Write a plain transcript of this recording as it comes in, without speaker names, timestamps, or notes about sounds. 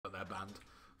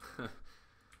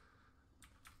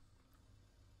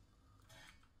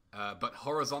But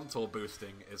horizontal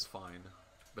boosting is fine,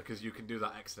 because you can do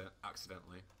that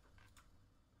accidentally.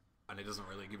 And it doesn't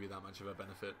really give you that much of a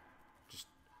benefit. Just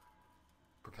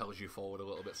propels you forward a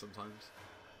little bit sometimes.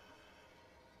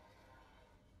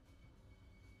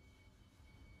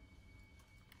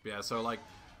 But yeah, so like,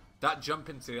 that jump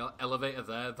into the elevator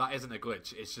there, that isn't a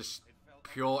glitch. It's just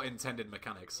pure intended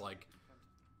mechanics. Like,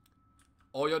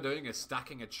 all you're doing is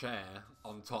stacking a chair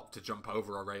on top to jump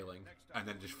over a railing, and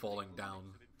then just falling down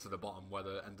to the bottom where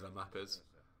the end of the map is.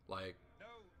 Like,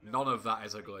 none of that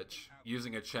is a glitch.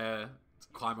 Using a chair,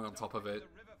 climbing on top of it,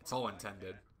 it's all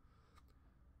intended.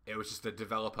 It was just a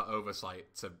developer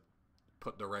oversight to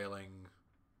put the railing,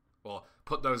 well,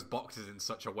 put those boxes in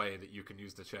such a way that you can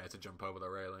use the chair to jump over the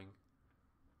railing.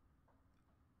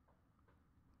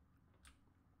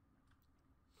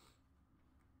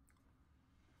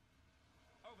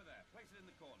 Over there, place it in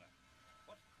the corner.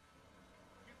 What?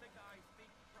 You think I speak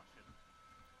Russian?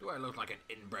 Do I look like an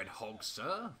inbred hog,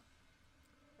 sir?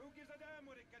 Who gives a damn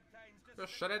what it contains?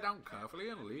 Just shut it down carefully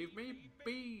and leave me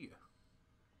be.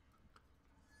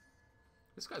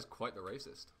 This guy's quite the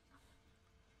racist.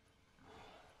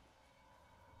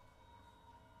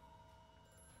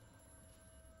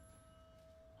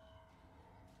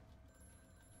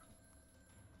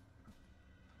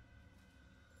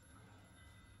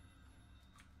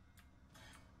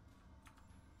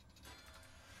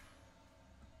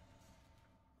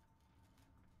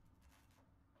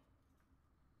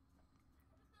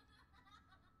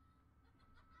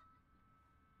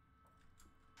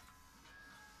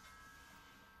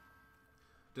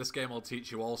 This game will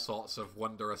teach you all sorts of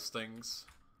wondrous things.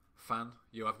 Fan,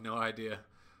 you have no idea.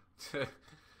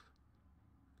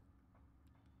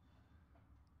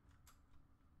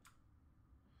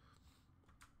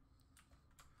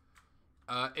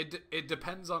 It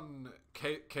depends on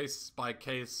case by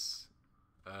case.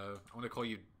 I'm gonna call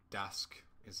you Dask.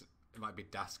 It might be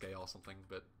Daske or something,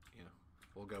 but you know,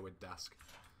 we'll go with Dask.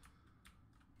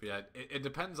 But yeah, it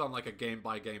depends on like a game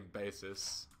by game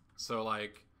basis. So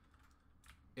like,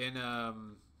 in what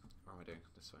am I doing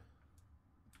this way?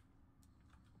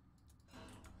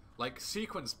 Like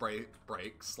sequence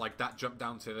breaks, like that jump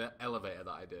down to the elevator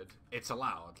that I did. It's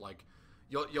allowed. Like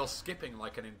you're skipping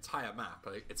like an entire map.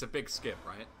 It's a big skip,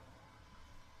 right?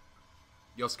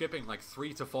 You're skipping like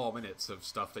 3 to 4 minutes of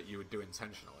stuff that you would do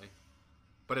intentionally,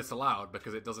 but it's allowed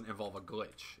because it doesn't involve a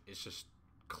glitch. It's just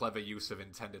clever use of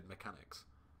intended mechanics.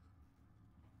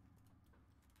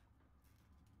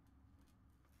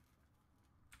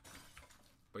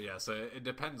 But yeah, so it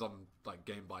depends on like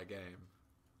game by game.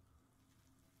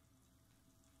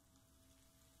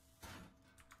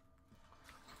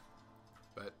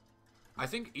 But I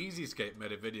think EasyScape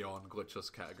made a video on glitchless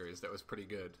categories that was pretty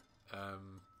good.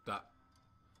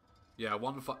 Yeah,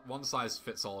 one size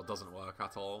fits all doesn't work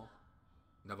at all.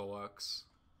 Never works.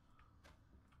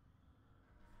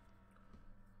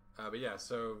 But yeah,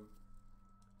 so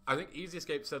I think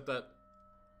EasyScape said that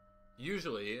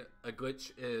usually a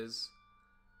glitch is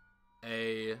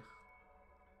a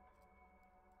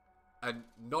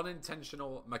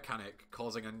non-intentional mechanic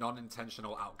causing a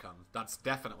non-intentional outcome. That's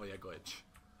definitely a glitch.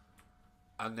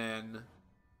 And then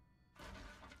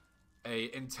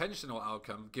a intentional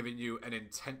outcome giving you an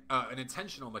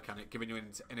intentional mechanic giving you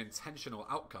an intentional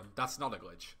outcome. That's not a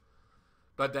glitch.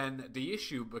 But then the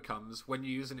issue becomes when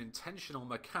you use an intentional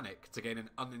mechanic to gain an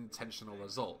unintentional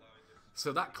result.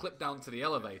 So that clip down to the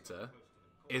elevator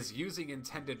is using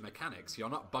intended mechanics. You're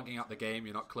not bugging out the game,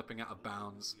 you're not clipping out of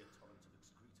bounds.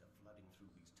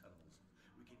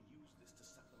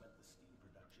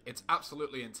 It's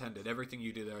absolutely intended. Everything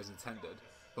you do there is intended.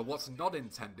 But what's not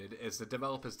intended is the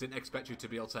developers didn't expect you to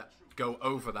be able to go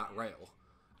over that rail.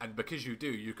 And because you do,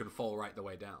 you can fall right the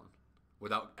way down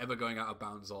without ever going out of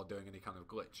bounds or doing any kind of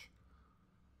glitch.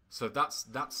 So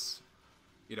that's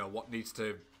you know, what needs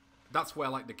to... That's where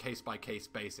like the case-by-case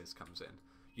basis comes in.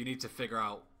 You need to figure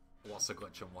out what's a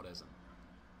glitch and what isn't.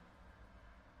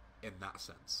 In that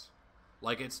sense.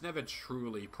 Like, it's never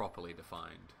truly properly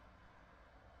defined.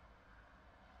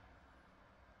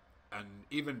 And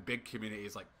even big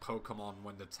communities like Pokemon,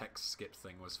 when the text skip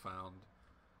thing was found,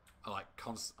 are like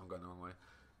I'm going the wrong way.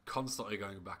 Constantly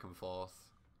going back and forth.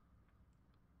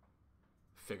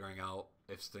 Figuring out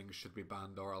if things should be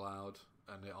banned or allowed.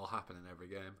 And it'll happen in every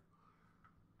game.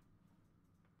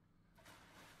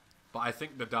 But I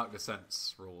think the Dark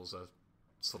Descent's rules are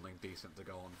something decent to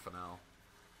go on for now.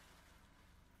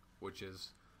 Which is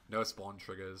no spawn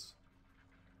triggers,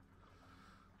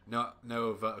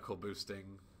 no vertical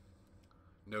boosting,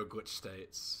 no glitch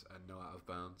states, and no out of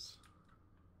bounds.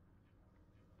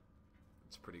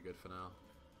 It's pretty good for now.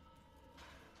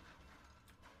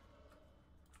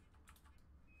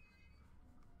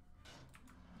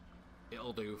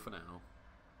 it'll do for now.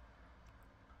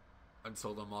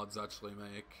 Until the mods actually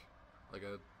make like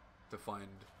a defined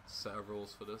set of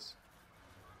rules for this.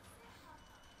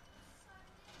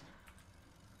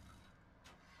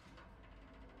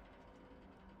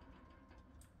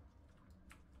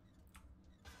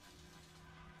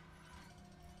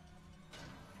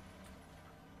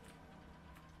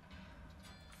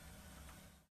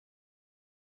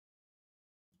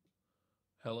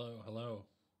 Hello, hello.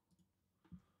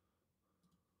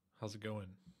 How's it going?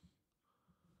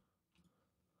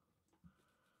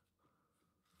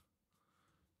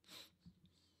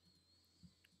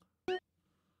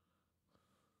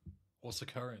 What's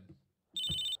occurring,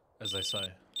 as they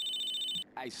say?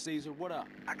 Hey, Caesar, what up?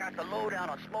 I got the lowdown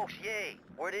on Smokes, yay.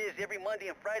 Word is, every Monday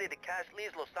and Friday, the cash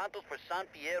leaves Los Santos for San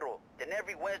Fierro. Then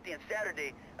every Wednesday and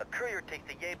Saturday, a courier takes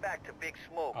the yay back to Big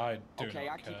Smoke. I do Okay,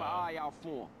 not I keep care. an eye out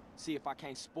for him. See if I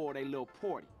can't spoil they little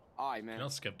party. All right, man. Can I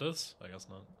skip this? I guess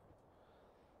not.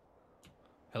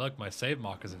 Hey, look, my save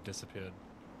markers have disappeared.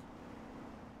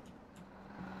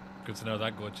 Good to know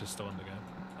that glitch is still in the game.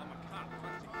 I'm a cop,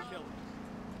 hunting killers.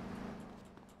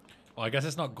 Well, I guess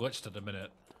it's not glitched at the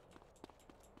minute.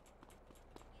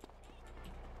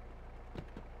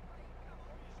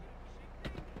 You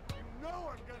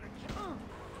know I'm gonna kill.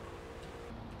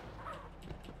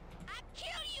 I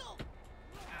kill you!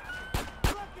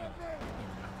 Look at me!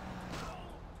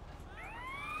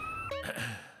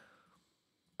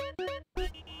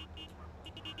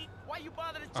 Why you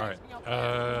bother to Alright, text me? I'm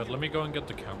fast. let me go and get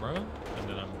the camera, and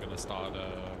then I'm gonna start,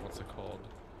 what's it called?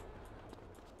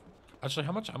 Actually,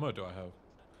 how much ammo do I have?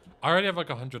 I already have like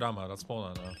 100 ammo, that's more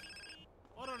than enough.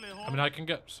 I mean, I can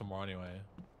get some more anyway.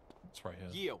 It's right here.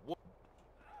 Yeah, what?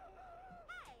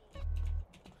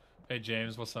 Hey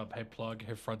James, what's up? Hey Plug,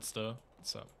 hey Fredster,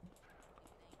 what's up?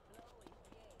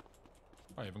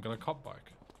 I even got a cop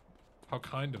bike. How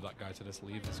kind of that guy to just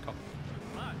leave his cop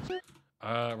bike.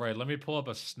 Right, let me pull up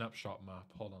a snapshot map.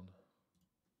 Hold on.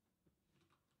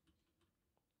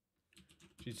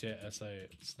 GTA SA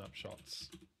snapshots.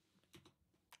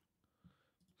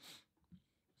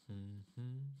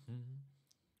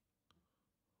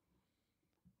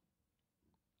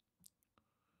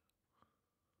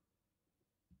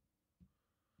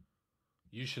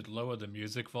 You should lower the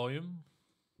music volume.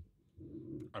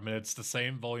 I mean, it's the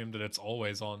same volume that it's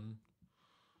always on.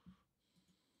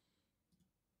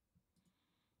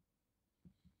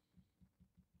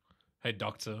 Hey,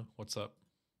 doctor, what's up?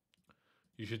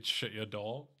 You should shut your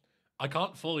door. I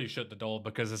can't fully shut the door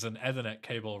because there's an Ethernet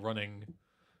cable running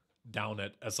down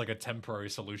it as like a temporary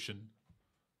solution.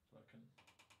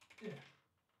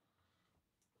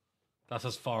 That's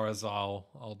as far as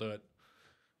I'll do it.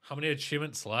 How many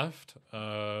achievements left?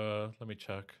 Let me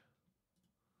check.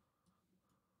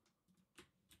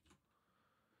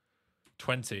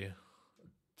 23.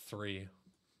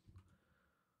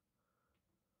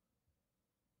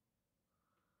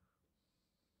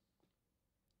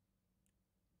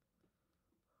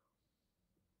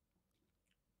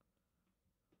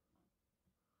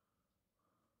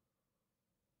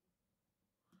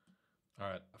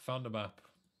 Alright, I found a map.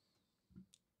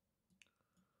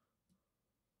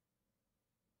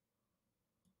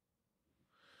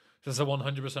 This is a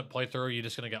 100% playthrough, you're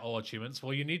just going to get all achievements.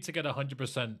 Well, you need to get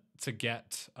 100% to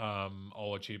get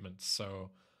all achievements, so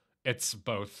it's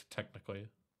both, technically.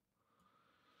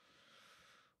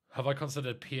 Have I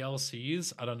considered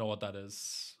PLCs? I don't know what that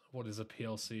is. What is a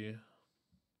PLC?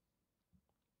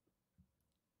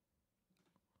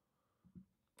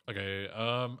 Okay,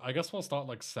 I guess we'll start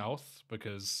like south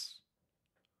because,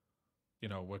 you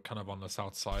know, we're kind of on the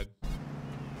south side. We'll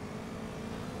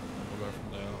go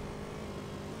from there.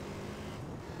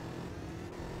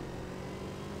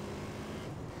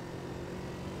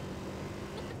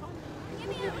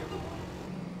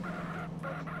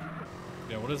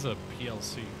 Yeah, what is a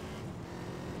PLC?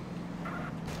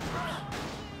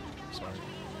 Oops. Sorry.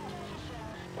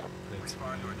 It's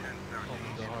on the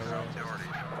highway.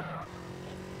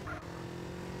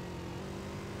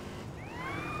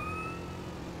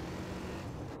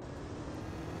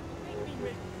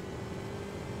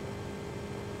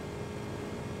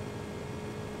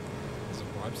 There's a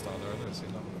bribe star there, I've never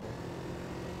seen that before.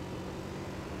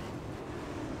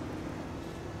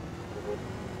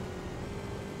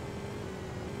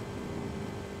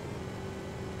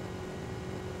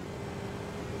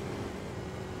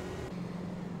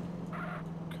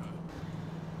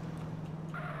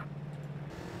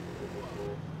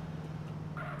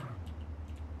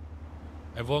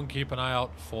 Everyone keep an eye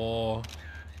out for,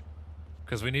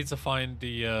 because we need to find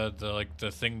the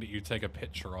thing that you take a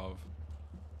picture of.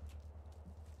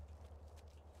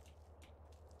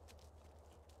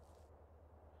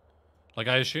 Like,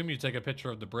 I assume you take a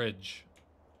picture of the bridge,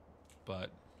 but,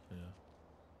 yeah.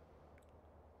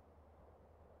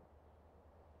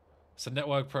 So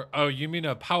network pro... Oh, you mean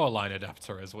a power line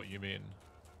adapter is what you mean.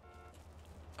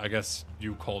 I guess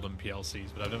you call them PLCs,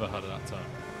 but I've never heard of that term.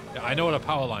 Yeah, I know what a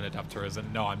power line adapter is,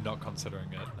 and no, I'm not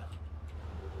considering it.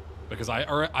 Because I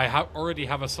already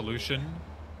have a solution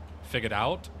figured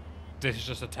out. This is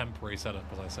just a temporary setup,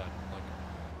 as I said. Like,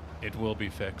 it will be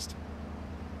fixed.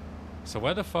 So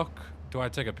where the fuck do I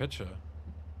take a picture?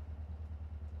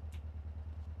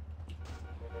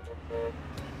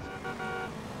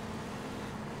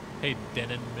 Hey,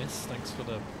 Denon Miss, thanks for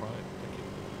the prime. Thank you.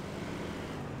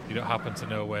 You don't happen to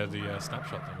know where the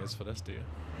snapshot thing is for this, do you?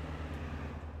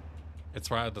 It's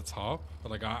right at the top.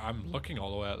 But like, I'm looking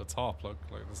all the way at the top. Look,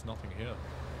 like, there's nothing here.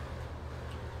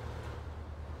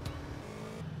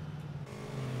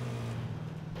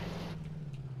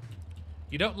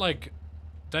 You don't, like...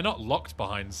 They're not locked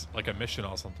behind, like, a mission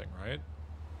or something, right?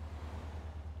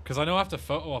 Because I know after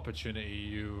photo opportunity,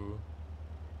 you...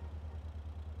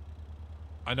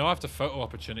 I know after photo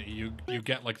opportunity, you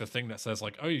get, like, the thing that says,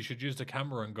 like, oh, you should use the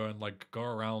camera and go and, like, go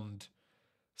around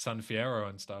San Fierro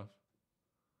and stuff.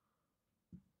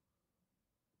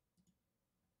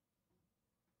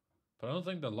 But I don't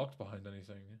think they're locked behind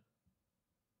anything.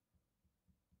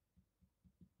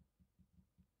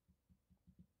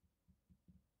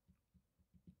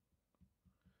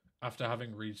 After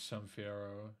having reached San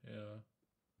Fierro, yeah.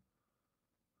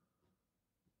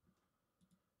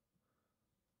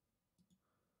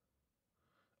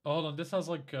 Oh, hold on, this has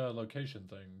like location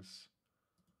things.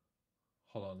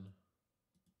 Hold on.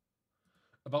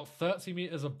 About 30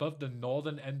 meters above the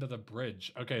northern end of the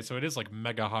bridge. Okay, so it is like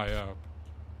mega high up.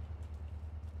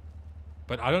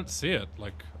 But I don't see it.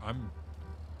 Like,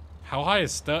 how high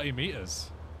is 30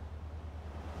 meters?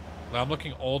 Like, I'm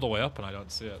looking all the way up and I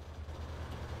don't see it.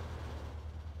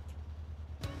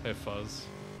 Hey, Fuzz.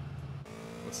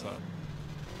 What's up?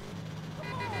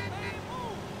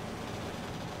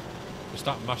 Just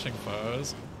start mashing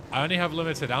photos. I only have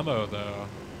limited ammo, though.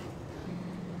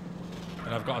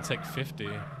 And I've got to take 50.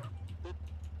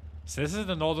 So this is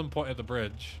the northern point of the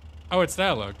bridge. Oh, it's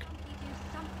there, look.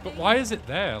 But why is it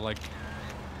there? Like...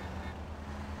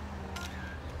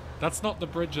 That's not the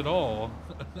bridge at all.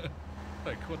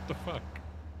 Like, what the fuck?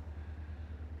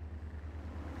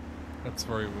 That's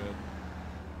very weird.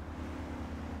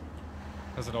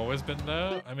 Has it always been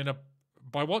there? I mean,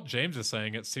 by what James is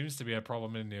saying, it seems to be a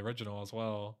problem in the original as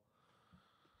well.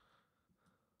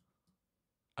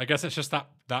 I guess it's just that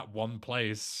one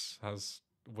place has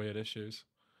weird issues.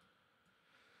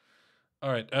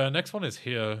 Alright, next one is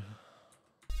here.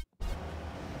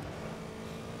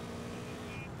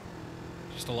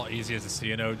 Just a lot easier to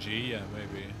see in OG, yeah,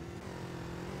 maybe.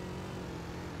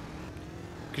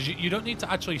 Because you don't need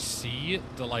to actually see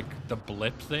the, like, the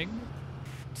blip thing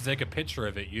to take a picture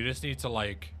of it. You just need to,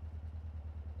 like,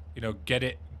 you know, get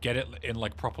it in,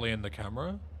 like, properly in the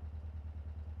camera.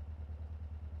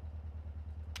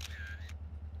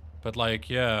 But, like,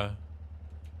 yeah.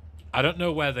 I don't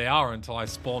know where they are until I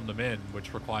spawn them in,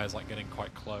 which requires, like, getting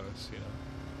quite close, you know?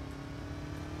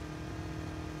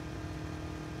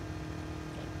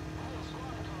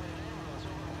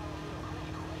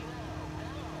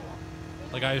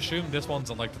 Like, I assume this one's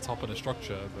at, like, the top of the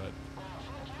structure, but...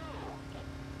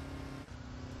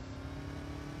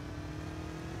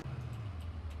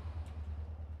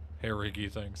 Hey,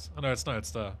 Riggy, thanks. Oh, no,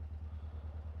 it's there.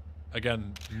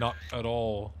 Again, not at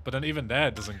all. But then even there,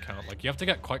 it doesn't count. Like, you have to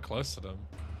get quite close to them.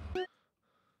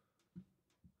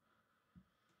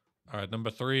 Alright, number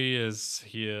 3 is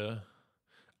here.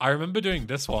 I remember doing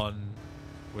this one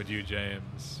with you,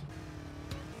 James.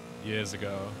 Years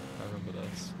ago. I remember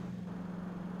this.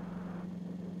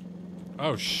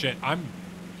 Oh shit,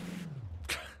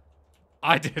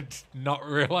 I did not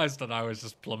realize that I was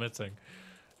just plummeting.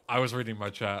 I was reading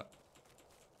my chat.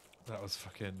 That was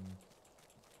fucking...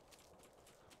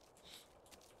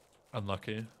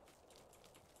 unlucky.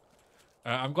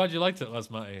 I'm glad you liked it,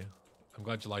 Lesmatty. I'm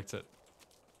glad you liked it.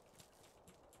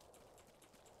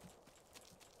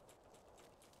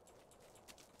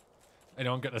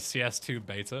 Anyone get the CS2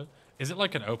 beta? Is it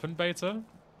like an open beta?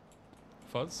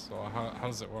 Fuzz? Or how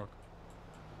does it work?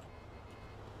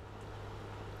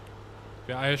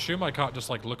 Yeah, I assume I can't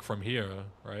just like look from here,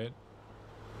 right?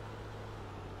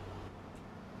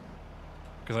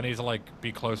 Because I need to like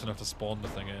be close enough to spawn the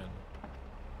thing in.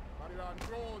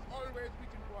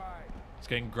 It's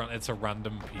getting granted to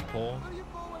random people.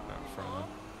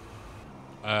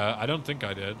 I don't think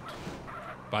I did.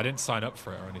 But I didn't sign up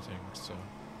for it or anything, so.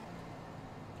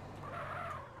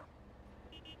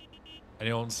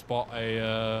 Anyone spot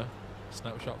a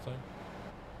snapshot thing?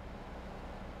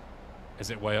 Is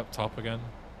it way up top again?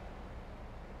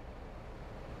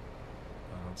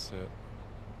 I don't see it.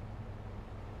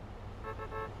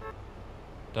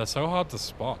 They're so hard to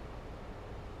spot.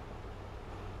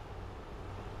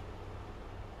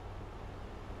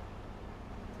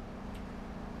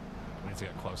 We need to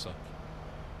get closer.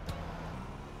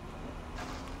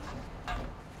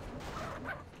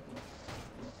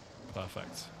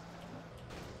 Perfect.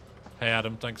 Hey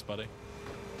Adam, thanks buddy.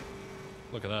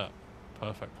 Look at that.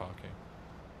 Perfect parking.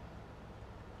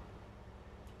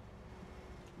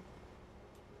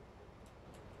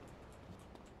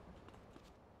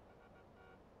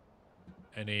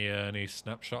 Any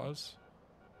snapshotters?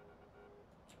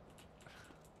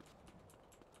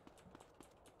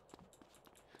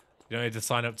 You don't need to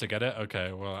sign up to get it?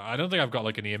 Okay, well, I don't think I've got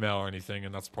like an email or anything,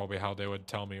 and that's probably how they would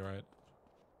tell me, right?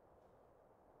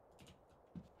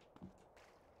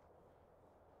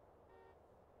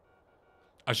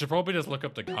 I should probably just look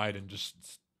up the guide and just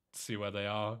see where they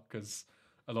are, because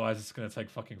otherwise it's going to take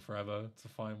fucking forever to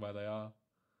find where they are.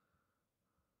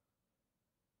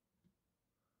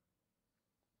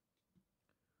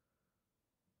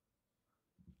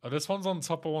 Oh, this one's on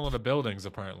top of one of the buildings,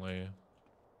 apparently.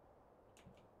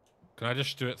 Can I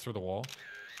just do it through the wall?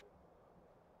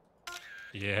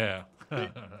 Yeah.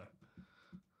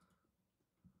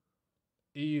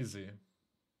 Easy.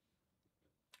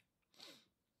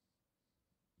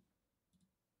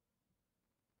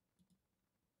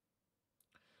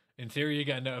 In theory, you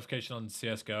get a notification on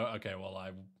CSGO. Okay, well,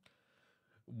 I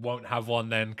won't have one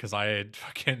then, because I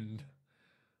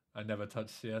never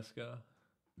touched CSGO.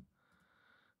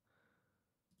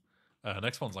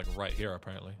 Next one's like right here,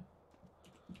 apparently.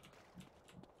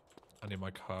 I need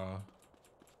my car.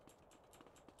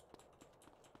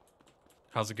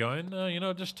 How's it going? You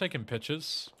know, just taking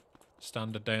pictures.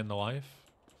 Standard day in the life.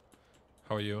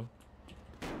 How are you?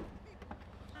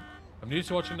 I'm new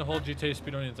to watching the whole GTA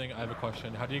speedrunning thing. I have a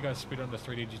question. How do you guys speedrun the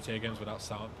 3D GTA games without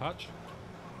Silent Patch?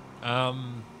 I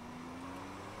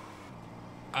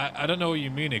don't know what you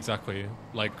mean exactly.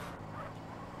 Like,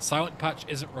 Silent Patch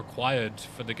isn't required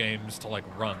for the games to like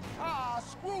run. Ah,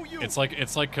 screw you. It's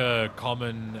like a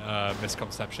common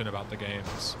misconception about the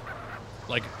games.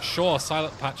 Like, sure,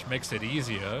 Silent Patch makes it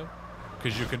easier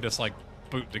because you can just like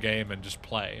boot the game and just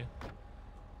play.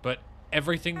 But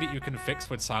everything that you can fix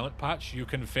with Silent Patch, you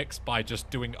can fix by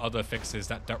just doing other fixes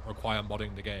that don't require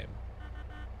modding the game.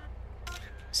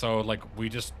 So like, we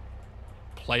just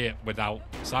play it without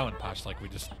Silent Patch. Like, we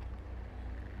just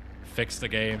fix the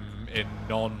game in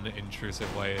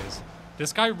non-intrusive ways.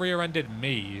 This guy rear-ended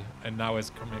me and now is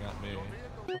coming at me.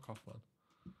 Fuck off,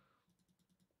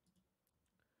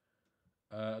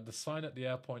 man. The sign at the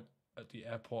airport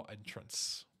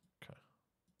entrance. Okay.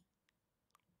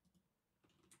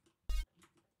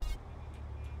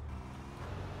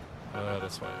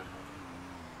 This way.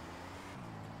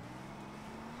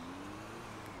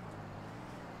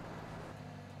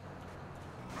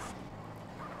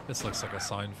 This looks like a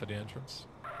sign for the entrance.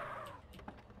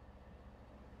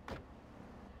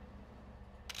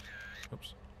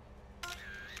 Oops.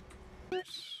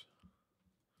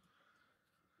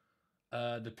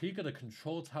 The peak of the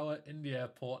control tower in the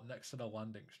airport next to the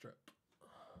landing strip.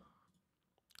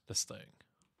 This thing.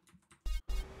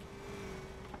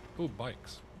 Ooh,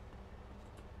 bikes.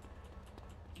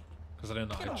 Because I didn't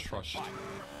know I trust.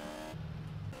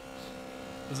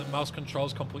 Does it mouse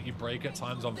controls completely break at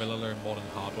times on vanilla and modern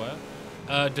hardware?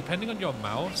 Depending on your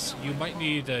mouse, you might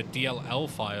need a DLL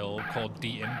file called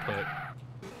dinput.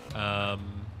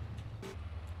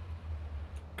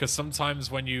 Because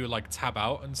sometimes when you like tab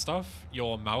out and stuff,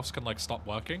 your mouse can like stop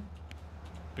working.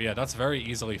 But yeah, that's very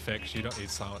easily fixed. You don't need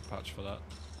Silent Patch for that.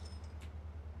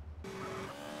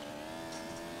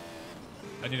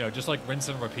 And you know, just like rinse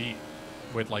and repeat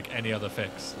with like any other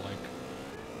fix. Like,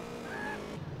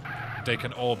 they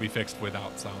can all be fixed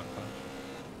without Silent Patch.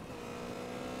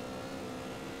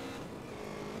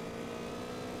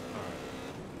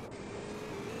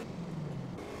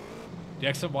 The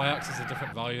X and Y axis are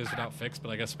different values without fix, but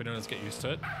I guess speedrunners get used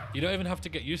to it. You don't even have to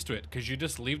get used to it, because you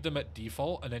just leave them at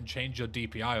default and then change your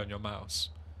DPI on your mouse.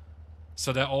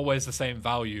 So they're always the same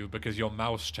value because your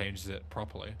mouse changes it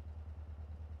properly.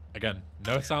 Again,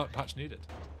 no Silent Patch needed.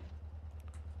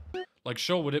 Like,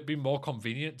 sure, would it be more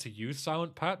convenient to use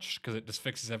Silent Patch because it just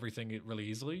fixes everything really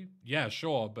easily? Yeah,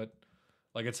 sure, but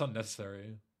like, it's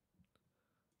unnecessary.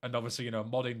 And obviously, you know,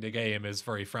 modding the game is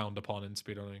very frowned upon in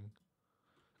speedrunning.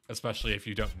 Especially if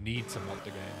you don't need to mod the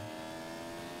game.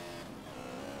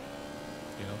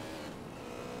 You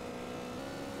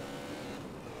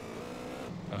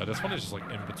know? This one is just like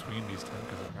in between these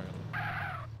tankers apparently.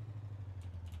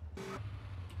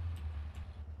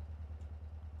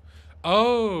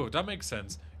 Oh, that makes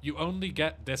sense. You only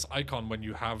get this icon when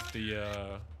you have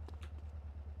the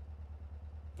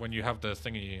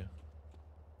thingy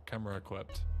camera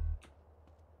equipped.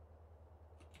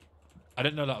 I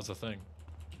didn't know that was a thing.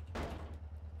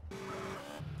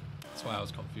 That's why I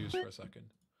was confused for a second.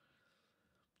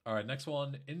 All right, next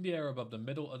one. In the air above the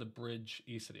middle of the bridge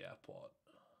east of the airport.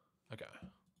 Okay.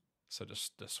 So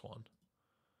just this one.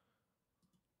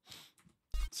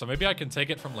 So maybe I can take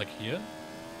it from like here?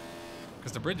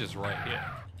 Because the bridge is right here.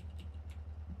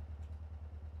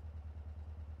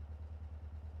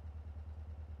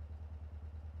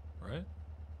 Right?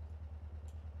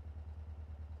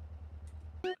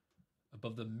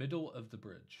 Above the middle of the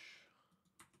bridge.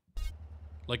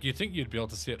 Like, you'd think you'd be able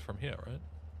to see it from here, right?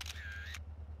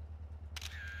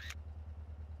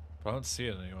 But I don't see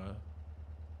it anywhere.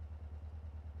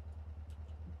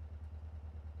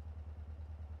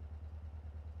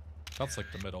 That's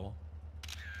like the middle.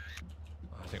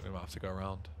 I think we might have to go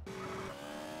around.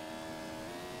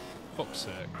 Fuck's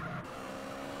sake.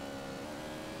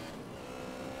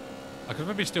 I could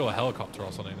maybe steal a helicopter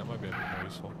or something. That might be a bit more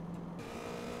useful.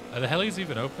 Are the helis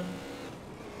even open?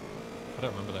 I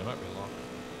don't remember. They might be locked.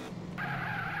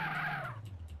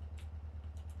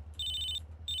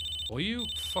 Will you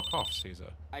fuck off,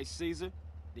 Caesar? Hey, Caesar.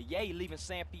 The Yay leaving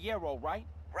San Fierro, right?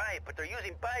 Right, but they're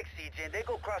using bikes, CJ, and they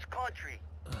go cross country.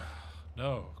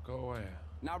 No, go away.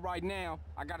 Not right now.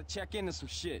 I gotta check into some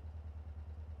shit.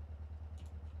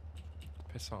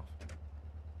 Piss off.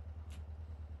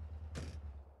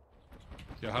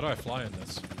 Yeah, how do I fly in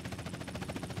this?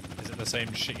 Is it the same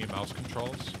shitty mouse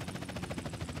controls?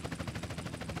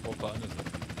 What button is it?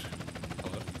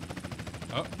 Hello?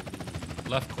 Oh.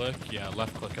 Left click? Yeah,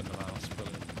 left click in the mouse.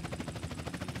 Brilliant.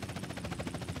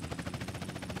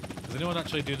 Does anyone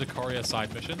actually do the Courier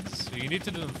side missions? You need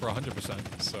to do them for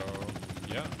 100%, so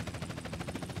yeah.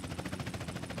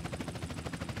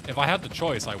 If I had the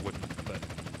choice, I wouldn't, but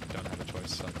don't have a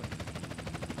choice, sadly.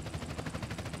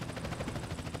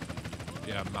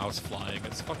 Yeah, mouse flying.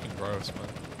 It's fucking gross, man.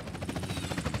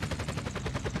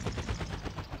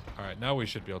 Alright, now we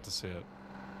should be able to see it.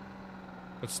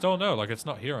 But still no, like it's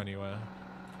not here anywhere.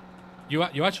 You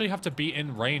actually have to be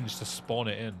in range to spawn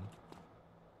it in.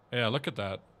 Yeah, look at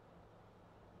that.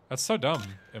 That's so dumb,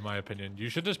 in my opinion. You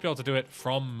should just be able to do it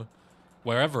from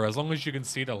wherever, as long as you can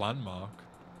see the landmark.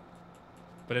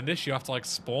 But in this, you have to, like,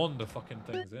 spawn the fucking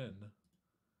things in.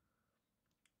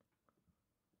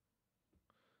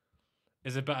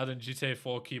 Is it better than GTA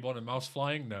 4 keyboard and mouse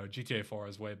flying? No, GTA 4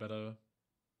 is way better.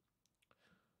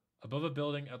 Above a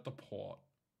building at the port.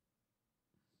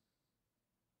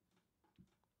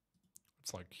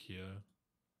 It's like here.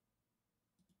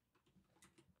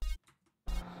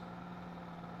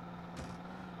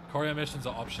 Courier missions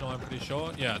are optional, I'm pretty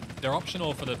sure. Yeah, they're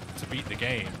optional for to beat the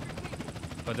game.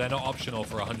 But they're not optional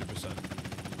for 100%.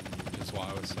 Which is what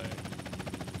I was saying.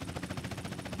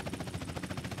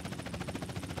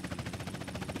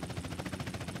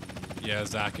 Yeah,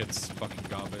 Zach, it's fucking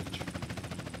garbage.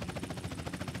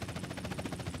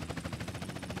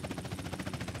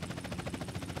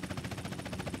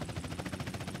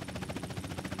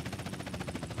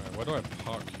 Alright, where do I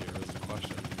park here is the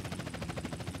question.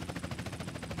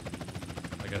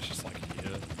 I guess just like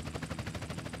here.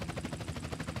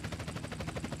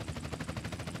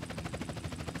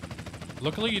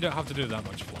 Luckily, you don't have to do that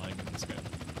much flying in this game.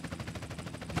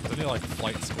 There's only like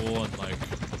flight school and like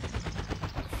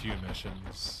a few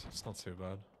missions. It's not too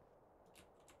bad.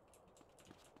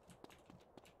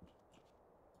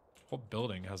 What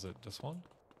building has it? This one?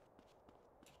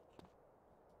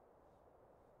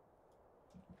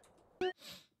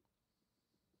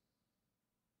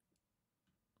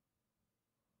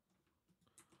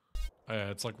 Oh yeah,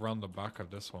 it's like round the back of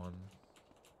this one.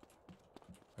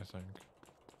 I think.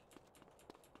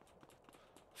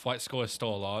 Flight school is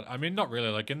still a lot. I mean, not really.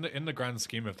 Like in the grand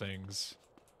scheme of things,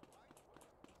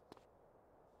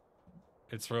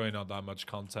 it's really not that much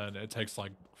content. It takes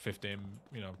like 15,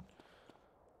 you know,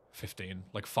 15,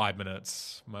 like 5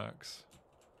 minutes max.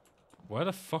 Where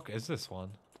the fuck is this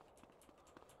one?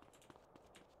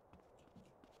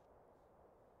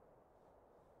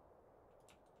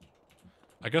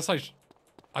 I guess I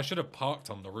should have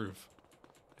parked on the roof.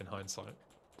 In hindsight,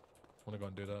 I want to go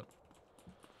and do that.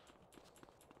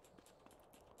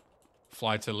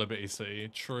 Fly to Liberty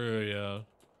City. True, yeah.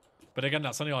 But again,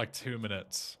 that's only like 2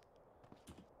 minutes.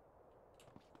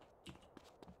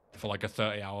 For like a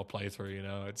 30-hour playthrough, you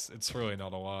know? It's really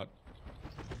not a lot.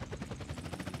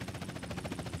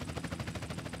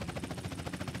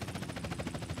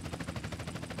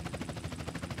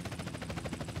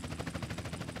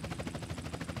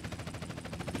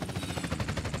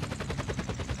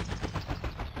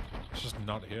 It's just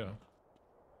not here.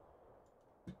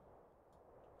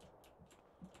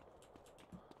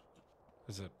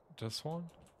 Is it this one?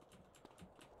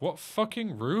 What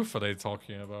fucking roof are they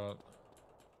talking about?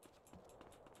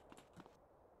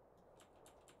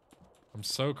 I'm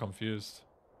so confused.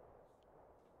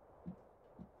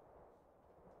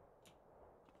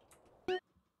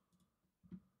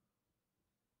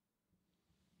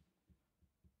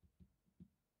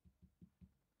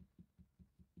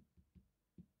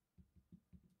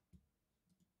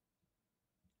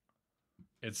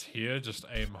 It's here, just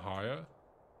aim higher.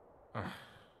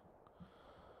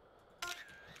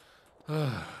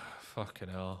 Fucking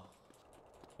hell.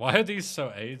 Why are these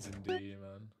so AIDS in D,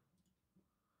 man?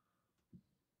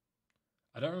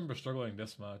 I don't remember struggling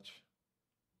this much.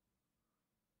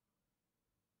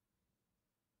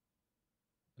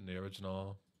 In the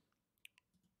original.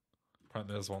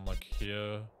 Apparently there's one like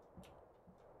here.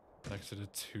 Next to the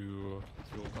 2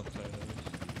 fuel containers.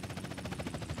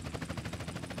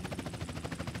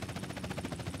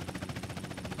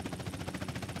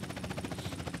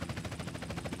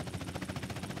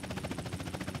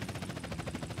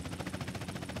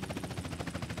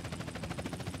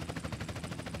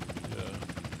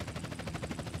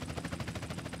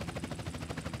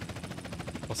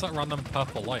 What's that random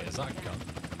purple light? Is that a gun?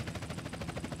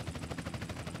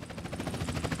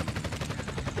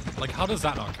 Like, how does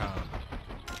that not count?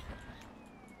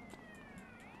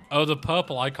 Oh, the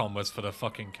purple icon was for the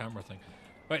fucking camera thing.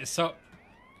 Wait, so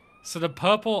the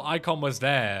purple icon was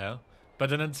there,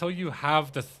 but then until you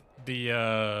have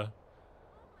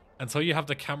until you have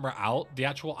the camera out, the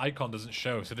actual icon doesn't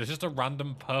show. So there's just a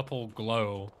random purple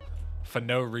glow for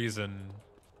no reason.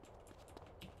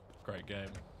 Great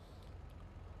game.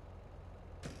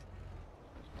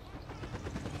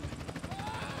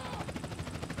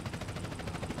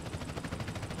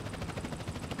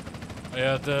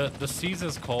 Yeah, the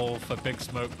Caesar's call for Big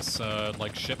Smoke's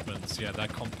like shipments, yeah, they're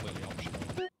completely optional.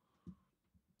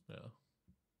 Yeah.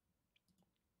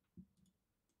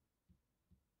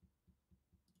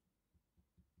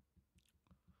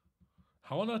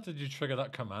 How on earth did you trigger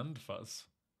that command, Fuzz?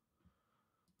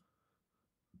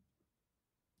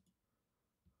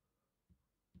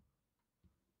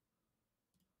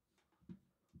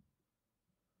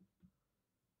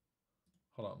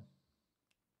 Hold on.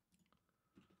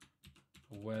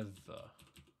 Weather.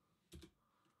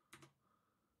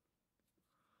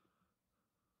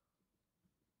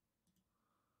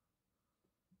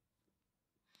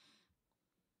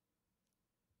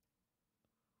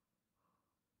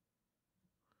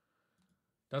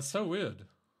 That's so weird.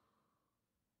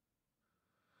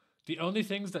 The only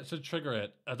things that should trigger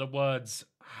it are the words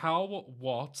how,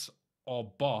 what,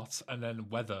 or bot, and then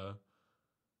weather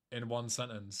in one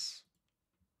sentence.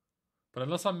 But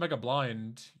unless I'm mega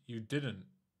blind, you didn't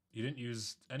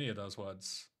use any of those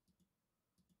words.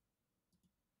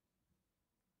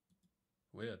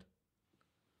 Weird.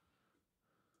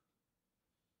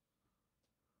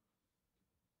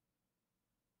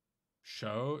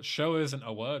 Show isn't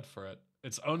a word for it.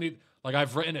 It's only, like,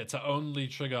 I've written it to only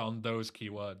trigger on those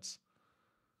keywords.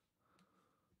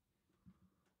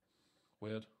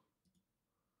 Weird.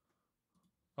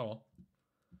 Oh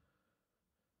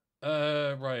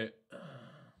well. Right.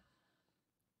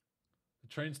 The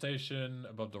train station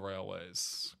above the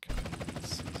railways. Okay.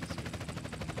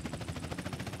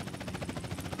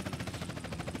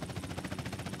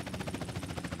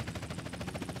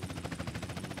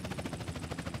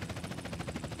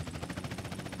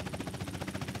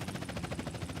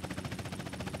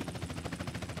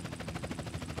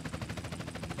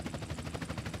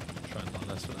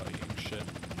 Without eating shit.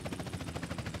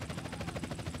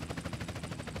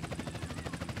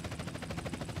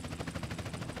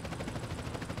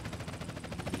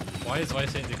 Why is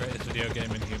Vice City the greatest video game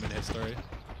in human history?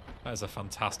 That is a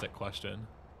fantastic question.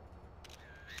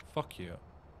 Fuck you.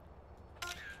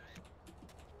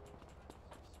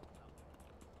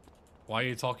 Why are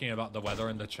you talking about the weather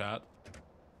in the chat?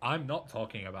 I'm not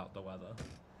talking about the weather.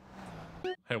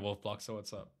 Hey Wolfblock, so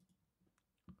what's up?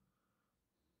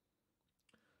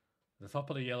 The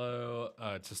top of the yellow,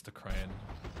 it's just a crane.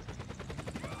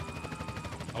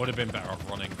 I would have been better off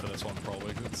running for this one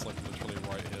probably, because it's like literally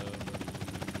right here.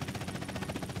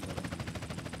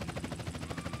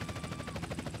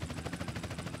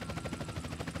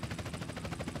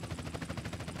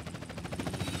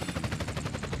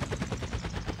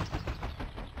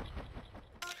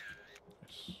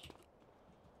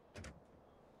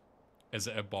 Is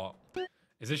it a bot?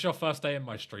 Is this your first day in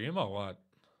my stream or what?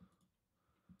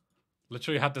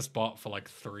 Literally had this bot for like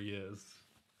 3 years.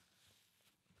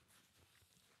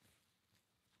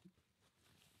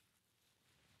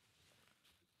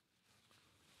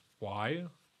 Why?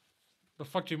 The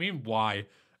fuck do you mean, why?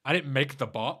 I didn't make the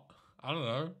bot. I don't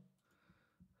know.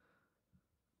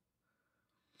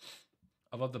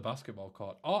 I love the basketball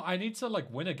court. Oh, I need to,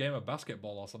 like, win a game of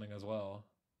basketball or something as well.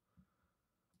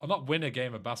 I'll not win a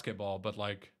game of basketball, but,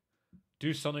 like,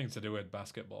 do something to do with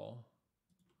basketball.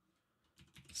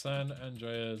 San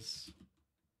Andreas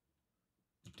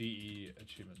DE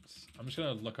achievements. I'm just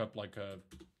gonna look up, like,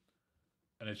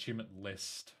 an achievement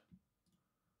list.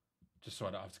 Just so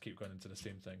I don't have to keep going into the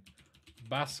Steam thing.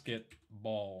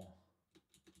 Basketball.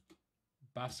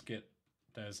 Basket.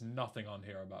 There's nothing on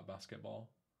here about basketball.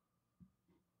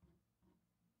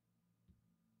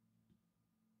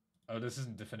 Oh, this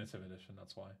isn't definitive edition,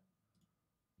 that's why.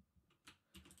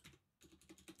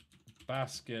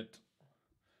 Basket.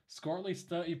 Score at least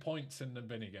 30 points in the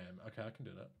mini game. Okay, I can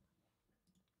do that.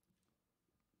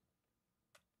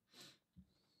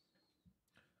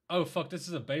 Oh, fuck, this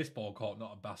is a baseball court,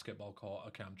 not a basketball court.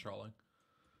 Okay, I'm trolling.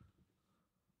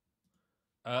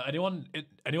 Anyone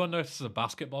notices a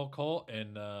basketball court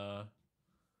in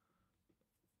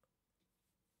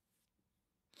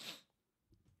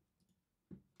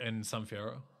San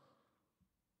Fierro?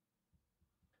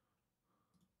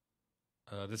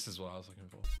 This is what I was looking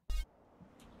for.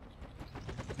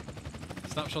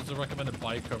 Snapshots of recommended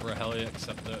bike over a heli,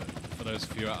 except that for those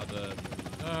few out of the...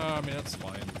 I mean, that's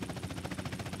fine.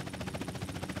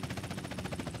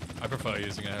 I prefer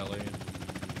using a heli.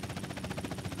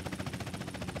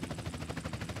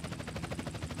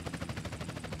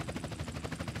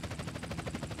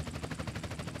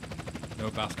 No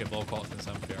basketball courts in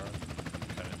San Fierro.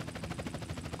 Okay.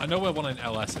 I know where one in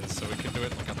LS is, so we can do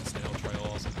it like on the snail trail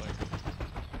or something.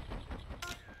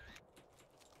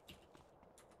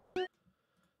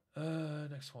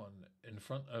 Next one. In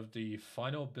front of the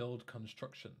final build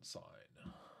construction sign.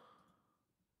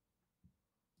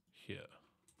 Here.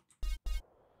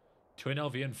 2 in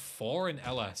LV and 4 in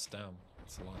LS. Damn,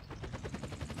 that's a lot.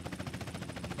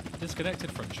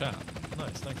 Disconnected from chat.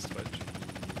 Nice, thanks Twitch.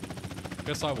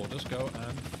 Guess I will just go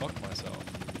and fuck myself.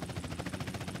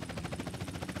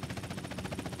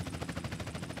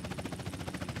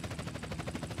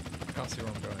 I can't see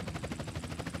where I'm going.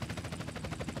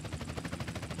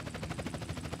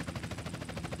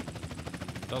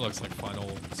 That looks like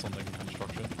final something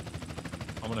construction.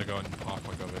 I'm gonna go and park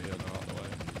like over here though, out the way.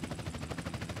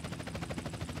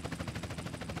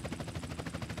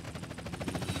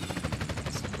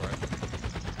 That seems right.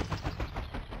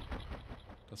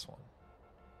 This one.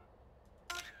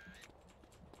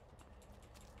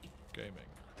 Gaming.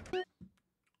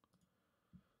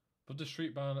 But the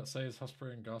street band that says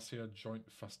Hosper and Garcia Joint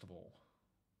Festival.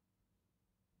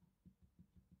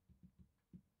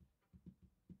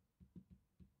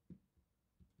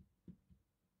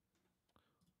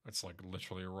 It's like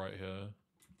literally right here.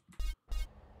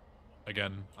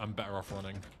 Again, I'm better off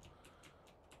running.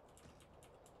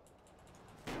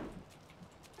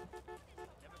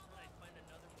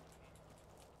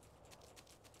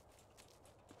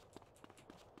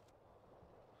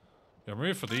 Yeah,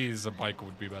 maybe for these a bike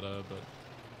would be better, but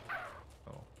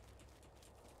oh.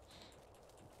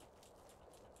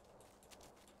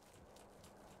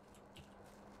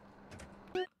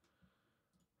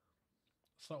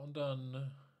 Is that one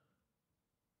done?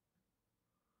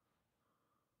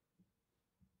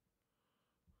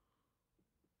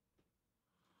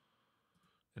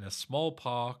 In a small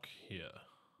park here.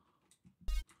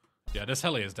 Yeah, this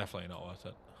heli is definitely not worth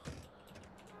it.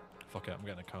 Fuck it, I'm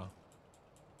getting a car.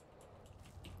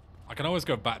 I can always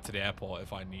go back to the airport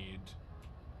if I need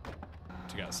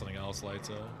to get something else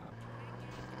later.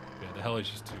 Yeah, the heli's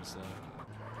just too slow.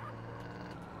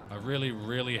 I really,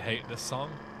 really hate this song.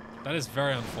 That is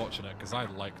very unfortunate because I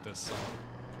like this song.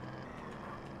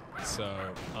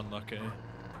 So, unlucky.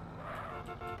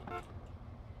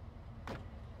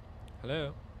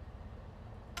 Hello?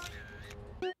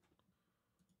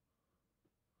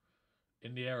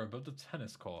 In the air above the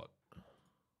tennis court.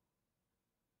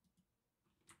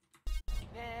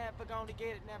 Never gonna get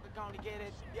it, never gonna get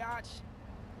it, biatch.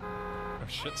 Oh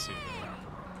shit, see.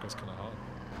 Goes kinda hard.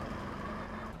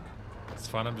 It's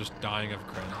fine, I'm just dying of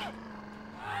cringe.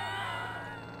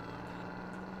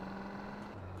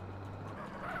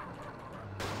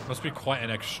 Must be quite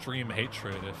an extreme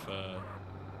hatred if a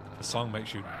song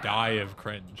makes you die of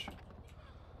cringe.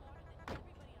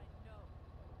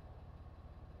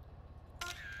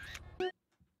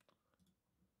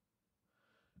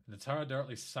 In the tower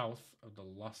directly south of the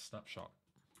last snapshot.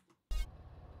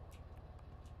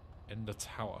 In the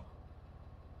tower.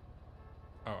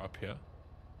 Oh, up here?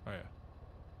 Oh, yeah.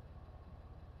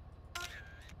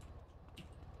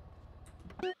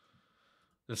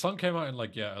 The song came out in,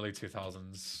 like, yeah, early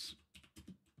 2000s.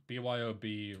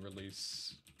 BYOB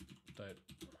release date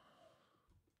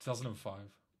 2005.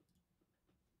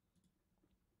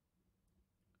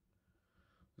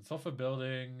 It's off a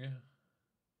building.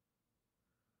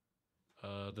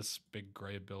 This big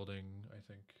grey building, I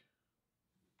think.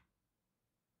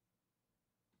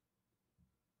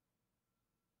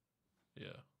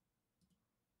 Yeah.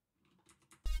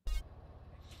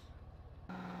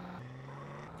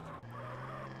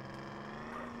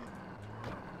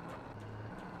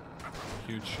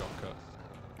 Huge shortcut.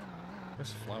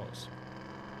 There's flowers.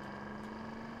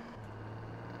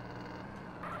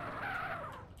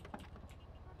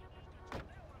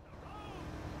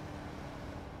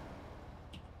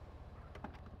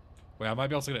 Wait, I might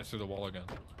be able to get it through the wall again.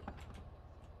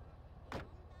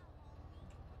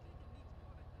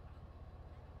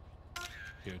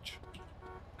 Huge.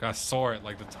 I saw it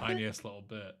like the tiniest little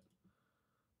bit.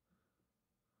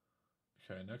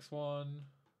 Okay, next one.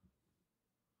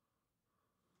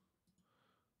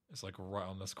 It's like right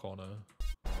on this corner.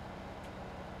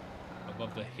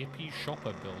 Above the hippie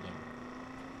shopper building.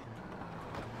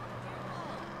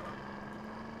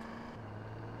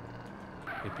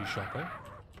 Hippie shopper?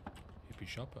 Hippie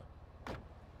shopper.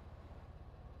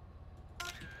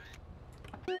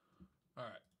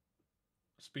 Alright.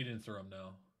 Speeding through them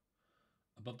now.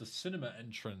 Above the cinema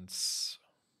entrance.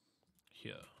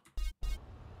 Here.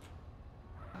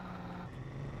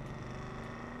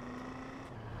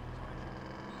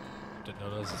 Didn't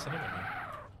know there was a cinema here.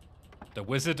 The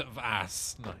Wizard of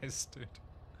Ass. Nice, dude.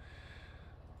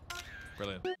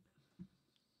 Brilliant.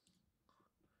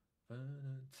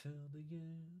 Until the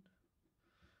end.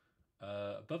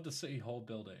 Above the City Hall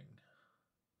building.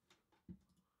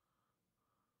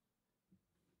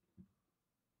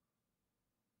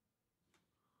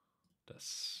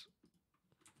 This.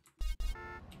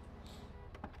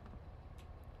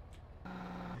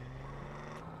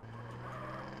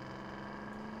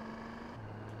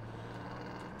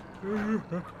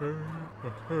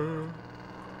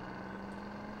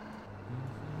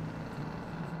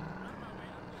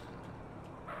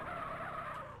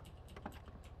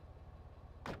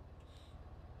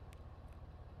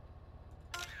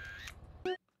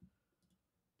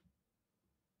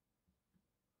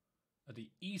 At the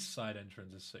east side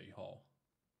entrance of City Hall.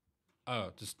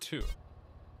 Oh, just two.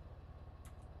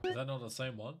 Is that not the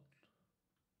same one?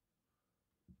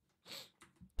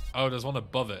 Oh, there's one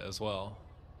above it as well.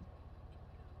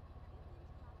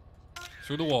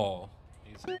 Through the wall.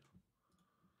 Easy.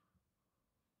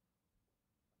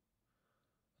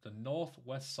 The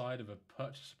northwest side of a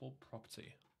purchasable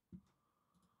property.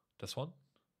 This one?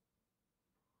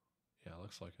 Yeah,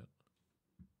 looks like it.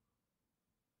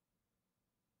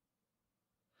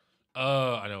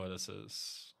 Oh, I know where this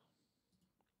is.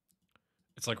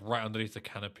 It's like right underneath the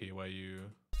canopy where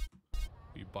you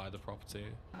buy the property.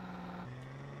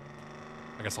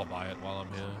 I guess I'll buy it while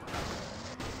I'm here.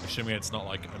 Assuming it's not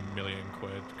like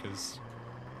 £1,000,000, because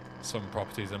some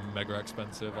properties are mega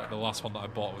expensive. Like the last one that I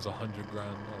bought was 100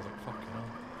 grand. I was like, fucking hell.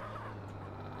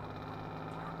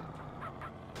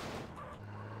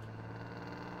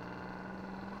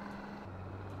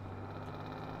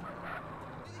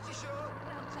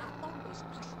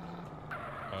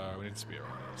 We need to be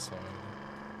around the side.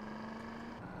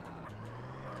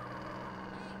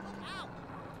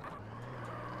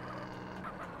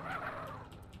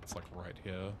 It's like right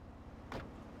here.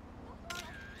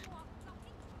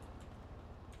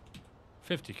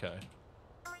 50k.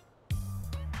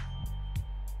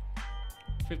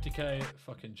 50k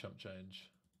fucking chump change.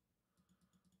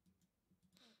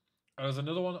 Oh, there's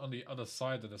another one on the other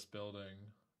side of this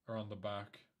building, around the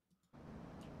back.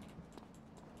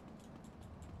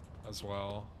 As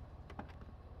well.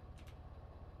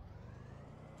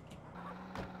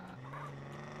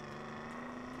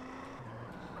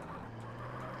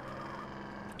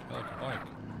 I like a bike.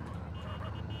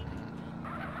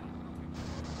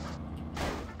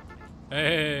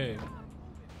 Hey!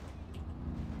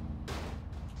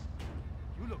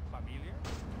 You look familiar.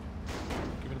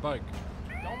 Give me the bike.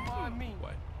 Don't mind me.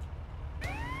 Why?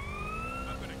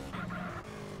 I'm gonna kill you.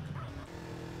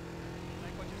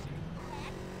 Like what you see.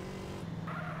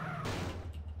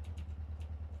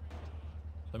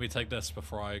 Let me take this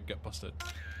before I get busted.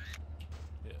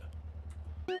 Yeah.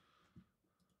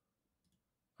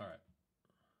 Alright.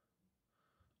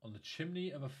 On the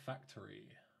chimney of a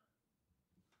factory.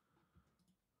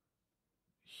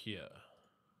 Here.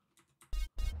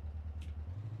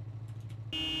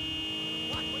 Watch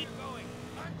where you're going.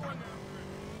 I'm going after it.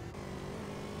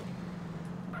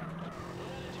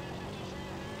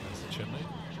 There's the chimney.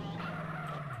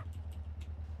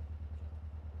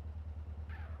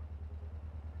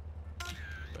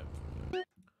 Boom.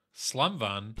 Slam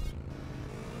van?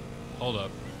 Hold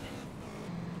up.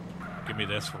 Give me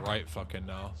this right fucking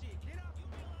now.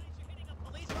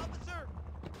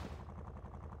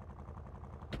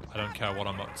 I don't care what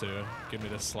I'm up to. Give me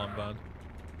this slam van.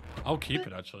 I'll keep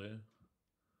it actually.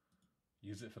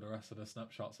 Use it for the rest of the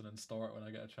snapshots and then store it when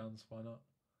I get a chance. Why not?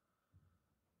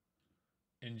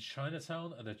 In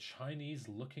Chinatown at a Chinese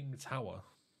looking tower.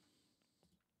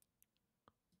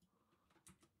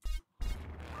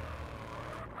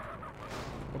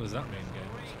 What does that mean,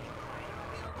 games?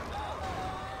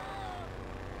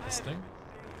 This thing?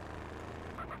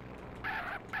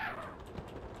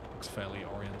 Looks fairly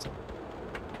oriental.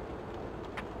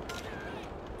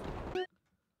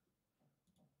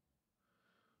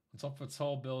 On top of a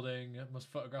tall building,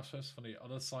 must photograph this from the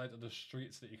other side of the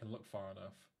street so that you can look far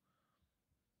enough.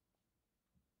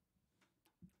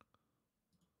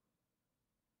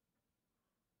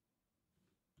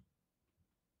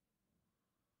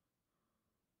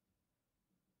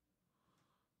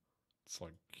 It's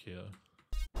like here.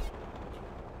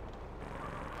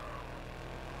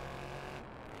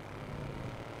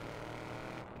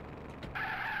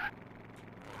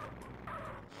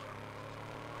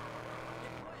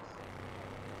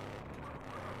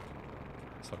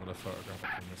 So I'm gonna photograph it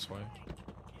from this way.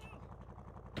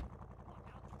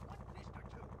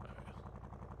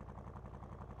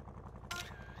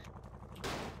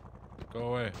 Go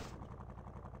away.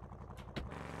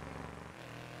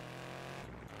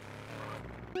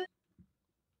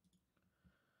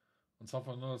 On top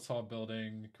of another tall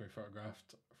building, can be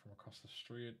photographed from across the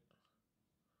street.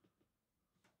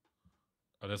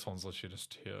 Oh, this one's literally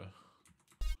just here.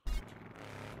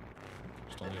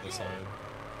 Just on the other side.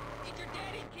 Did your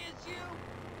daddy kiss you?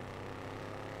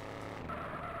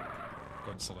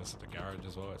 Go and solicit the garage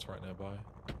as well, it's right nearby.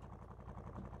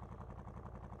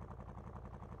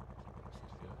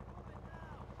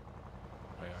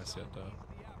 Oh yeah, I see it there.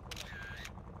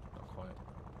 Not quite.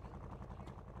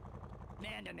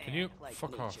 Man to man, Can you like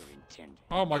fuck off? nature intended.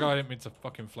 Oh my god, I didn't mean to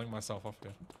fucking fling myself off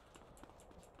here.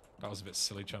 That was a bit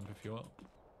silly, champ, if you want.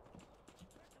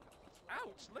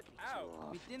 Ouch! Look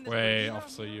out! Within the Wait, arena?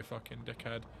 officer, you fucking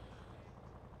dickhead.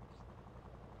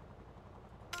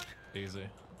 Easy.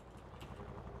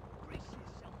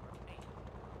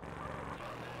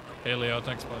 Hey Leo,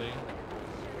 thanks buddy.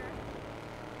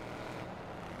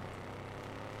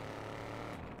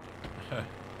 I'm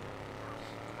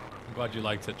glad you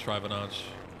liked it, Trivanage.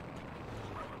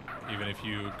 Even if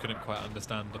you couldn't quite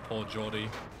understand the poor Geordie.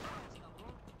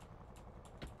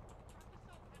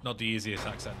 Not the easiest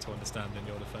accent to understand in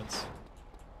your defense.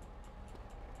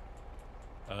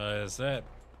 Is there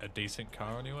a decent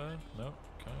car anywhere? No?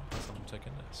 Okay, so I'm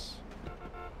taking this.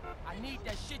 I need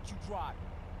that shit you drive.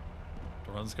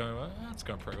 The run's going well? It's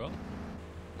going pretty well.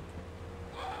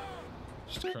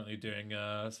 Just currently doing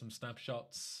some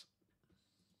snapshots.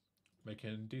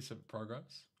 Making decent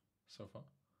progress so far.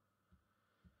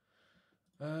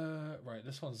 Right,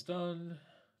 this one's done.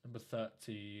 Number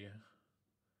 30.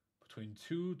 Between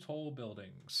two tall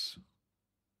buildings.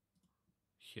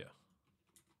 Here.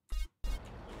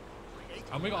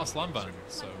 And we got a slam van,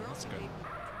 so that's good.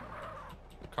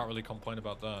 Can't really complain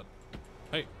about that.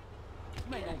 Hey.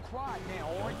 You ain't gonna cry now,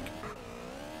 are you?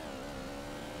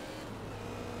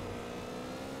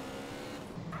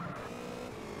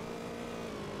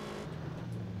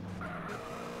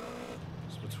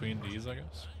 It's between these, I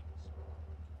guess.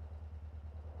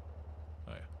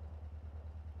 Oh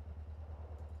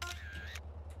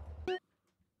yeah.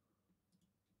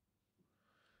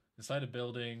 Inside a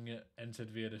building, entered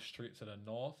via the street to the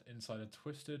north, inside a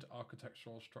twisted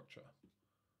architectural structure.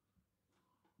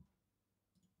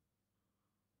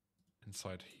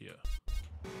 Inside here.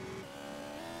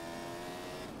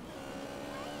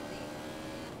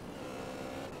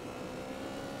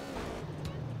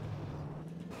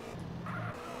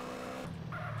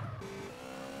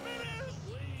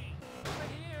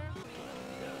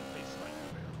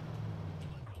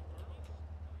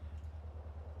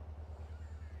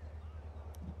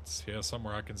 It's here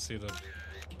somewhere. I can see the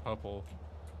purple.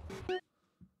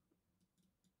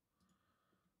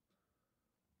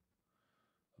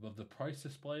 Above the price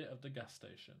display of the gas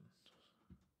station.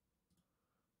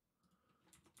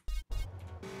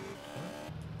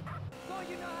 So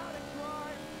you know how to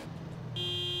drive.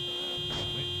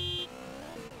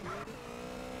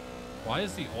 Why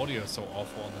is the audio so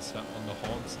awful on the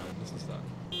horn sound? This is that.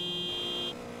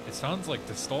 It sounds like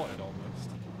distorted almost.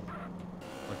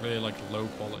 Like really like low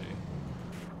quality.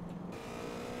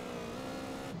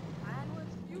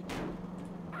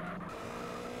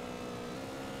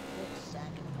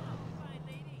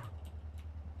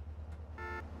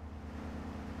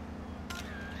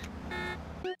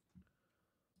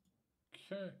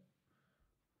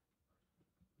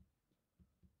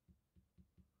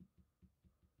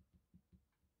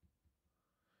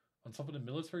 On top of a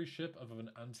military ship of an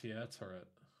anti-air turret.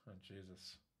 Oh,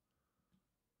 Jesus.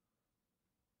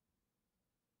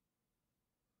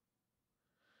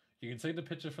 You can take the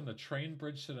picture from the train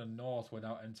bridge to the north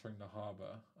without entering the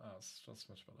harbor. Oh, that's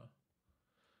much better.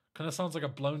 Kind of sounds like a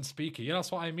blown speaker. Yeah,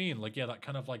 that's what I mean. Like, yeah, that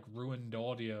kind of like ruined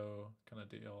audio kind of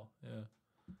deal. Yeah.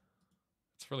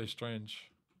 It's really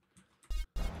strange.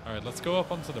 Alright, let's go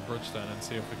up onto the bridge then and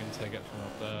see if we can take it from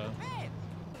up there.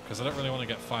 Because I don't really want to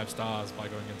get 5 stars by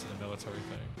going into the military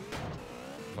thing.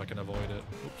 If I can avoid it.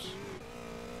 Oops.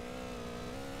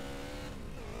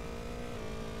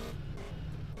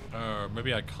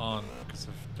 Maybe I can't because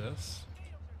of this.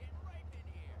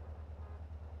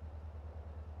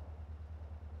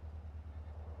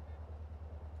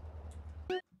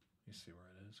 Let me see where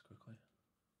it is quickly.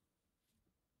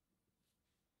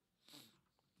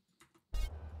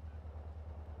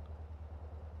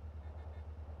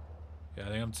 Yeah, I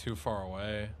think I'm too far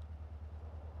away.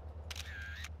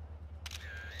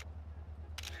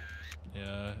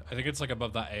 Yeah, I think it's like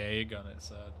above that AA gun it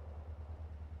said.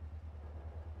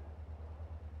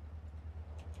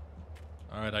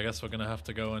 Alright, I guess we're gonna have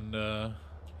to go and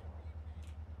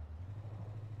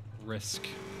risk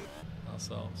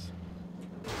ourselves.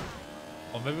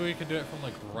 Or maybe we can do it from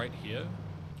like right here.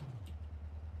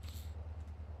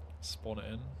 Spawn it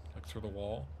in, like through the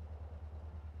wall.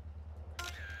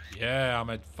 Yeah, I'm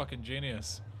a fucking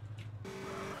genius.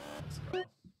 Let's go.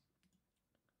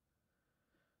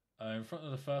 In front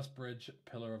of the first bridge,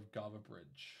 pillar of Gava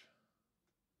Bridge.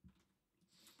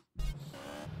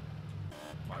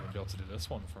 Might even be able to do this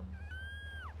one from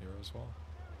here as well.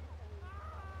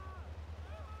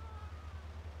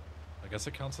 I guess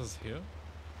it counts as here.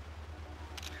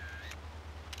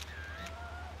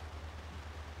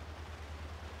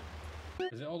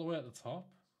 Is it all the way at the top?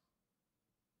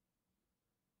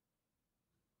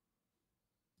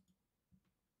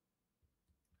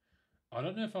 I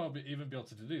don't know if I'll even be able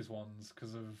to do these ones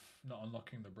because of not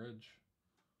unlocking the bridge.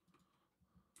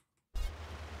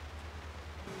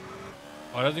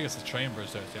 Oh, I don't think it's the train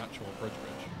bridge though, it's the actual bridge.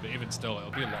 But even still,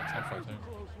 it'll be locked off, I think.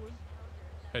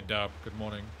 Hey Dab, good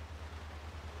morning.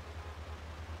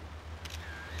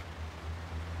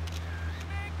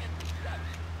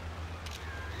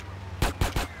 I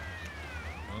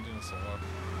don't think this will work.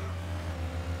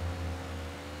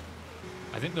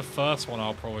 I think the first one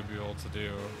I'll probably be able to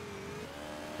do,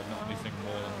 but not anything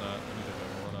more than that. Let me do a bit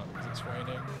more of that because it's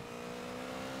raining.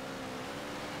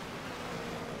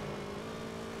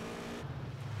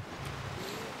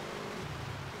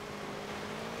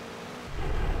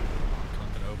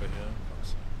 Can't get over here.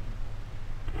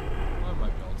 I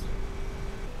might be able to.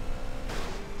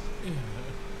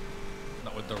 Yeah.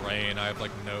 Not with the rain, I have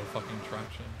like no fucking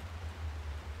traction.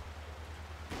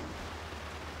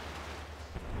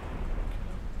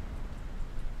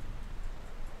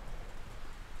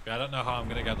 I don't know how I'm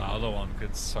gonna get the other one because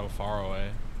it's so far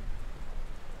away.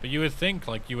 But you would think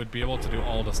like you would be able to do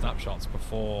all the snapshots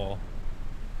before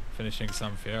finishing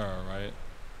San Fierro, right?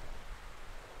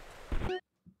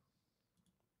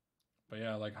 But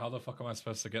yeah, like how the fuck am I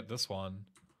supposed to get this one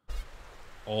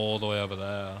all the way over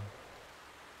there?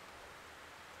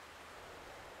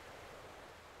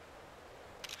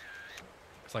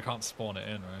 Because I can't spawn it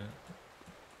in, right?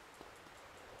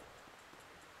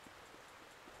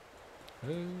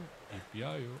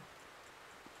 FBI.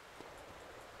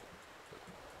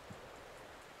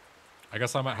 I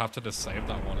guess I might have to just save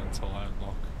that one until I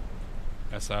unlock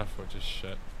SF, which is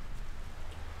shit.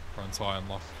 Or until I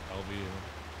unlock LV.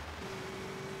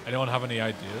 Anyone have any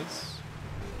ideas?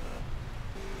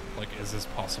 Like, is this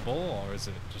possible, or is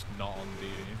it just not on the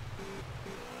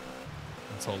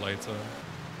until later?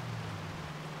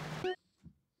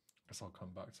 Guess I'll come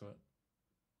back to it.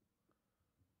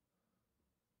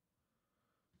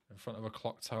 In front of a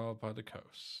clock tower by the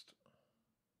coast.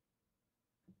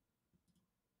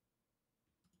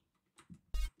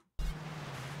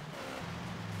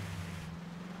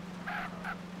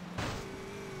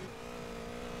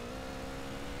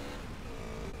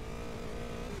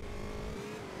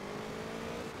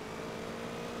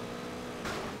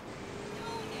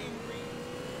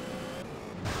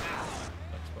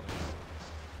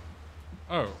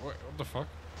 Oh, wait, what the fuck?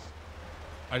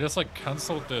 I just like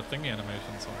cancelled the thingy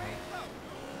animation somehow.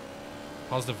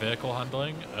 How's the vehicle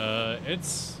handling?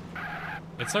 It's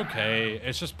okay.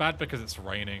 It's just bad because it's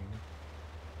raining.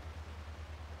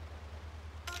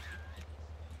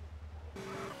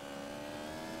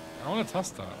 I want to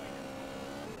test that.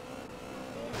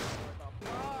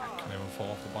 I can't even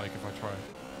fall off the bike if I try.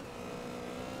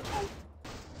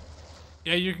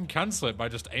 Yeah, you can cancel it by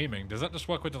just aiming. Does that just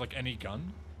work with like any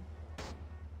gun?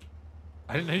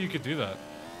 I didn't know you could do that.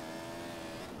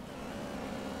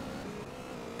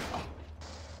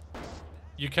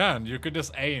 You can. You could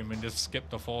just aim and just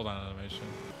skip the fall down animation.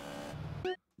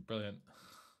 Brilliant.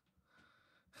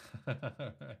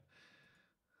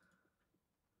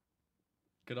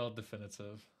 Good old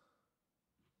definitive.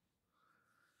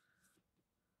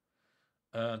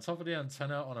 On top of the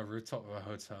antenna on a rooftop of a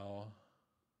hotel.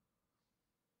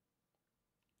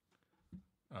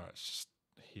 Alright, it's just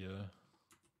here.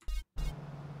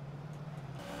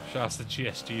 Shouts to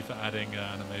GSG for adding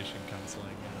animation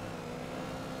cancelling.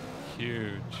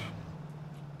 Huge.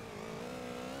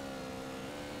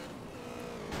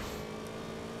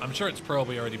 I'm sure it's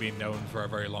probably already been known for a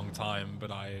very long time,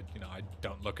 but I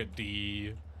don't look at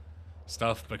D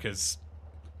stuff because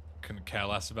I couldn't care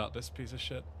less about this piece of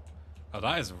shit. Oh,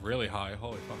 that is really high.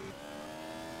 Holy fuck.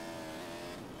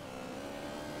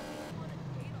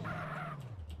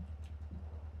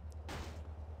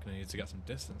 Gonna need to get some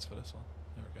distance for this one.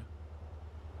 There we go.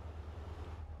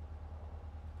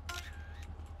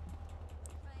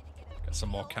 Get some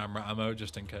more camera ammo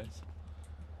just in case.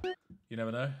 You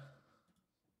never know.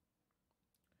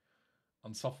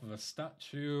 On top of a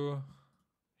statue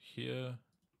here.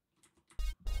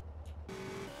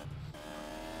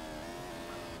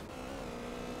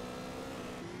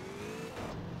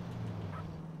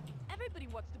 Everybody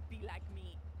wants to be like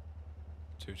me.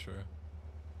 Too true.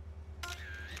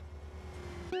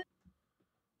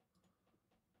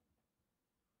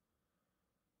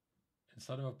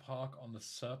 Inside of a park on the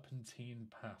Serpentine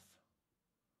Path.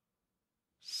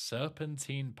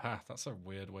 Serpentine Path. That's a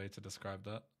weird way to describe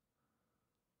that.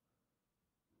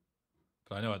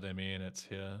 But I know what they mean. It's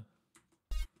here.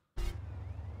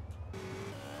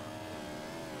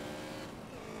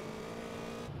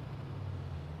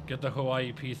 Get the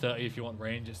Hawaii P30 if you want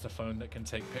range. It's the phone that can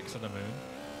take pics of the moon.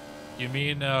 You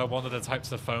mean one of the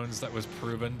types of phones that was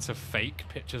proven to fake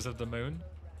pictures of the moon?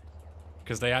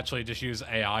 Because they actually just use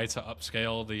AI to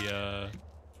upscale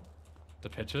the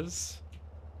pictures.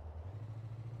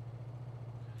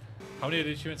 How many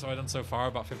achievements have I done so far?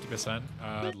 About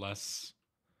 50%. Less.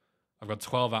 I've got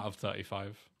 12 out of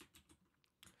 35.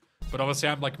 But obviously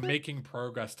I'm like making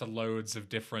progress to loads of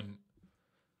different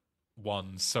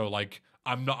ones. So like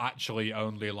I'm not actually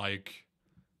only like,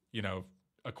 you know,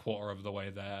 a quarter of the way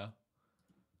there.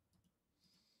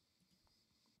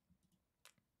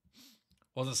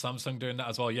 Wasn't Samsung doing that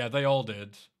as well? Yeah, they all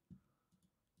did.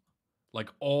 Like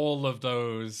all of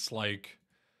those like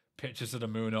pictures of the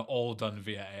moon are all done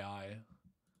via AI.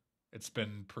 It's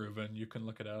been proven. You can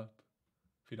look it up.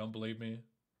 If you don't believe me,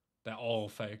 they're all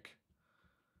fake.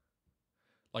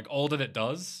 Like all that it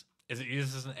does is it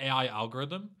uses an AI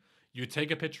algorithm. You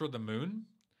take a picture of the moon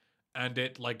and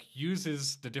it like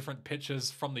uses the different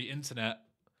pictures from the internet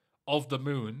of the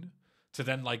moon to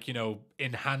then like, you know,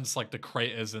 enhance like the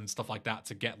craters and stuff like that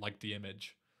to get like the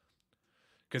image.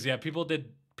 Because yeah, people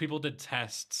did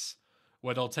tests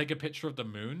where they'll take a picture of the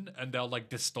moon and they'll like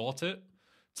distort it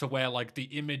to where like the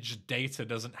image data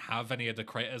doesn't have any of the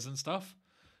craters and stuff.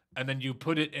 And then you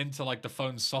put it into like the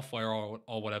phone's software or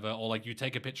whatever, or like you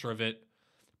take a picture of it,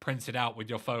 print it out with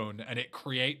your phone, and it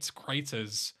creates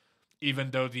craters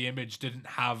even though the image didn't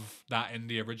have that in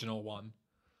the original one.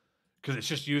 Because it's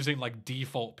just using like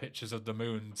default pictures of the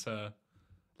moon to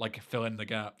like fill in the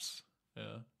gaps.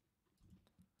 Yeah.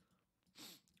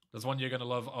 There's one you're gonna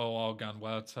love. Oh, Organ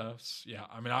Wertefs. Yeah,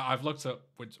 I mean, I've looked at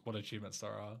what achievements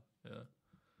there are.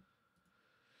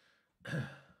 Yeah.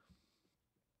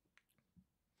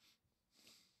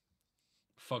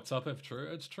 Fucked up if true.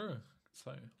 It's true.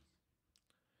 So,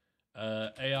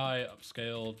 AI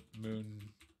upscaled moon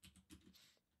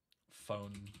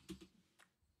phone.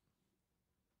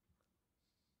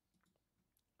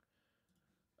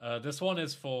 This one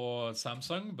is for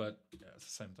Samsung, but yeah, it's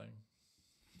the same thing.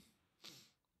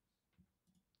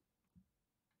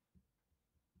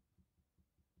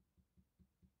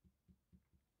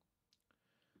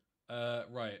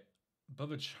 Right.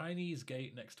 Above a Chinese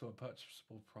gate next to a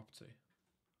purchasable property.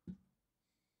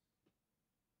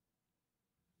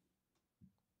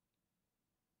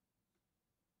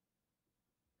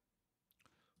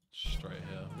 Straight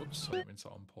here. Whoops, I didn't mean to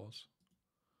unpause.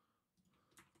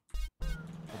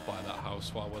 We'll buy that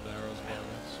house while we're there as well.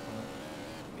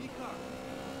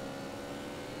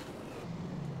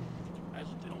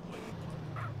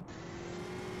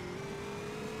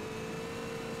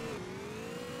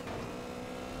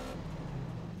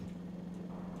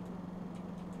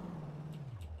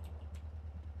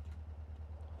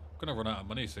 I'm gonna run out of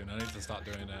money soon. I need to start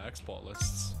doing export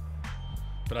lists.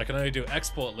 But I can only do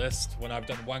export list when I've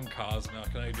done WAN cars, and I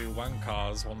can only do WAN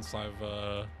cars once I've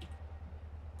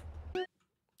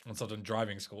done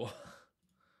driving school.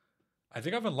 I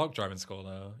think I've unlocked driving school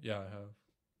now. Yeah, I have.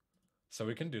 So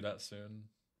we can do that soon.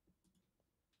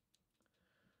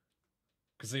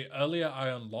 Because the earlier I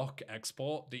unlock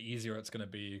export, the easier it's going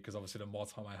to be. Because obviously the more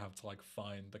time I have to like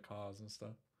find the cars and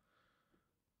stuff.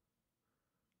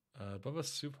 Above a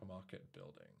supermarket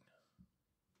building.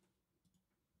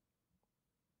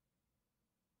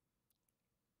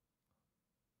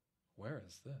 Where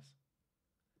is this?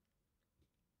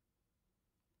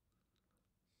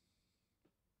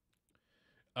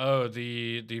 Oh,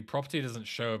 the property doesn't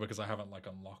show because I haven't like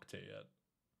unlocked it yet.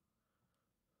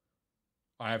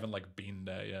 I haven't like been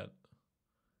there yet.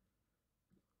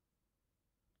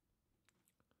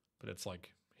 But it's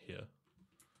like here.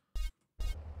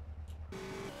 I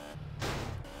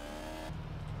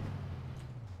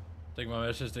think my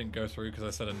message didn't go through because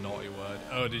I said a naughty word.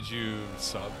 Oh, did you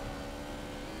sub?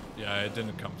 Yeah, it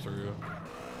didn't come through.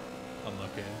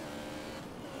 Unlucky.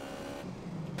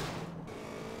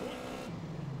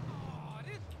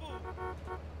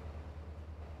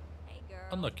 Hey girl.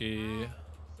 Unlucky.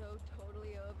 So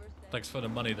totally overset. Thanks for the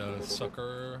money though,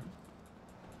 sucker.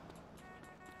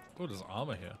 Oh, there's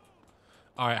armor here.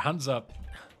 Alright, hands up.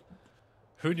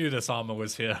 Who knew this armor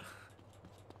was here?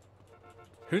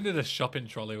 Who knew this shopping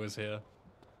trolley was here?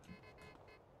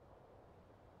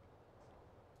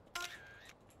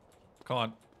 Come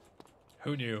on.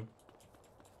 Who knew?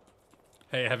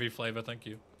 Hey, heavy flavor, thank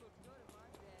you.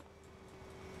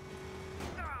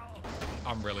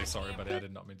 I'm really sorry, buddy. I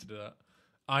did not mean to do that.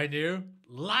 I knew.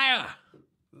 Liar!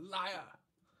 Liar!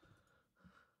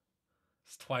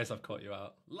 It's twice I've caught you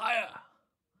out. Liar!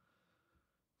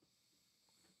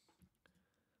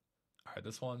 Alright,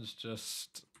 this one's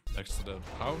just next to the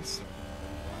house.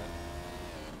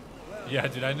 Yeah,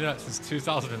 dude, I knew that since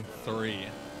 2003.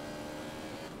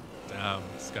 Damn,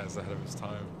 this guy's ahead of his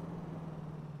time.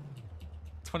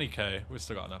 20k, we've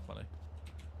still got enough money.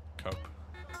 Cope.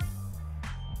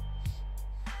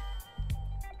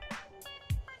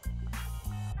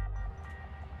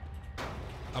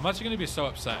 I'm actually going to be so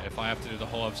upset if I have to do the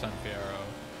whole of San Fierro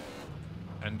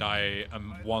and I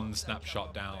am one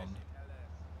snapshot down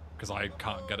because I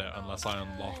can't get it unless I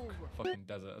unlock fucking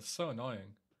desert. It's so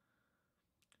annoying.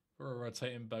 We're a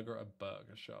rotating burger at a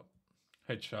burger shop.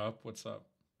 Hey Chirp, what's up?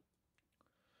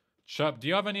 Chirp, do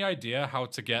you have any idea how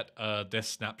to get this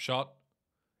snapshot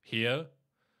here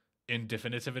in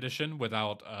Definitive Edition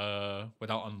without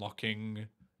unlocking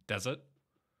desert?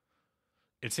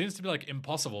 It seems to be like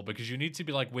impossible because you need to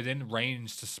be like within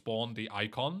range to spawn the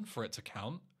icon for it to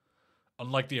count.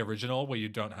 Unlike the original where you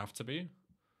don't have to be.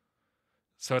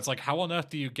 So it's like, how on earth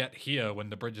do you get here when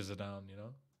the bridges are down, you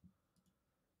know?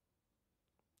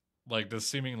 Like, there's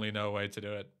seemingly no way to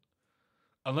do it.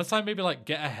 Unless I maybe like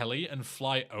get a heli and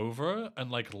fly over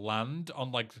and like land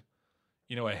on like,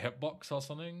 you know, a hitbox or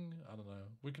something. I don't know.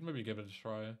 We can maybe give it a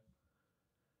try.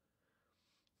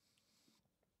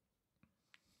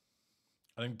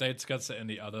 I think Dates gets it in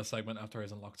the other segment after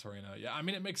he's unlocked Arena. Yeah, I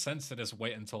mean, it makes sense to just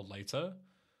wait until later.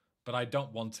 But I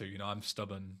don't want to, you know, I'm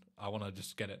stubborn. I want to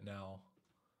just get it now.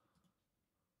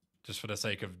 Just for the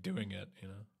sake of doing it, you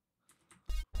know.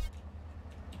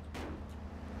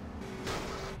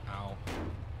 Ow.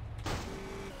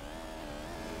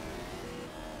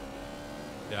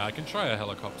 Yeah, I can try a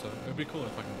helicopter. It would be cool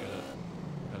if I can get it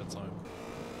ahead of time.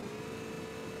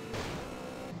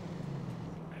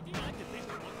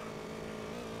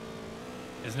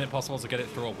 Isn't it possible to get it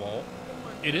through a wall?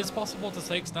 It is possible to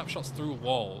take snapshots through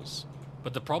walls,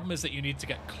 but the problem is that you need to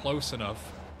get close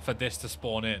enough for this to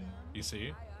spawn in, you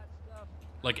see?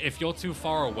 Like, if you're too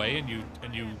far away and you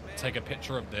take a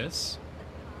picture of this,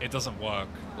 it doesn't work.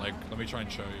 Like, let me try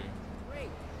and show you.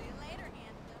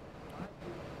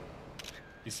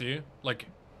 You see? Like,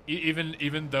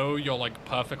 even though you're, like,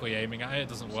 perfectly aiming at it, it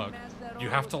doesn't work. You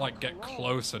have to, like, get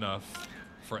close enough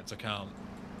for it to count.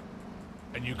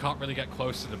 And you can't really get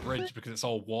close to the bridge because it's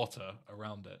all water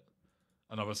around it.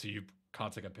 And obviously you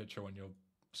can't take a picture when you're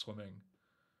swimming.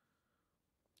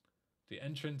 The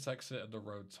entrance exit of the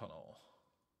road tunnel.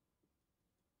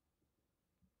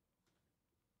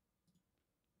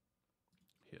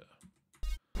 Here.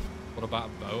 What about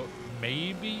a boat?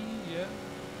 Maybe, yeah.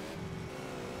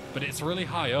 But it's really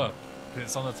high up because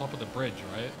it's on the top of the bridge,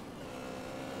 right?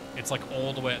 It's like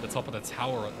all the way at the top of the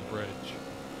tower at the bridge.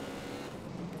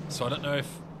 So I don't know if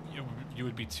you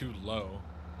would be too low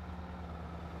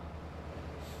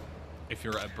if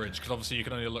you're at a bridge, because obviously you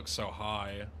can only look so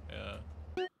high. Yeah.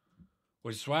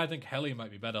 Which is why I think heli might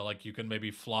be better. Like, you can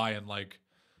maybe fly and, like,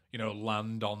 you know,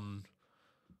 land on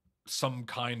some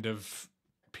kind of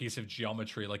piece of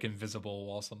geometry, like invisible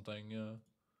or something, yeah.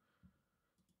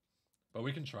 But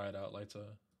we can try it out later.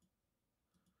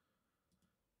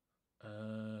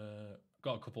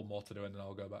 Got a couple more to do and then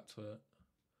I'll go back to it.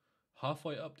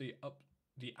 Halfway up the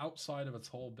outside of a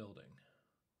tall building.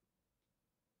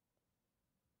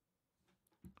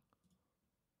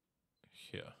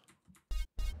 Here.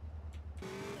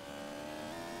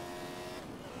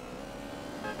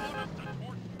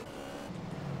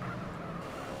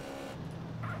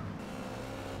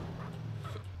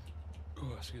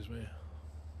 Oh, excuse me. Need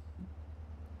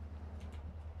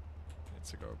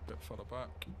to go a bit further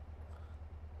back.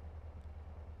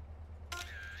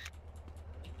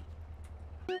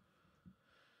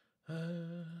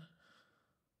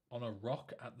 On a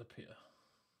rock at the pier.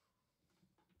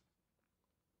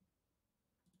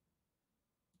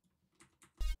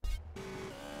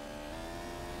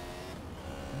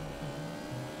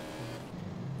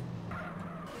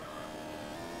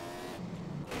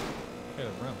 Okay,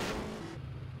 the ramp.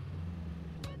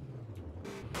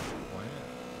 Wow.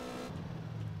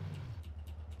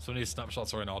 Some of these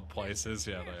snapshots are in odd places.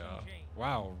 Yeah, they are.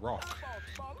 Wow, rock.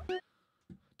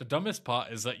 The dumbest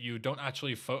part is that you don't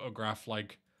actually photograph,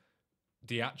 like,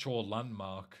 the actual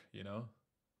landmark, you know?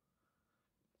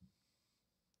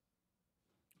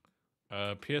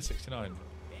 Pier 69.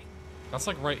 That's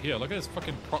like right here. Look at this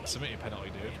fucking proximity penalty,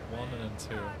 dude. 1 and then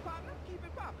 2.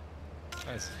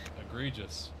 That's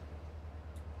egregious.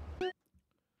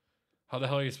 How the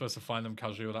hell are you supposed to find them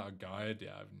casually without a guide?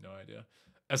 Yeah, I have no idea.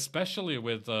 Especially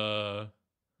with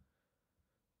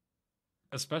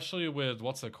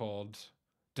what's it called?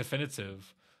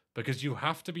 Definitive, because you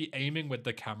have to be aiming with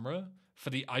the camera for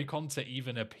the icon to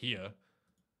even appear.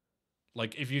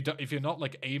 Like if you're not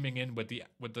like aiming in with the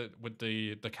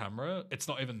camera, it's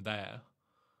not even there.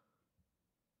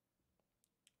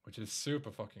 Which is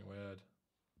super fucking weird.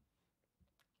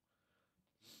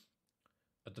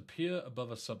 At the pier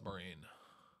above a submarine.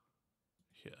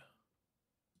 Here.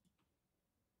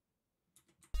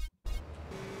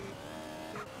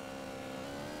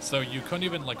 So you couldn't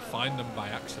even like find them by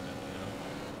accident, you know?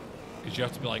 Because you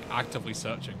have to be like actively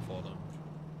searching for them.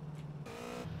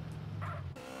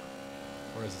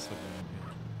 Where is this looking?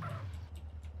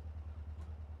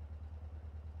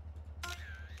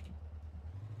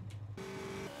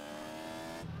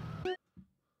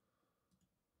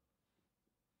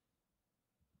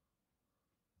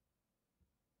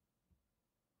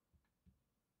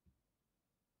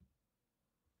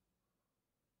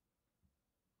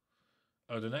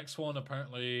 Oh, the next one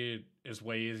apparently is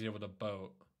way easier with a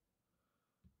boat.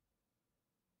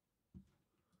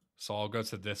 So I'll go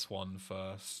to this one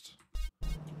first.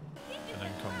 And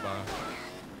then come back.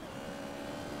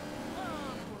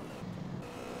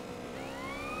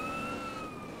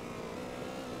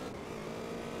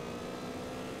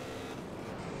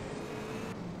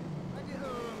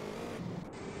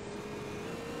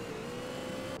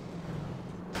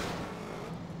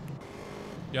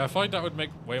 Yeah, I feel like that would make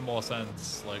way more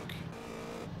sense, like,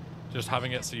 just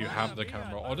having it so you have the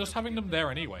camera, or just having them there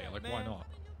anyway, like, why not?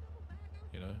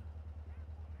 You know?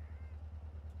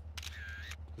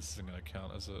 This isn't gonna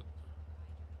count, is it?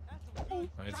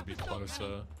 I need to be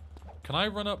closer. Can I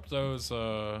run up those,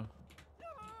 Can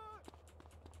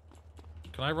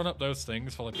I run up those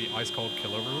things for, like, the ice cold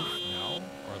killer roof now?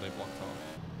 Or are they blocked off?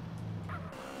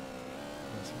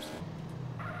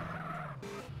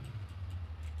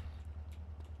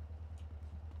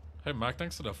 Hey Mac,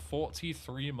 thanks for the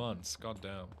 43 months. God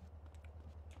damn.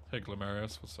 Hey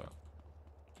Glamarius, what's up?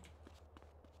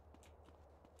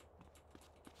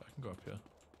 I can go up here.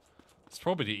 It's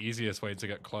probably the easiest way to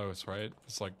get close, right?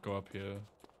 Just like go up here.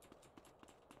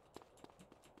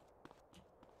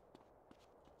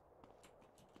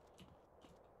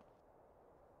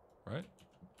 Right?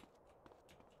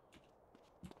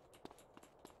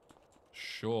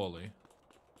 Surely.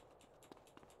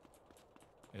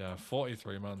 Yeah,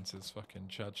 43 months is fucking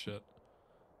Chad shit.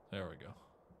 There we go.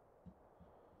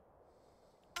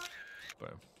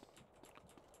 Boom.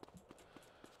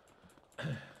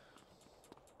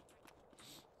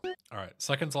 Alright,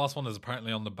 second to last one is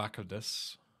apparently on the back of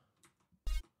this.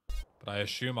 But I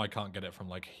assume I can't get it from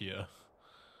like here.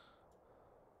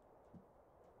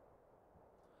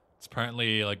 It's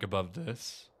apparently like above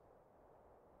this.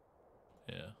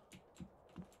 Yeah.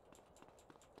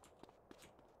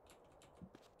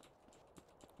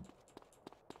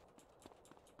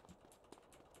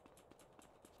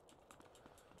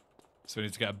 So we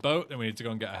need to get a boat, and we need to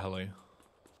go and get a heli.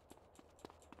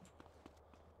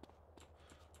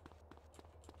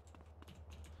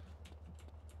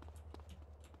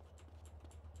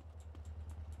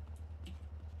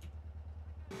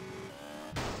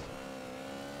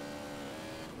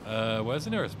 Where's the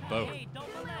nearest boat?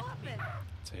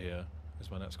 To here is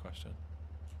my next question.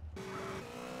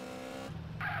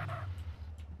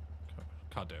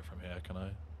 Can't do it from here, can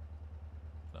I?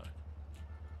 No.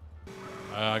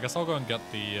 I guess I'll go and get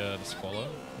the Squallow.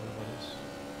 Whatever it is.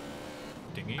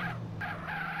 Dinghy?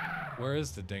 Where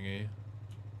is the dinghy?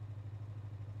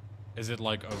 Is it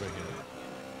like over here?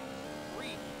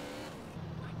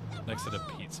 Next to the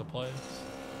pizza place?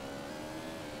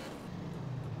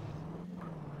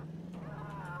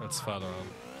 That's further on.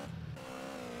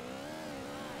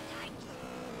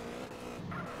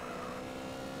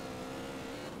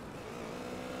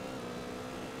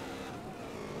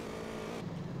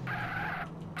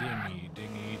 Dinghy,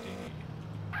 dinghy, dinghy.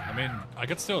 I mean, I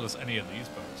could steal just any of these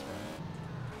boats, right?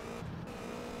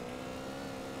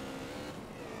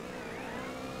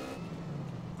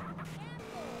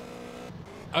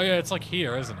 Oh yeah, it's like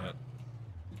here, isn't it?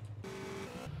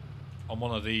 On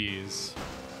one of these.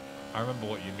 I remember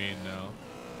what you mean now.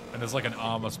 And there's like an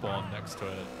armor spawn next to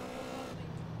it.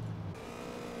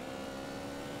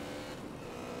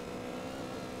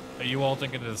 Are you all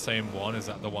thinking of the same one? Is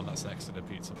that the one that's next to the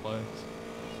pizza place?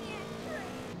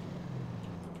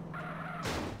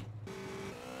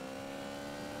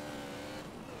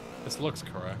 This looks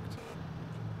correct.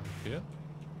 Here?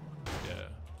 Yeah.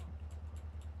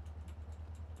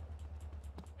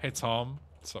 Hey Tom.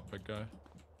 What's up, big guy?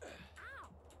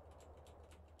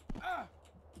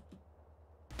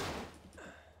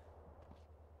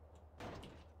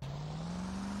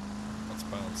 Let's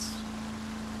bounce.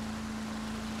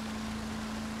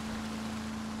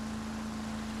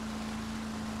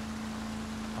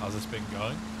 How's this been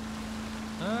going?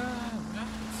 Yeah,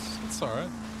 it's alright.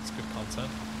 It's good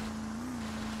content.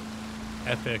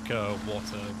 Epic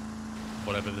water,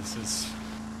 whatever this is.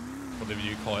 Whatever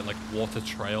you call it, like water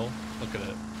trail. Look at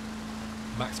it.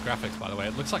 Max graphics, by the way.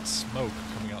 It looks like smoke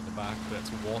coming out the back, but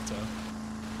it's water.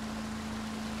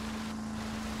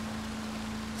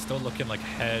 Still looking like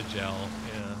hair gel.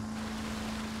 Yeah.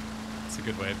 It's a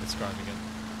good way of describing it.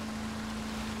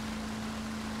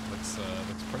 Looks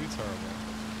pretty terrible.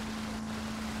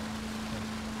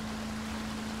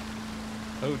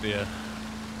 Oh dear.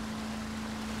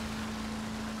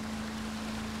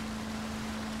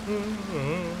 Okay.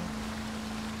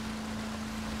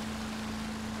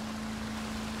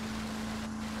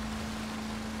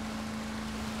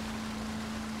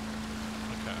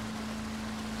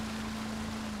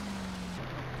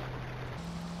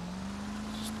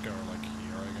 Just go like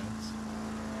here, I guess.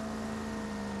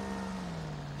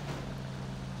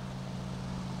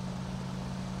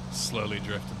 Slowly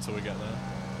drift until we get there.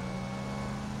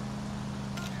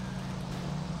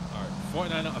 Alright,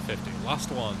 49 out of 50.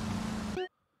 Last one.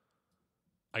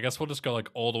 I guess we'll just go like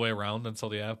all the way around until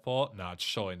the airport. Nah, it's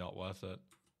surely not worth it.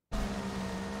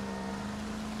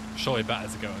 Surely better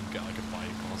to go and get like a bike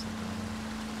or something.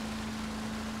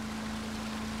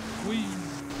 Whee!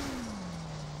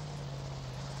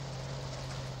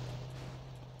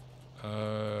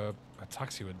 A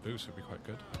taxi with boost would be quite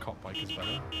good. A cop bike is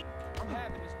better. I'm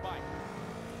having this bike.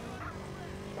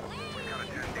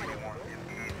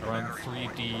 Around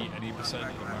 3D any percent in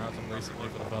a marathon recently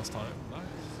for the first time. Nice.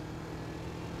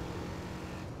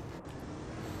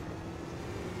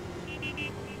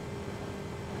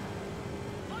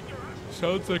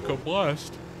 Sounds like a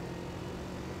blast.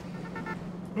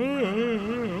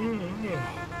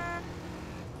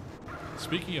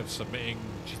 Speaking of submitting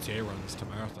GTA runs to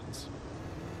marathons,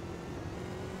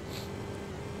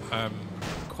 I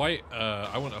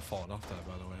wouldn't have fallen off there,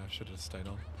 by the way. I should have stayed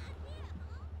on.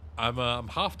 I'm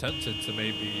half tempted to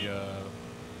maybe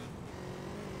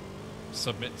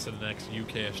submit to the next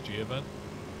UKSG event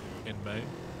in May.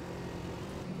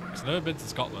 I've never been to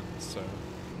Scotland, so it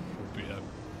would be a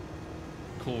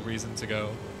cool reason to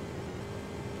go.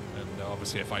 And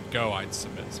obviously, if I'd go, I'd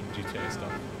submit some GTA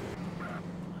stuff.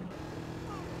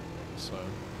 So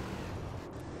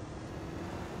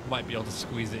might be able to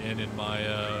squeeze it in my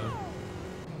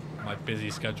my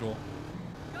busy schedule.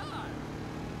 We'll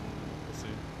see.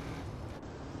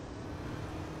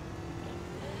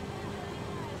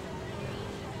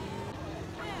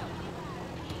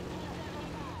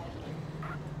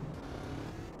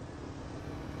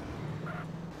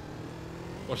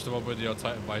 Watched the one with your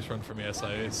Titan Vice run from ESA.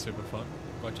 It's super fun.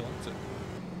 Glad you liked it.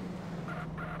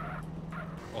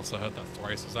 Also heard that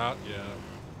Thrice is out. Yeah.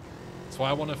 That's why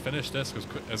I want to finish this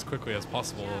as quickly as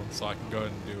possible, so I can go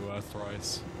and do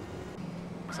Thrice.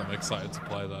 Because I'm excited to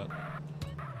play that.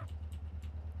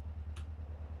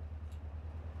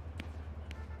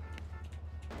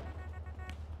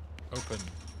 Open.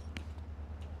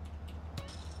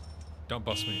 Don't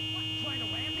bust me.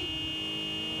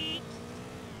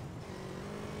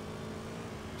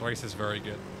 Thrice is very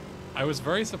good. I was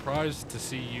very surprised to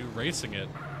see you racing it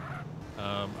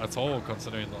at all,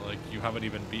 considering that like you haven't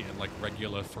even beaten like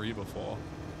regular 3 before.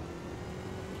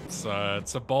 It's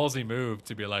a ballsy move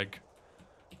to be like,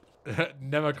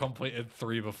 never completed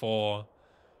 3 before.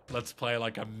 Let's play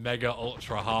like a mega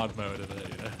ultra hard mode of it,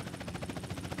 you know?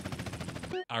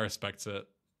 I respect it.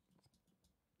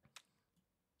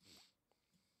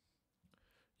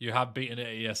 You have beaten it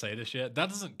at ESA this year? That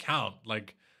doesn't count.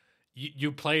 Like,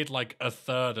 you played like a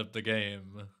third of the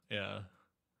game. Yeah.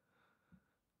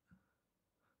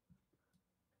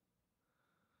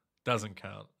 Doesn't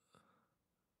count.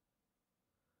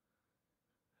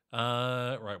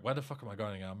 Right, where the fuck am I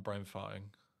going now? I'm brain farting.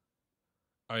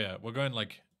 Oh yeah, we're going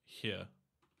like here.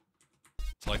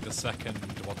 It's like the second,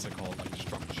 what's it called? Like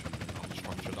structure. Not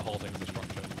structure, the whole thing's a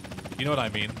structure. You know what I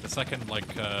mean? The second like,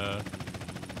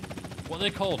 what are they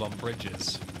called on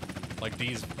bridges? Like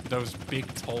those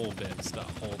big tall bits that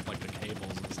hold like the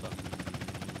cables and stuff.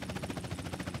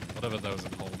 Whatever those are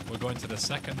called. We're going to the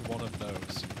second one of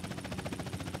those.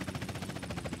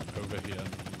 Over here.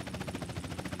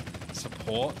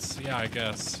 Supports? Yeah, I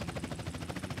guess.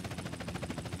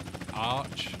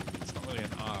 Arch? It's not really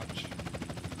an arch.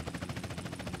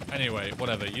 Anyway,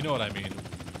 whatever. You know what I mean.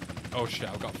 Oh shit,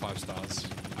 I've got 5 stars.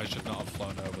 I should not have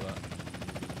flown over that.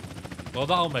 Well,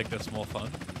 that'll make this more fun,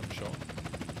 I'm sure.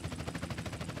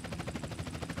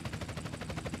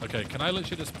 Okay, can I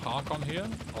literally just park on here?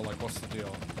 Or like, what's the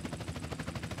deal?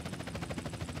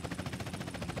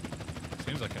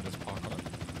 Seems I can just park on it.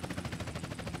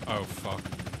 Oh, fuck.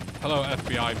 Hello,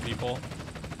 FBI people.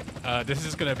 This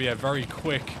is going to be a very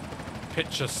quick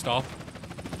picture stop.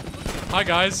 Hi,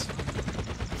 guys.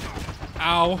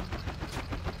 Ow.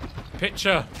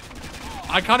 Picture.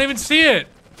 I can't even see it.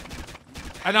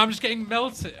 And I'm just getting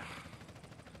melted.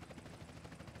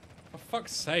 For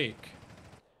fuck's sake.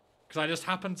 Because I just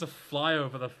happened to fly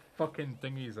over the fucking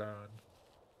thingy zone.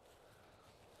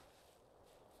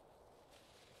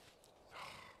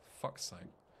 Fuck's sake.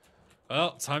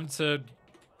 Well, time to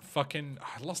fucking...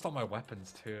 I lost all my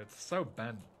weapons too. It's so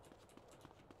bent.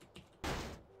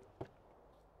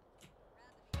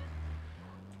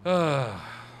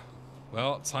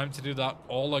 Well, time to do that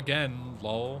all again,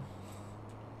 lol.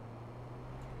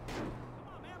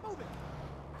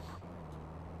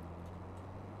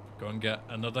 Go and get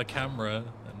another camera,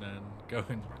 and then go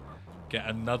and get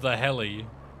another heli,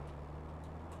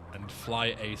 and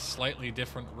fly a slightly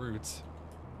different route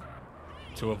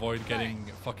to avoid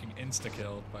getting fucking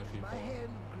insta-killed by people.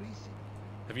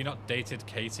 Have you not dated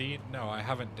Katie? No, I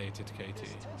haven't dated Katie.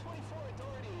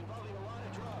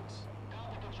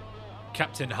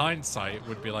 Captain Hindsight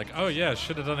would be like, oh yeah,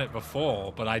 should have done it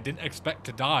before, but I didn't expect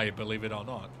to die, believe it or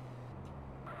not.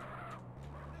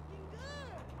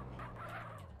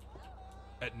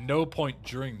 At no point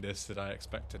during this did I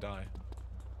expect to die.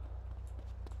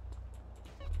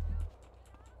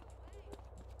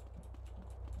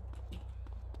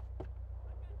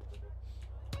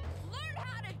 Learn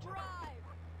how to drive.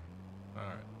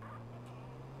 Alright.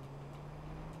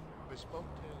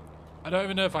 I don't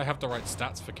even know if I have the right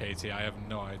stats for Katie. I have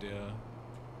no idea.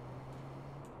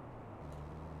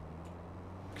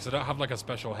 Because I don't have like a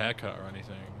special haircut or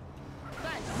anything.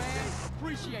 Thanks, man.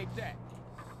 Appreciate that.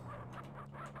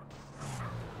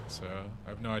 So, I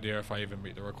have no idea if I even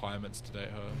meet the requirements to date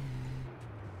her.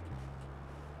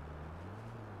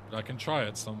 But I can try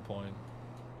at some point.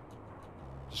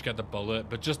 Just get the bullet,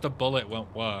 but just the bullet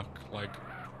won't work. Like,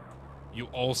 you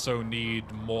also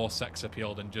need more sex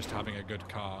appeal than just having a good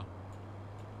car.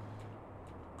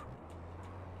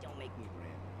 Don't make me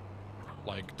red.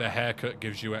 Like, the haircut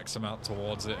gives you X amount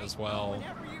towards it as well.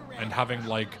 And having,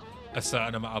 like, a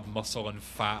certain amount of muscle and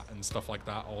fat and stuff like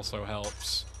that also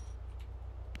helps.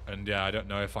 And yeah, I don't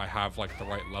know if I have, like, the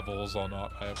right levels or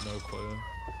not. I have no clue.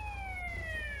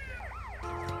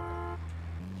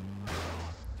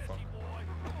 Fuck.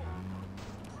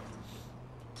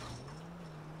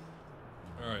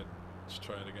 Alright, let's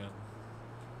try it again.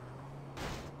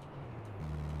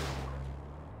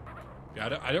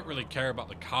 Yeah, I don't really care about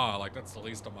the car. Like, that's the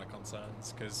least of my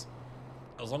concerns. Because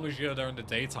as long as you're there in the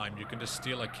daytime, you can just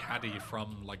steal a caddy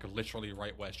from, like, literally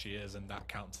right where she is. And that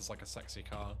counts as, like, a sexy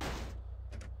car.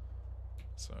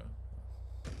 So,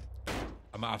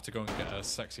 I might have to go and get a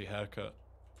sexy haircut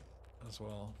as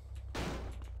well. Okay,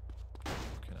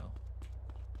 now.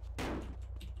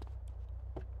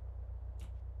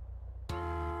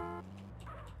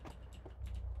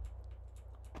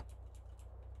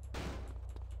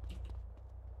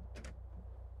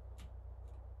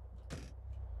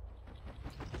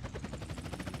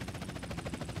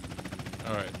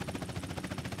 All right.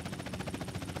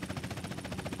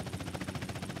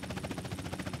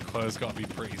 Clothes gotta be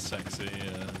pretty sexy,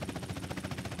 yeah.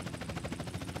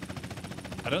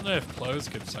 I don't know if clothes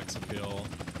give sex appeal.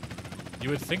 You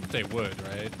would think they would,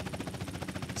 right?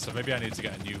 So maybe I need to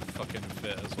get a new fucking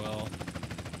fit as well.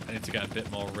 I need to get a bit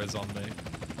more riz on me.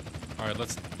 Alright,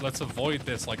 let's avoid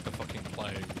this like the fucking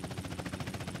plague.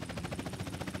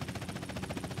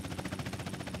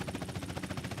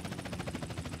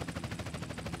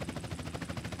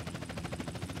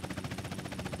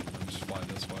 I'll just fly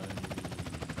this way.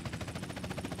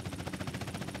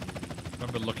 I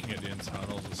remember looking at the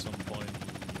internals at some point.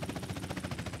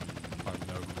 I have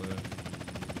no clue.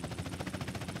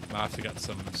 I have to get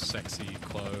some sexy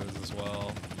clothes as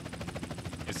well.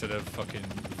 Instead of fucking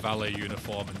valet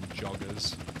uniform and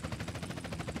joggers.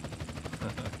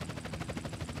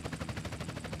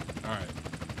 Alright.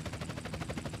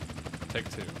 Take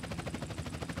 2.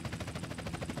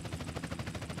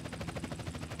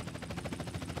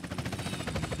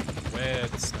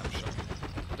 Weird snapshot.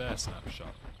 There,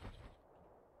 snapshot.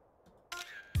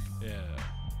 Yeah.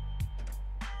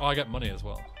 Oh, I get money as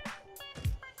well.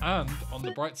 And on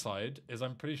the bright side is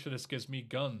I'm pretty sure this gives me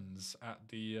guns at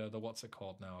the what's it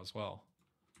called now as well.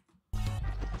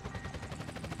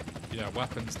 Yeah,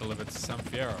 weapons delivered to San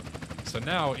Fierro. So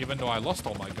now, even though I lost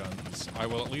all my guns, I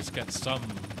will at least get some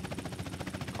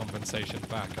compensation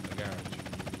back at the garage.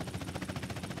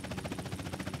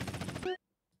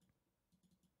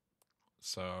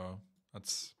 So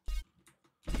that's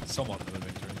somewhat of a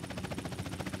victory.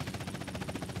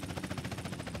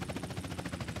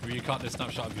 You can't do a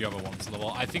snapshot of you ever once in a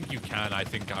while. I think you can. I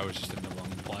think I was just in the wrong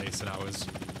place and I was,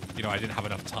 you know, I didn't have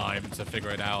enough time to figure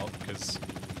it out because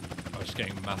I was just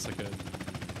getting massacred.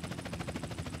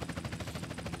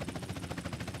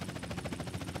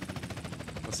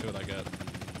 Let's see what I get.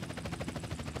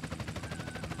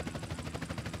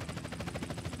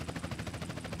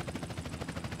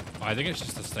 I think it's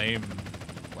just the same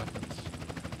weapons.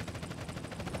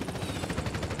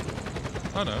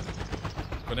 Oh no.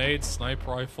 Grenade,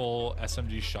 sniper rifle,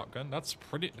 SMG shotgun. That's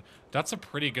a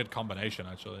pretty good combination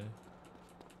actually.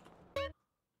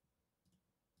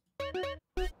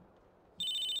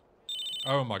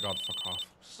 Oh my god, fuck off.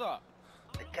 What's up?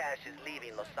 The cash is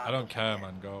leaving Los Santos. I don't care,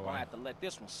 man. Go Gonna away. have to let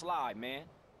this one slide, man.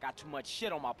 Got too much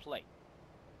shit on my plate.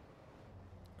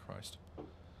 Christ.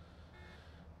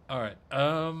 Alright,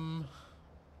 what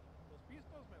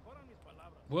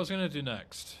was I gonna do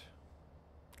next?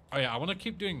 Oh yeah, I want to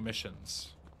keep doing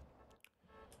missions.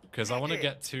 Because I want to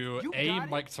get to Mike Hey,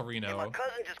 my Torino.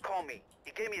 cousin just called me.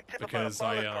 He gave me a tip Because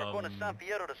about a car going to San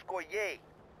Fierro to score yay.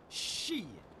 Shit.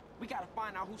 We gotta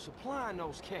find out who's supplying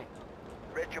those cats.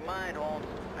 Read your mind, Holmes.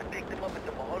 I picked them up at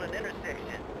the Mulholland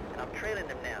intersection, and I'm trailing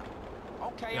them now.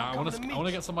 Okay, Yeah, I'm I want coming to to. meet I want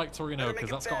to you. get some Mike Torino because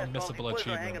that's got a missable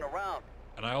achievement. Hanging around.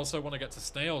 And I also want to get to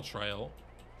Snail Trail,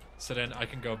 so then I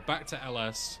can go back to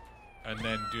LS and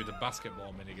then do the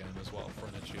basketball minigame as well for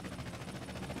an achievement.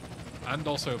 And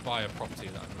also buy a property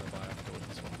that I'm going to buy afterwards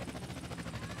as well.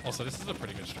 Also, this is a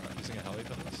pretty good strat. Using a heli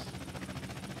for this.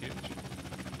 Huge.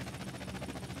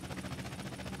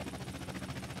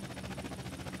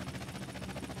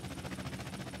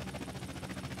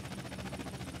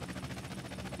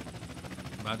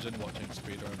 Imagine watching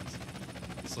speedruns.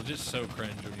 It's just so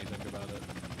cringe when you think about it.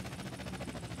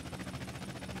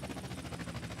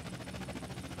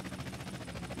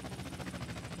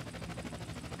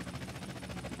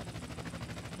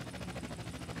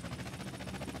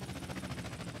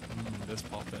 This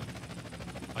poppin'.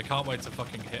 I can't wait to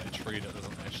fucking hit a tree that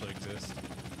doesn't actually exist.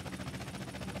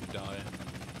 And die.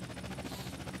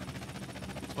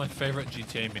 It's my favorite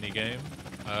GTA minigame.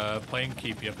 Playing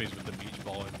keepy uppies with the beach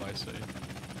ball in Vice City.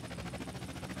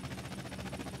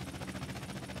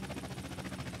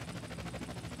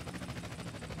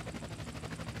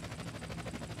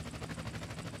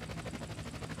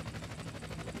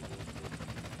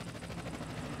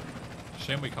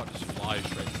 Shame we can't just fly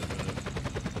straight to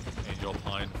the Angel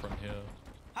Pine from here.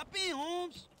 Hop in,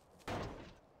 Holmes.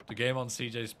 The game on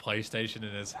CJ's PlayStation in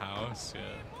his house, yeah.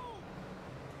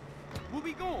 Where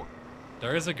we going?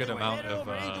 There is a good We're amount headed of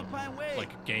over Angel Pine Way.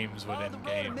 like games Follow within the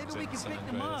road and games maybe we in can San pick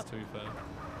them Andreas, up. to be fair.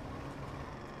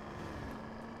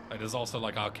 Like, there's also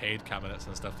like arcade cabinets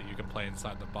and stuff that you can play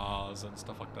inside the bars and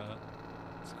stuff like that.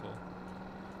 It's cool.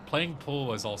 Playing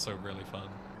pool is also really fun.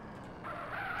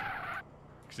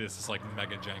 Because it's just like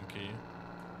mega janky.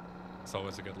 It's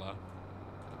always a good laugh.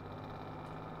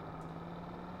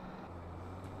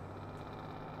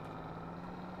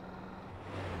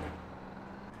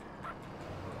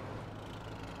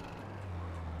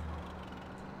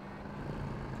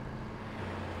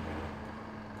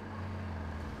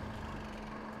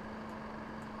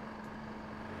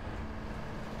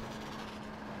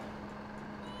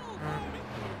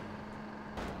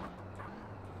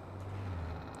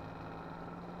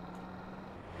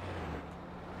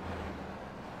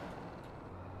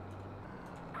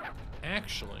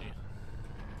 actually.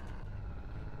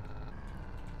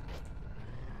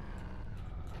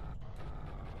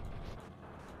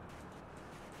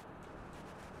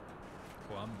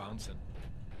 Oh, I'm bouncing.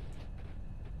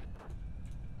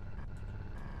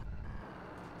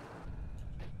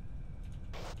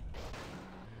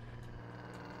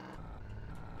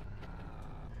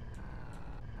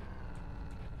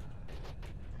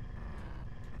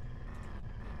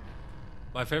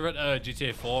 My favorite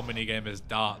GTA 4 minigame is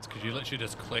darts, because you literally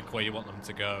just click where you want them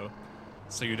to go.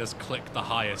 So you just click the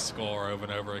highest score over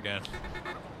and over again.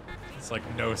 It's like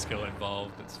no skill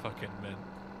involved, it's fucking mint.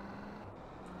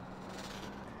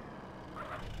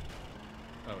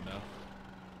 Oh no.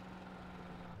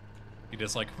 You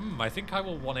just like, I think I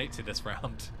will 180 this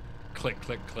round. Click,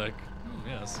 click, click.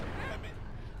 Yes.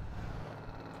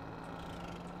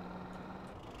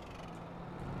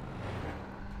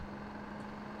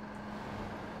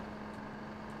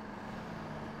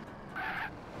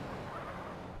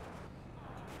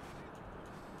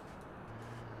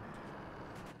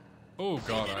 Oh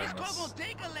god, I must...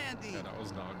 Yeah, that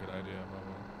was not a good idea,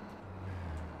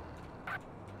 Mama.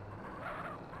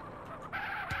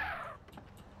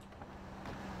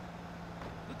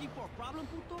 Looking for a problem,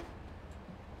 puto?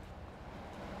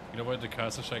 You know when the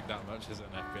cursor shake that much? Is it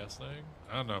an FPS thing?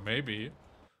 I don't know, maybe.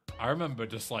 I remember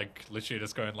just like, literally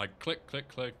just going like, click, click,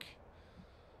 click.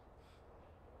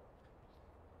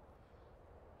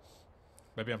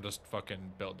 Maybe I'm just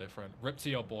fucking built different. Rip to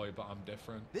your boy, but I'm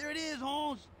different. There it is,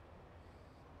 Holmes.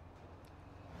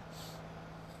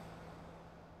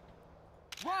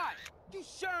 Right, you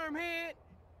shermhead.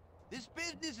 This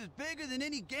business is bigger than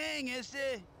any gang, ese.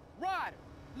 Ryder,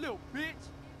 little bitch.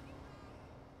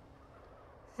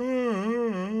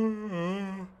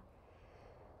 Come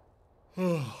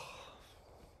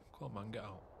on, man, get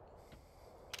out.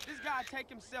 This guy take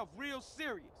himself real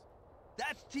serious.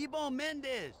 That's T-Bone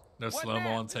Mendez. No What slow-mo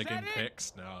now? on Is taking that it?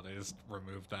 pics. No, they just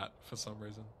removed that for some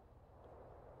reason.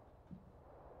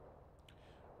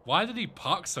 Why did he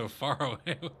park so far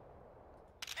away?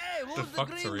 Hey, The who's the fuck,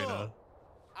 gringo? Serena?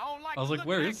 I don't like I was the like, look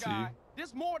where of is that he? guy.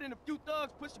 This more than a few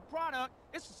thugs pushing product.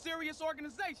 It's a serious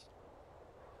organization.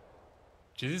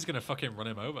 Jizzy's gonna fucking run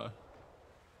him over.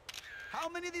 How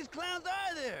many of these clowns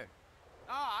are there?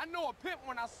 I know a pimp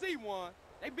when I see one.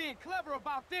 They being clever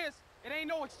about this. It ain't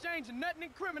no exchange of nothing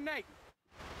incriminating.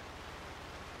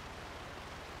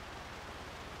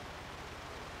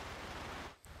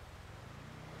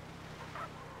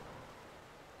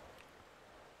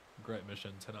 Great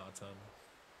mission, 10 out of 10.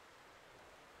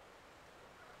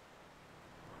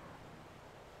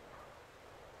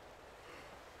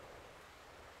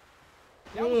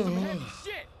 That was some heavy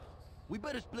shit. We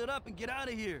better split up and get out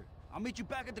of here. I'll meet you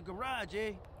back at the garage,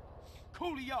 eh?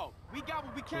 Coolio, we got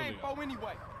what we came Coolio. for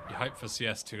anyway. You hyped for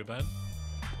CS2, Ben?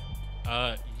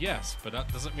 Yes, but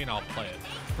that doesn't mean I'll play it.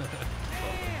 Damn,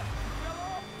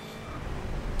 fellow.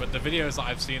 But the videos that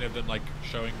I've seen of them, like,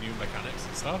 showing new mechanics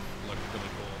and stuff look really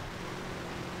cool.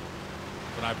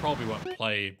 But I probably won't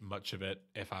play much of it,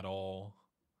 if at all.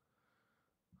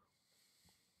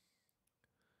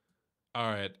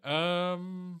 Alright,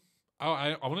 oh,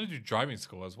 I want to do driving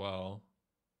school as well.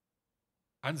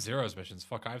 And Zero's missions.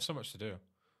 Fuck, I have so much to do.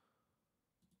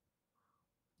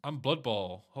 I'm Blood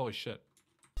Bowl. Holy shit.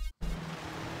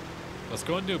 Let's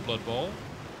go and do Blood Bowl.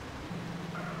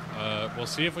 We'll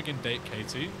see if we can date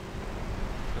Katie,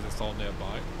 because it's all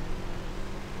nearby.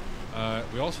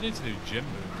 We also need to do gym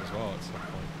moves as well at some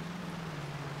point.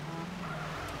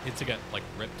 Need to get, like,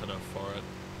 ripped enough for it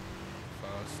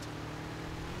first.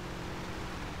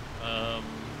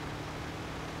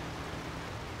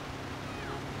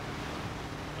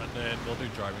 And then we'll do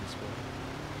driving school.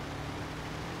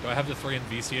 Do I have the 3 in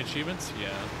VC achievements?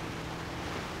 Yeah.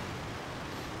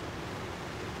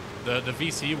 The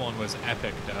VC one was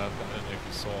epic, Dev. I don't know if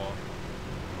you saw.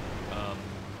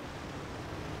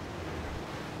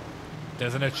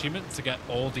 There's an achievement to get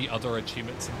all the other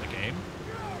achievements in the game.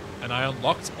 And I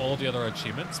unlocked all the other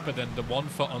achievements, but then the one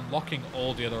for unlocking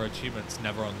all the other achievements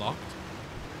never unlocked.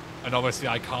 And obviously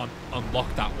I can't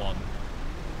unlock that one.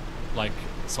 Like,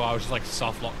 so I was just like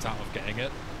soft locked out of getting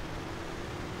it.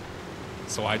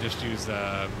 So I just used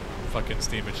fucking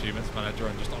Steam Achievements Manager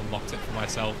and just unlocked it for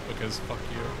myself because fuck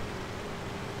you.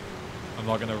 I'm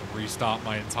not gonna restart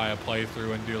my entire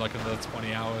playthrough and do like another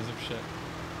 20 hours of shit.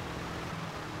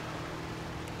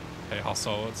 Hey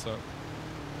Hustle, what's up?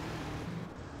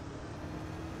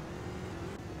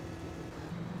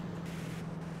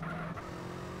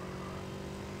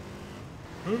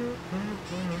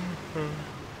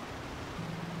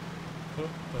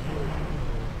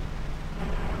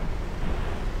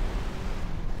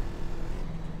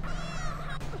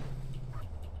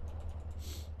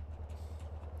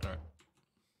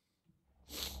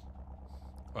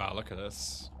 Wow, look at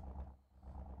this.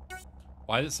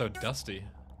 Why is it so dusty?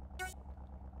 God,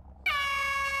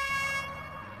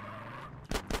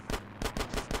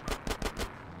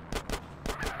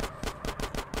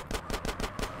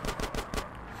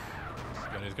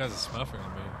 these guys are smurfing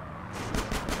on me.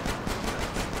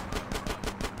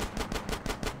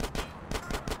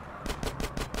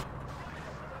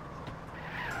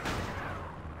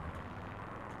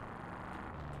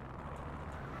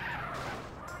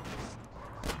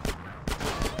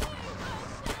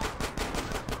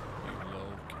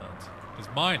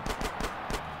 Mine.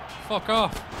 Fuck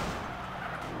off.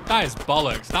 That is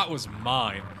bollocks. That was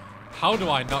mine. How do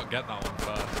I not get that one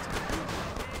first?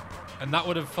 And that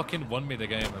would have fucking won me the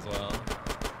game as well.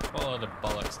 What a load of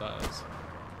bollocks that is.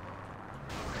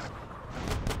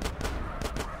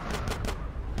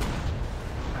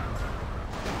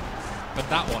 But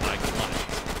that one I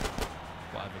collect.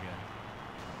 Whatever game.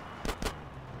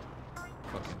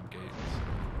 Fucking games.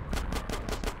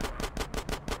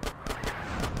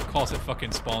 Of course it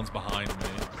fucking spawns behind me.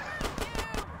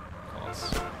 Of course.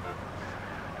 Come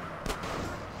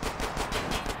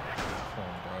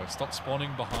on, bro. Stop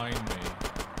spawning behind me.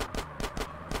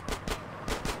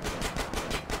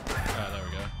 Ah, there we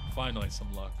go. Finally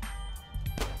some luck.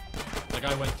 Like,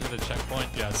 I went through the checkpoint.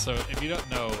 Yeah, so if you don't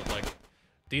know, like,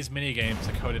 these mini games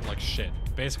are coded like shit.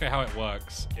 Basically how it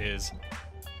works is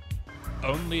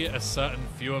only a certain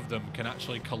few of them can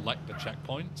actually collect the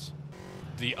checkpoints.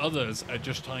 The others are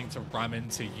just trying to ram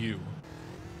into you.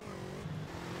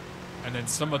 And then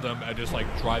some of them are just like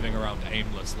driving around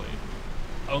aimlessly.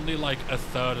 Only like a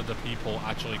third of the people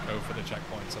actually go for the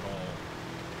checkpoints at all.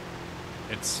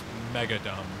 It's mega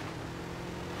dumb.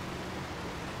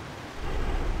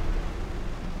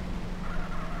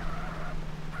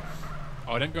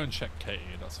 Oh, I didn't go and check Katie,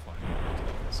 that's fine.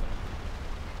 Let's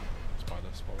buy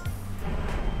this for her.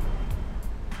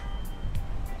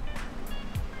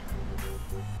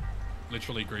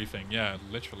 Literally griefing, yeah,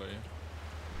 literally.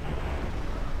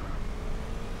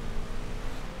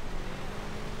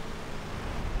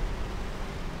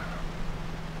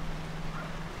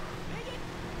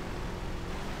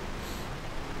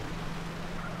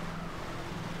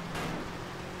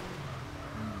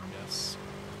 Yes.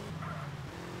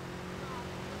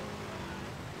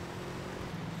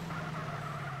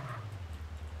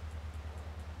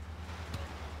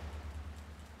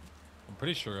 I'm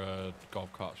pretty sure a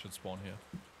golf cart should spawn here.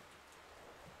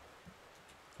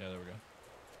 Yeah, there we go.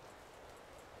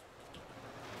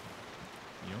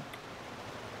 Yoink.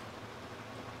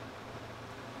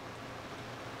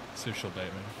 See if she'll date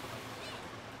me.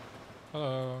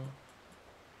 Hello.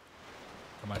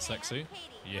 Am I sexy?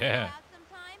 Yeah.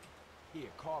 Here,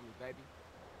 call me, baby.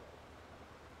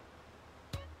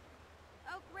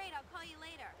 Oh, great. I'll call you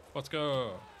later. Let's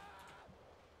go.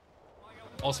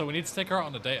 Also, we need to take her out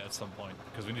on a date at some point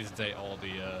because we need to date all the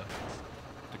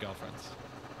girlfriends.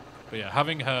 But yeah,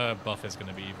 having her buff is going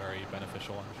to be very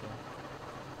beneficial, I'm sure.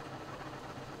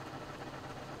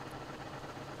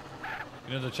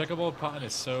 You know, the checkerboard pattern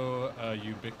is so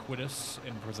ubiquitous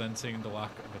in presenting the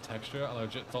lack of a texture. I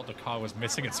legit thought the car was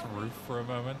missing its roof for a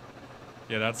moment.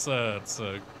 Yeah, that's a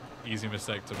easy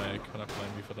mistake to make. I'm not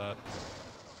blaming you for that.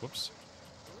 Whoops.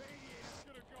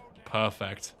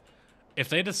 Perfect. If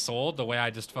they'd have saw the way I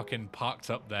just fucking parked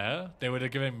up there, they would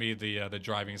have given me the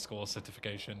driving school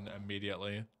certification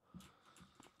immediately.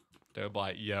 They were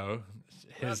like, yo,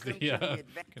 here's the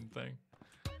fucking thing.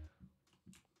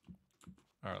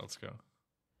 Alright, let's go.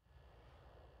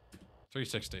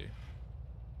 360.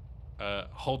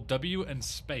 Hold W and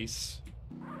space.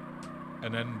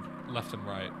 And then left and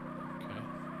right. Okay.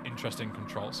 Interesting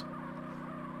controls.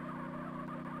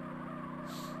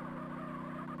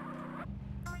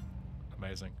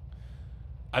 Amazing.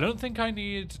 I don't think I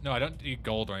need... No, I don't need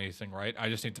gold or anything, right? I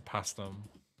just need to pass them.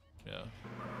 Yeah.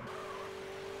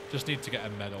 Just need to get a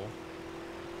medal.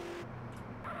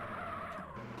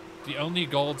 The only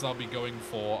golds I'll be going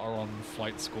for are on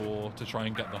flight school to try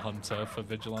and get the hunter for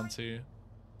vigilante.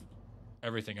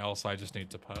 Everything else I just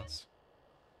need to pass.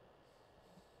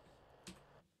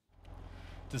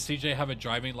 Does CJ have a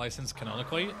driving license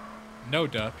canonically? No,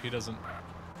 derp, he doesn't.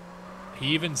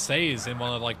 He even says in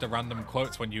one of like the random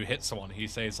quotes when you hit someone, he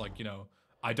says like, you know,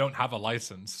 I don't have a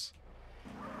license.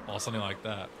 Or something like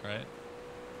that, right?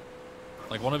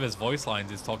 Like one of his voice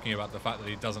lines is talking about the fact that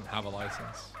he doesn't have a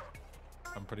license.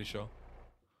 I'm pretty sure.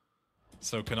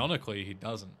 So canonically, he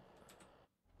doesn't.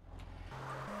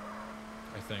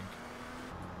 I think.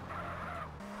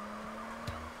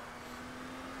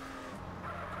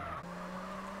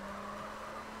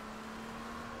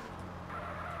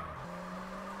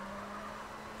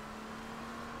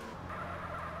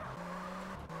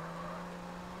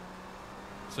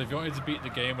 So if you wanted to beat the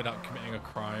game without committing a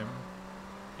crime,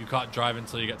 you can't drive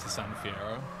until you get to San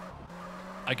Fierro.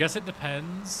 I guess it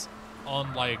depends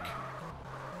on like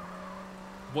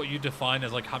what you define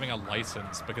as like having a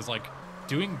license, because like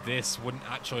doing this wouldn't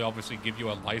actually obviously give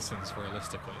you a license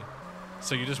realistically.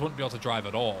 So you just wouldn't be able to drive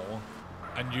at all,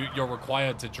 and you're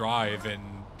required to drive in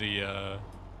the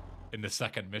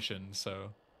second mission,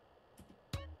 so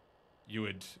you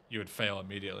would fail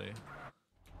immediately.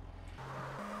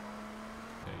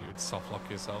 Yeah, you would soft lock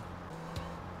yourself.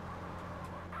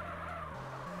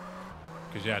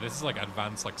 Because yeah, this is like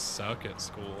advanced like circuit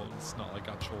school. It's not like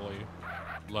actually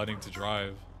learning to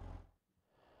drive.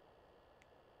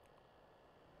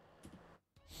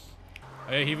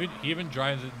 Oh, yeah, he even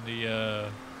drives in the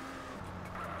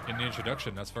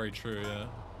introduction. That's very true. Yeah.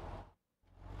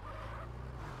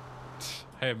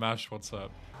 Hey Mash, what's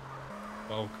up?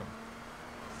 Welcome.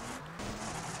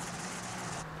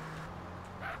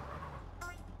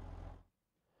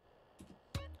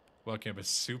 Working up his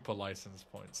super license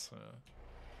points.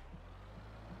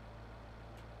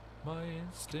 My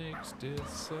instincts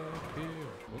disappear.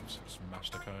 Whoops,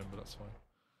 smashed a cone, but that's fine.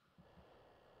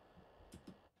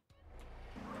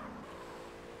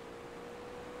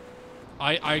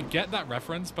 I get that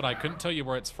reference, but I couldn't tell you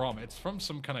where it's from. It's from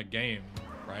some kind of game,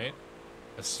 right?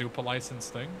 A super license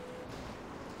thing.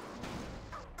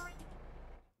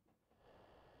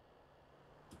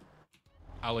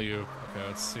 Alley-oop. Okay,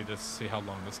 let's see this. See how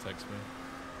long this takes me.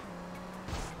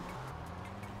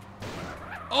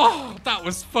 Oh, that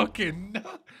was fucking.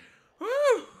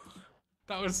 Woo!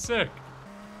 That was sick.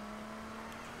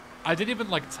 I didn't even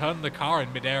like turn the car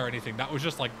in midair or anything. That was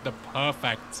just like the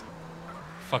perfect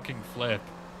fucking flip.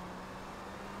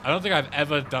 I don't think I've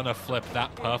ever done a flip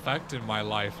that perfect in my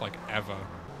life, like ever.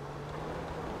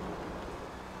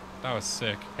 That was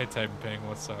sick. Hey Tame Ping,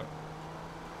 what's up?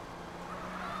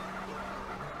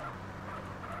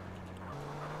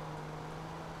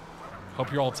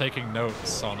 Hope you're all taking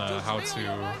notes on how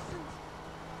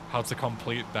to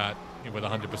complete that with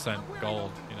 100%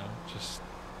 gold. You know,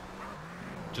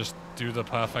 just do the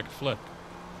perfect flip.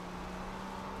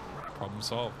 Problem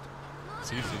solved.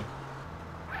 It's easy.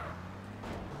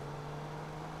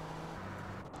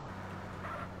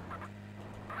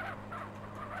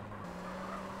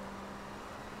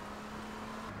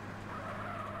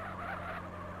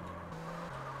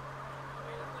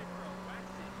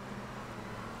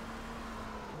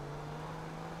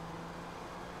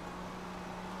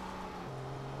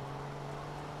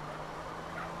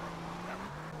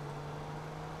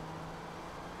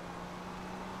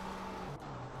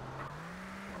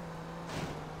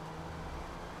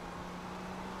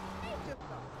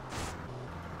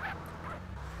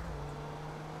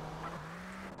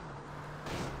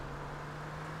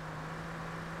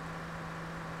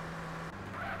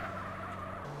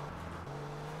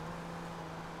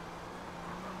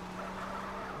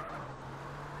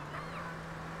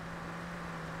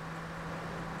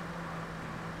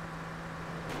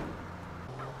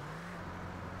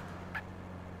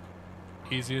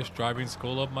 Easiest driving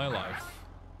school of my life.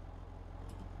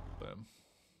 Boom.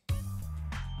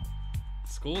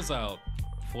 School's out.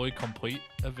 Fully complete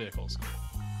a vehicle school.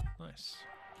 Nice.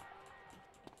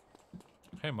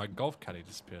 Hey, my golf caddy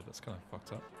disappeared. That's kind of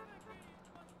fucked up.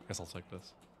 Guess I'll take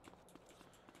this.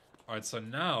 Alright, so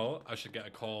now I should get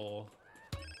a call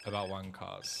about one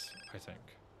cars, I think.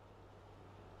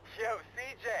 Yo,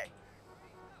 CJ!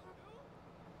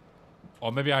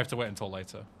 Or maybe I have to wait until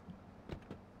later.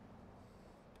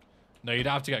 No, you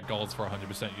don't have to get golds for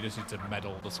 100%. You just need to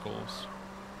medal the schools.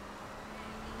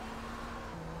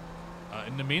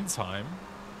 In the meantime,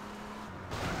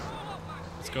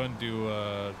 let's go and do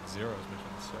Zero's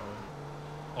missions. So,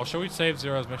 or shall we save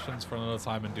Zero's missions for another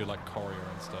time and do like Courier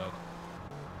instead?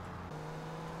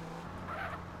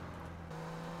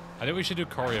 I think we should do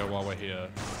Courier while we're here,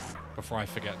 before I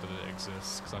forget that it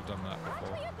exists, because I've done that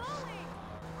before. Yeah,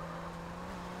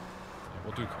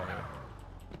 we'll do Courier.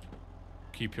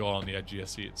 Keep you all on the edge of your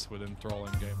seats with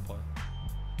enthralling gameplay.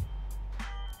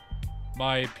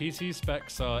 My PC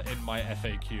specs are in my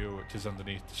FAQ, which is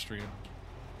underneath the stream.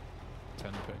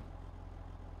 10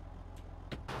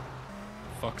 ping.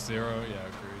 Fuck Zero, yeah,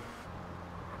 agreed.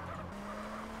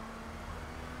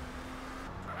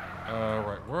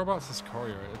 Right, whereabouts is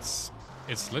Courier? It's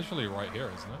literally right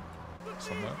here, isn't it?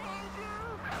 Somewhere.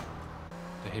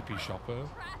 The hippie shopper.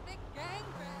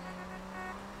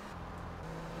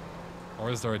 Or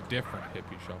is there a different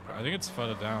hippie shopper? I think it's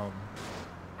further down.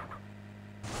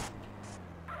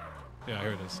 Yeah,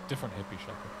 here it is. Different hippie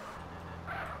shopper.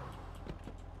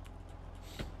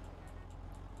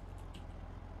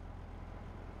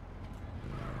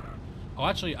 Oh,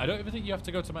 actually, I don't even think you have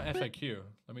to go to my FAQ.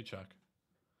 Let me check.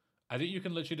 I think you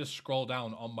can literally just scroll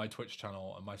down on my Twitch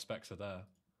channel and my specs are there.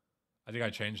 I think I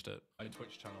changed it. My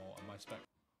Twitch channel and my specs.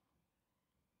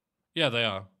 Yeah, they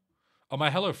are. Oh,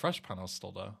 my HelloFresh panel's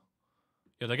still there.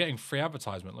 Yeah, they're getting free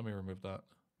advertisement. Let me remove that.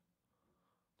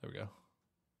 There we go.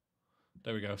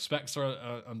 There we go. Specs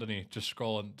are underneath. Just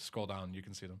scroll down. You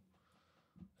can see them.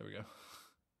 There we go.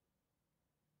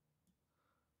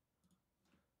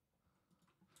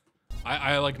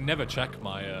 I like never check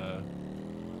my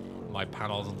my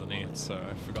panels underneath, so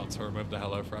I forgot to remove the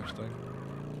HelloFresh thing.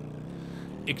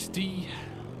 XD.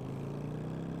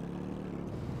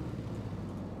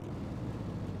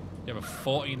 You have a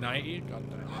 4090? God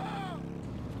damn.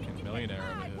 Fucking millionaire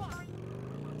over here.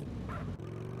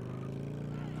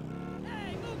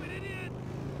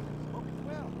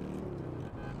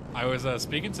 I was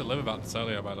speaking to Liv about this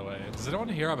earlier, by the way. Does anyone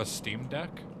here have a Steam Deck?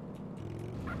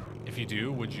 If you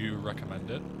do, would you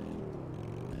recommend it?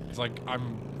 It's like,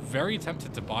 I'm very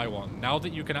tempted to buy one. Now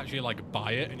that you can actually like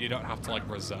buy it and you don't have to like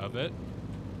reserve it,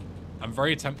 I'm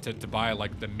very tempted to buy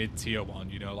like the mid-tier one,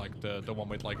 you know, like the one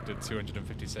with like the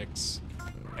 256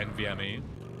 NVMe.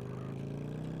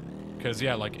 Because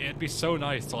yeah, like it'd be so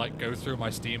nice to like go through my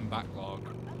Steam backlog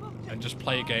and just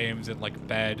play games in like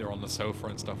bed or on the sofa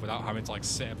and stuff without having to like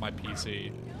sit at my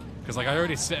PC. Because like I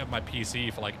already sit at my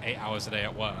PC for like 8 hours a day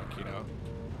at work, you know?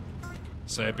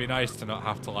 So it'd be nice to not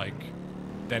have to like,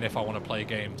 then if I want to play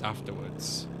games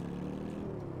afterwards,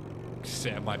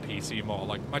 sit at my PC more.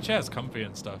 Like my chair's comfy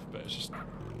and stuff, but it's just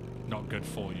not good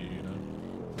for you, you know?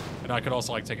 And I could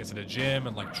also like take it to the gym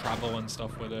and like travel and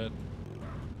stuff with it.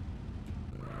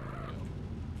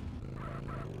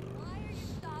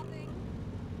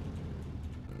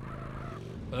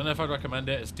 I don't know if I'd recommend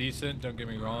it. It's decent, don't get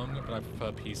me wrong, but I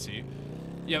prefer PC.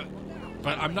 Yeah,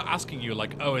 but I'm not asking you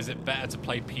like, oh, is it better to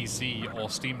play PC or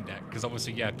Steam Deck? Because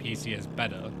obviously, yeah, PC is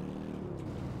better.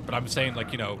 But I'm saying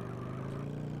like, you know,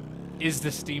 is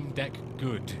the Steam Deck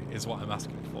good is what I'm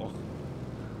asking for.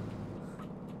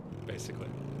 Basically.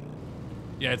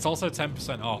 Yeah, it's also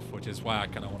 10% off, which is why I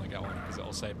kind of want to get one, because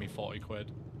it'll save me 40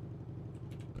 quid.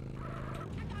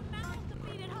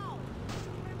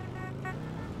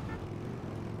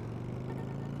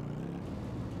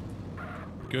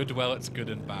 Good, well, it's good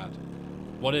and bad.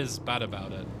 What is bad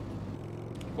about it?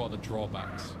 What are the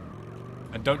drawbacks?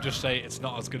 And don't just say it's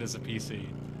not as good as a PC.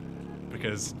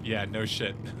 Because, yeah, no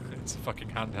shit. It's a fucking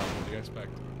handheld, what do you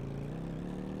expect?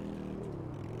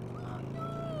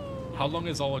 How long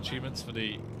is all achievements for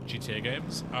the GTA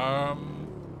games?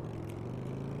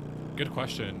 Good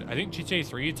question. I think GTA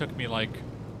 3 took me like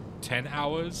 10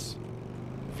 hours.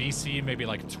 VC maybe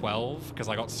like 12, because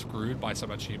I got screwed by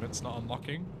some achievements not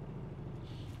unlocking.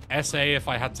 SA, if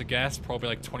I had to guess, probably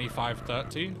like 25,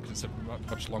 30, because it's a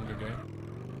much longer game.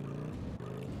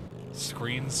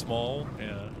 Screen small,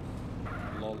 yeah.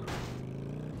 Lol.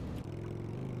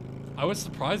 I was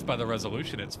surprised by the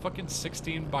resolution. It's fucking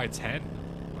 16 by 10.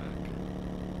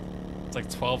 It's like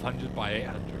 1200 by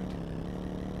 800.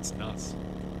 It's nuts.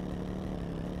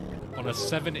 On a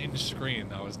 7-inch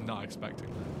screen, I was not expecting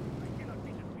that.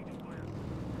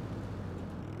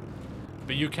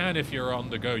 But you can, if you're on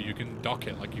the go, you can dock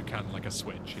it like you can like a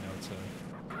Switch, you know,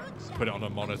 to put it on a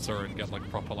monitor and get like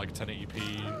proper like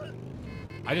 1080p.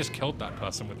 I just killed that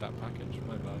person with that package,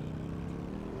 my bad.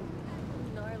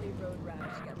 Gnarly road rash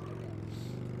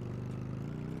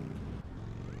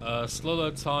yesterday. Slow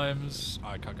load times.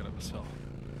 I can't get up this hill.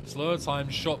 Slow load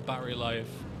times, short battery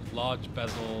life, large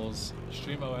bezels.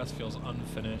 Stream OS feels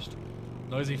unfinished.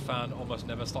 Noisy fan almost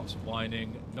never stops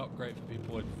whining. Not great for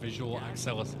people with visual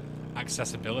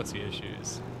accessibility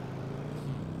issues.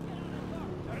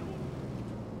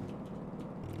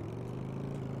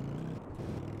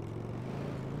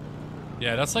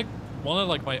 Yeah, that's like one of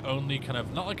like my only kind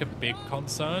of, not like a big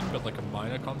concern, but like a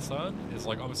minor concern is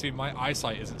like obviously my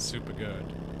eyesight isn't super good.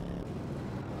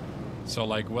 So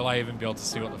like, will I even be able to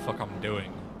see what the fuck I'm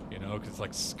doing? You know, because it's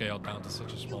like scaled down to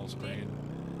such a small screen.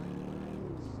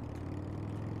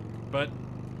 But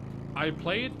I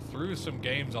played through some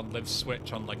games on Live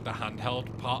Switch on like the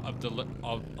handheld part of the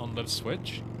on Live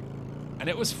Switch, and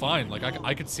it was fine. Like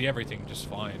I could see everything just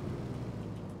fine.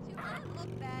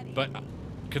 But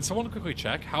can someone quickly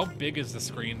check how big is the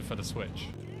screen for the Switch?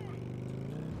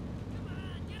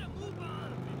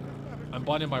 I'm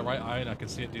blind in my right eye and I can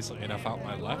see it decently enough out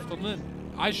my left. And then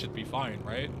I should be fine,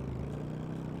 right?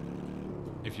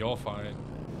 If you're fine.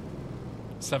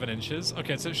 7 inches.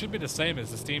 Okay, so it should be the same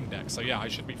as the Steam Deck. So yeah, I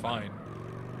should be fine.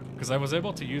 Because I was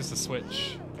able to use the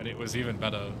Switch and it was even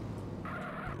better.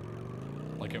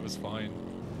 Like it was fine.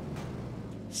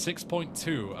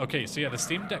 6.2. Okay, so yeah, the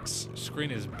Steam Deck's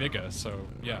screen is bigger, so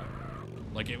yeah.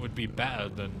 Like, it would be better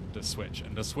than the Switch,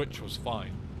 and the Switch was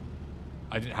fine.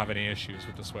 I didn't have any issues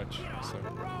with the Switch, so...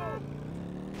 Yeah.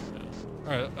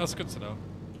 Alright, that's good to know.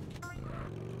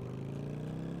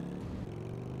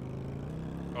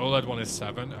 OLED one is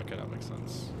 7? Okay, that makes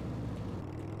sense.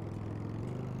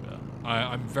 Yeah.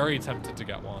 I'm very tempted to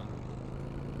get one.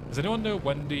 Does anyone know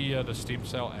when the Steam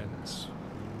sale ends?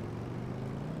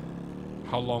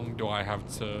 How long do I have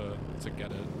to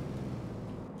get it?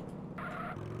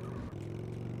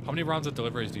 How many rounds of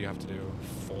deliveries do you have to do?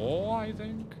 4, I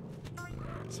think?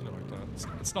 Something like that.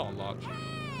 It's not a lot. I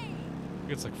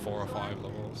think it's like 4 or 5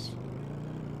 levels.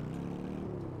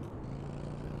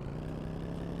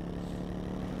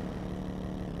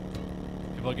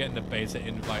 People are getting the beta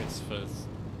invites for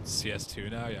CS2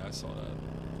 now? Yeah, I saw that.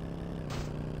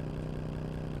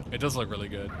 It does look really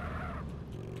good.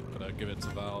 But give it to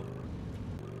Valve.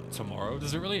 Tomorrow?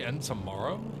 Does it really end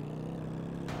tomorrow?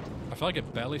 I feel like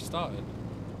it barely started.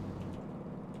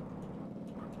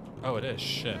 Oh, it is?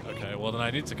 Shit. Okay, well then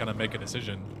I need to kind of make a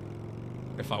decision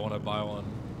if I want to buy one.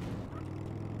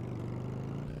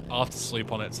 I'll have to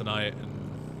sleep on it tonight and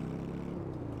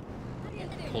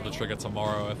pull the trigger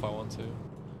tomorrow if I want to.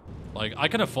 Like, I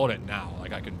can afford it now.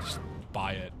 Like, I can just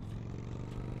buy it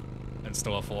and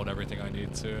still afford everything I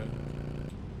need to.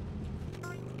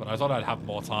 But I thought I'd have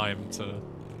more time to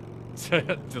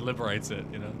deliberate it,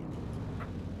 you know?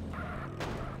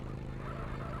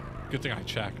 Good thing I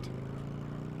checked.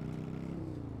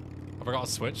 Have I got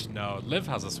a Switch? No. Liv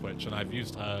has a Switch, and I've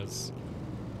used hers.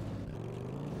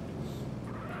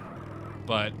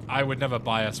 But I would never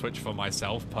buy a Switch for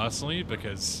myself, personally,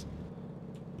 because...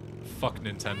 fuck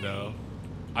Nintendo.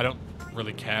 I don't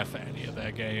really care for any of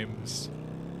their games.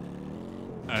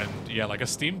 And, yeah, like, a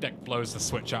Steam Deck blows the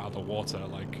Switch out of the water,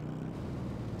 like...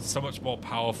 so much more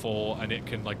powerful, and it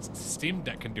can, like, Steam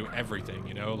Deck can do everything,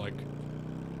 you know?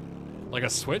 Like a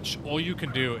Switch, all you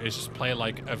can do is just play,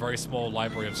 like, a very small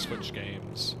library of Switch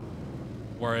games.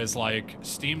 Whereas, like,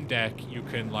 Steam Deck, you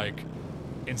can, like,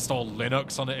 install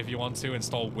Linux on it if you want to,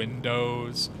 install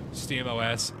Windows,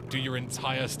 SteamOS, do your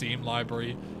entire Steam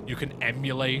library. You can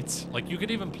emulate, like, you could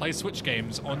even play Switch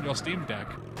games on your Steam Deck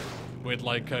with,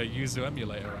 like, a Yuzu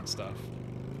emulator and stuff.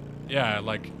 Yeah,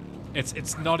 like,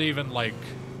 it's not even, like,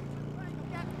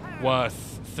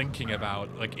 worth thinking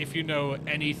about. Like, if you know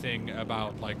anything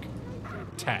about, like,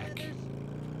 tech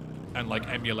and like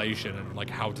emulation and like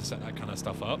how to set that kind of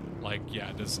stuff up, like,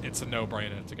 yeah, it's a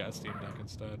no-brainer to get a Steam Deck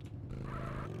instead.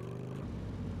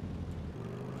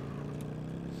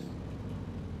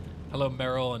 Hello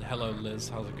Meryl and hello Liz,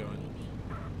 how's it going?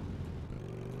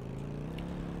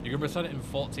 You can return it in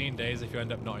 14 days if you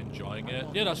end up not enjoying it.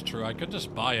 Yeah, that's true. I could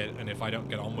just buy it, and if I don't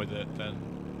get on with it, then,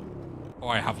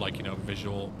 or I have, like, you know,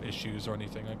 visual issues or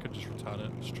anything, I could just return it.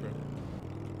 It's true.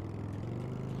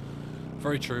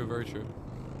 Very true, very true.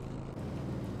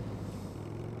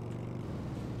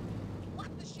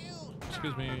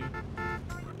 Excuse me. Are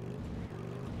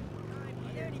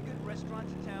there any good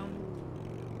restaurants in town?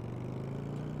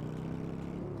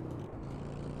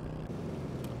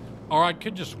 Or I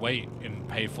could just wait and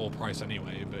pay full price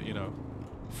anyway, but, you know,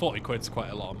 40 quid's quite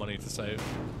a lot of money to save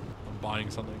on buying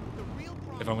something.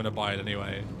 If I'm going to buy it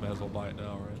anyway, may as well buy it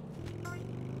now, right?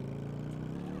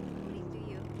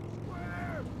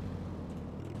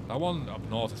 That one up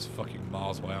north is fucking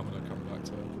miles away. I'm going to come back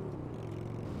to it.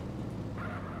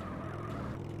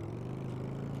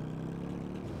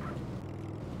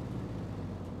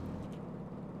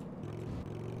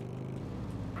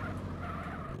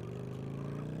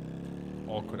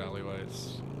 Awkward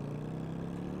alleyways.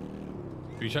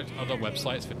 Have you checked other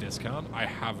websites for discount? I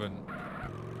haven't.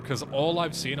 Because all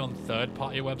I've seen on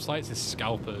third-party websites is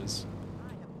scalpers.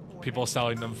 People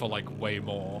selling them for, like, way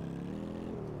more.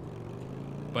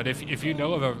 But if you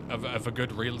know of a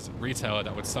good retailer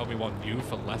that would sell me one new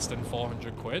for less than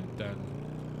 400 quid, then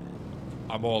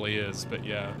I'm all ears. But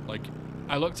yeah, like,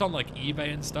 I looked on, like,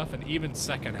 eBay and stuff, and even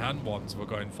second-hand ones were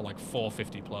going for, like,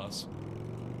 450 plus.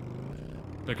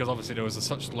 Because obviously there was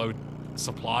such low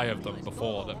supply of them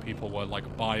before that people were,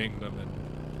 like, buying them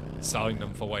and selling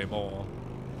them for way more.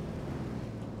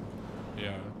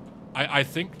 Yeah. I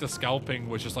think the scalping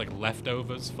was just, like,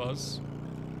 leftovers fuzz.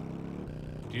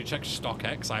 Do you check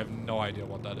StockX? I have no idea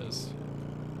what that is.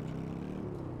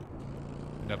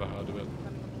 Never heard of it.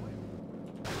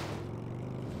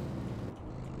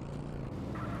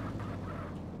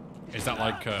 Is that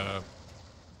like,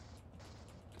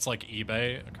 it's like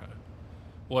eBay? Okay.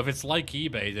 Well, if it's like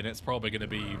eBay, then it's probably going to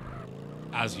be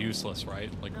as useless, right?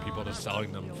 Like, people are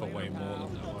selling them for way more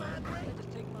than they're worth.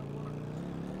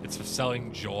 It's for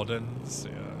selling Jordans.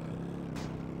 Yeah.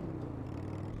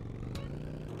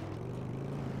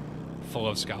 Full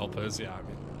of scalpers. Yeah, I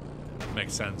mean,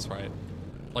 makes sense, right?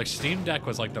 Like, Steam Deck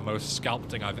was like the most scalped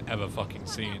thing I've ever fucking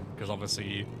seen, because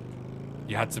obviously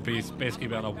you had to be basically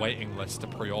be on a waiting list to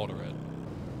pre-order it.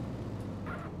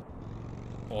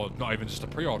 Or not even just to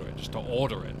pre-order it, just to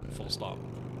order it, full stop.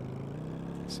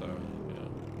 So, yeah.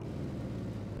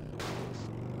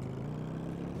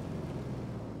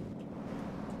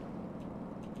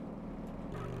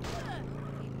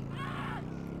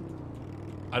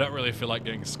 I don't really feel like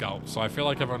getting scalped, so I feel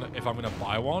like if I'm gonna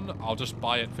buy one, I'll just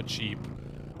buy it for cheap,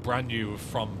 brand new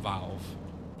from Valve,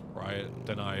 right?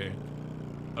 Then I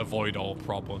avoid all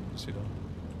problems, you know.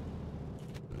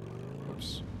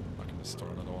 Oops, I can just store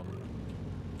another one.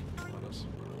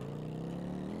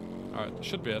 Alright, that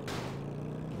should be it.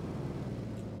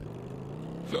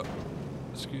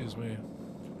 Excuse me.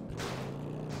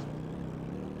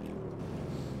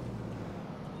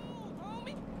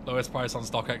 Lowest price on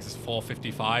StockX is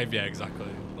 $4.55. Yeah, exactly.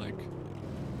 Like,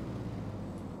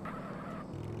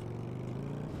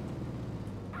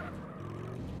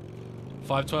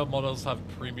 $512 models have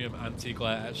premium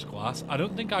anti-glare etched glass. I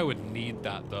don't think I would need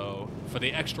that though. For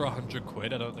the extra 100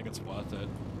 quid, I don't think it's worth it.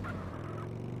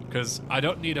 Because I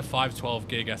don't need a 512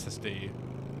 gig SSD.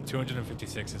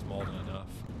 256 is more than enough.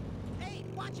 Hey,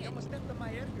 watch it. Almost stepped on my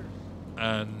Edgar.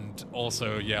 And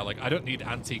also, yeah, like, I don't need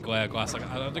anti-glare glass. Like,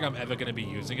 I don't think I'm ever going to be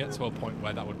using it to a point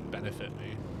where that would benefit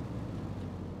me.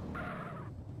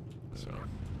 So,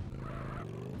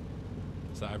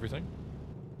 is that everything?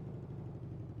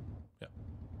 Yeah.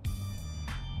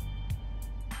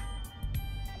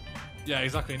 Yeah,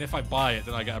 exactly. And if I buy it,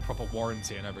 then I get a proper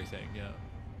warranty and everything, yeah.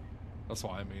 That's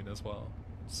what I mean as well.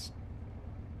 It's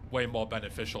way more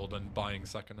beneficial than buying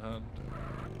secondhand.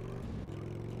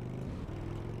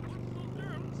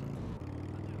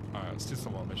 Alright, let's do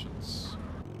some more missions.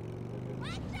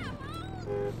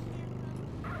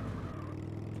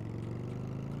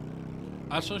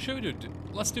 Actually, should we do...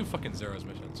 Let's do fucking Zero's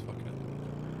missions. Fuck it.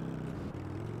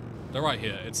 They're right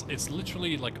here. It's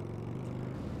literally, like,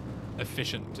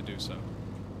 efficient to do so.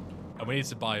 And we need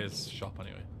to buy his shop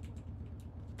anyway.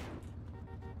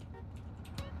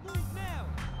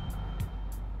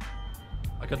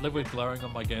 I could live with glaring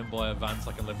on my Game Boy Advance.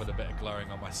 I can live with a bit of glaring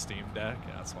on my Steam Deck.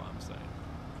 Yeah, that's what I'm saying.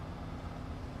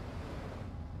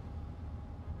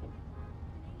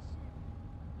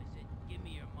 Listen, give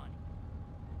me your money.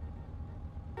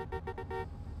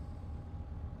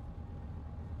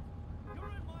 You're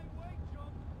in my way,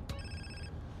 John.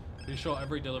 Be sure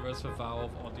every delivers for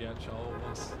Valve or DHL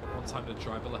one time the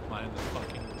driver left mine in the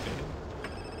fucking bin.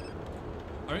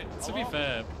 I mean, to be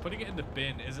fair, putting it in the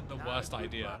bin isn't the worst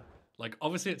idea. Like,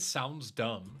 obviously it sounds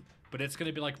dumb, but it's going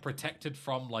to be, like, protected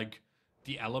from, like,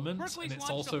 the elements, and it's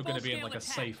also going to be in, like, a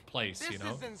safe place, you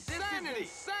know? This is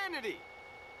insanity!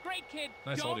 Great kid,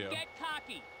 Nice don't audio. get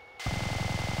cocky.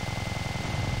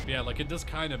 Yeah, like, it does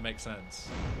kind of make sense.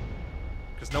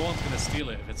 Because no one's going to steal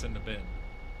it if it's in the bin.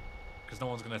 Because no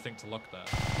one's going to think to look there.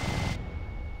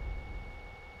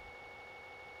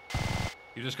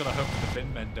 You just got to hope that the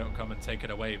bin men don't come and take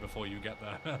it away before you get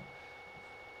there.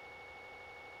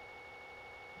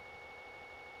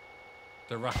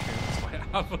 The raccoons might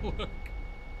have a look.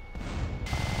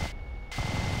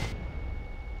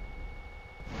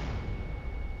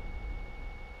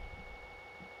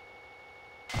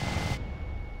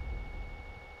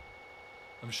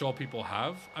 I'm sure people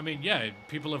have. I mean, yeah,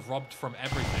 people have robbed from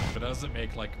everything, but that doesn't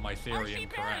make, like, my theory RC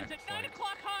incorrect. Barons at 9 Like,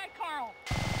 o'clock high, Carl.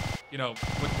 you know,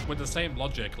 with the same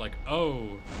logic, like,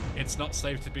 oh, it's not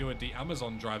safe to be with the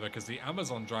Amazon driver because the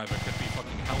Amazon driver could be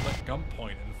fucking held at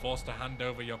gunpoint and forced to hand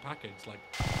over your package. Like,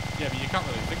 yeah, but you can't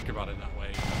really think about it that way.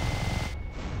 You know?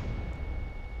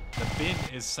 The bin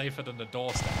is safer than the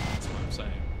doorstep, that's what I'm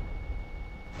saying.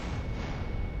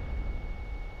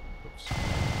 Oops.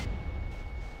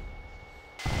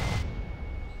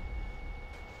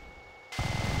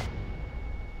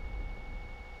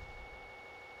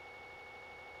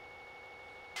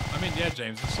 I mean, yeah,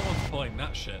 James, if someone's pulling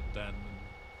that shit, then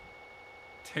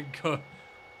yeah,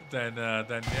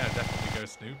 definitely go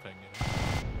snooping, you know?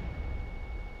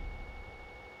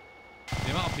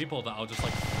 The amount of people that I'll just,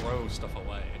 like, throw stuff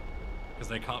away because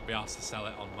they can't be asked to sell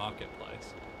it on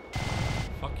Marketplace.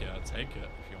 Fuck yeah, take it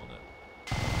if you want it.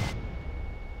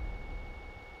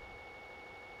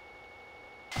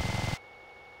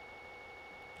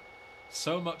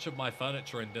 So much of my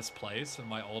furniture in this place, in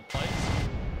my old place,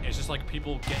 it's just like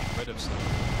people getting rid of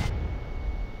stuff.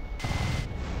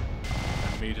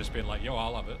 And me just being like, yo,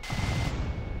 I'll have it.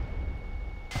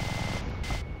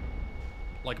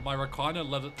 Like my recliner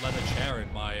leather chair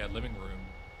in my living room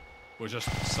was just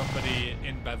somebody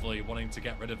in Beverly wanting to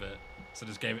get rid of it, so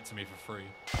just gave it to me for free.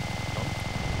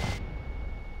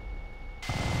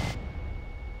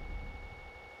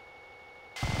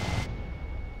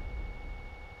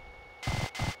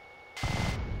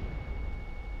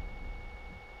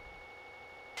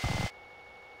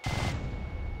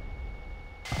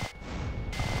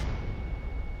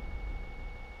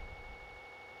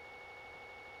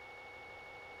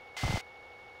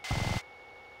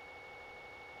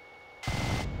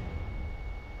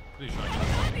 Pretty sure I can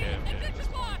just game at this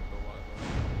point, but whatever.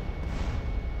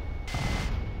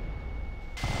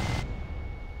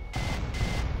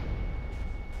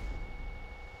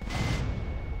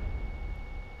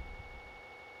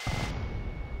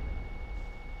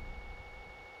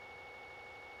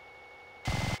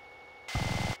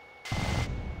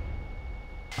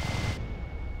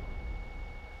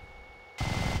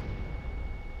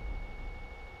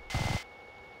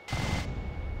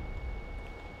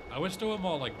 I wish there were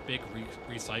more like big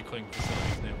recycling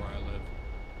facilities near where I live.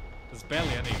 There's barely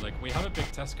any. Like, we have a big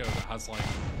Tesco that has like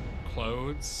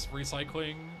clothes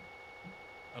recycling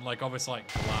and like obviously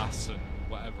like glass and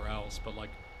whatever else, but like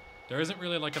there isn't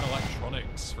really like an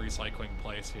electronics recycling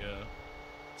place here.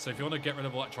 So if you want to get rid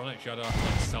of electronics, you either have to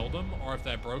like sell them, or if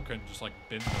they're broken, just like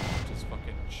bin them, which is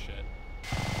fucking shit.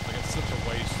 Like, it's such a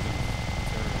waste of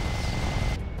materials.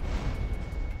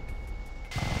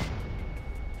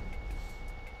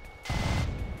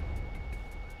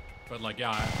 But like,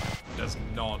 yeah, there's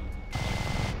none.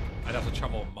 Like, I'd have to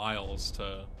travel miles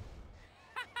to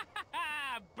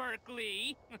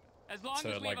Berkeley. As long to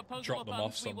as we like have opposable drop them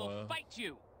off thumbs, we will somewhere. fight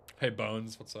you. Hey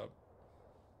Bones, what's up?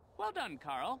 Well done,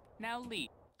 Carl. Now leave.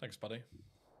 Thanks, buddy.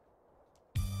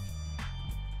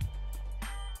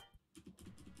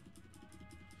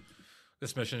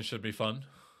 This mission should be fun.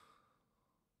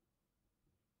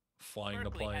 Flying the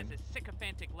Berkeley plane. has his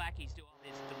sycophantic lackeys do all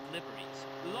his deliveries.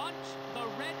 Launch the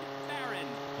Red Baron.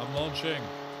 I'm launching.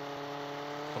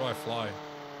 How do I fly?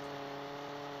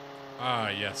 Ah,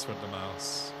 yes, with the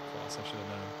mouse. Of course, I should have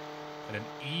known. And an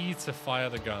E to fire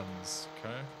the guns.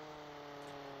 Okay.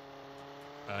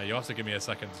 You'll have to give me a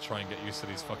second to try and get used to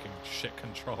these fucking shit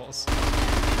controls.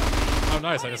 Oh,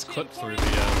 nice. I just clipped through the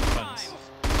fence.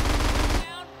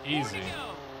 Easy.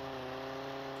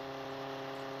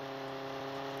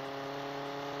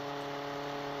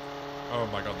 Oh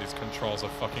my god, these controls are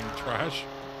fucking trash.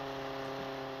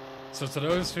 So to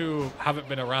those who haven't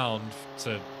been around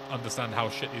to understand how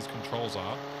shit these controls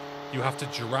are, you have to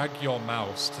drag your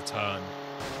mouse to turn.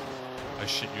 I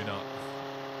shit you not.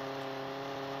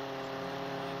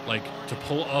 Like, to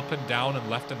pull up and down and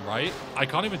left and right, I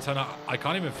can't even turn out, I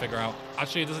can't even figure out,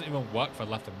 actually it doesn't even work for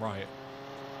left and right.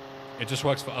 It just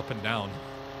works for up and down.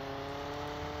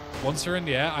 Once you're in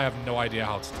the air, I have no idea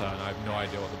how to turn. I have no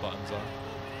idea what the buttons are.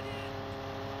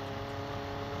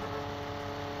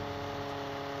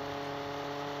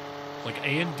 Like,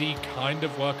 A and D kind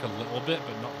of work a little bit,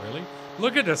 but not really.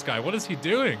 Look at this guy. What is he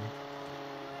doing?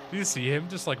 Do you see him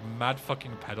just, like, mad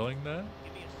fucking pedaling there?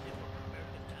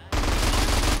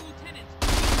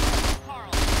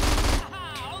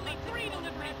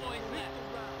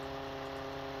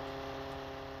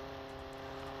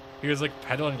 He was, like,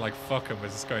 pedaling like fuck and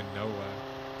was just going nowhere.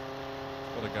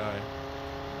 What a guy.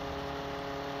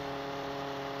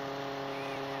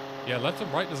 Yeah, left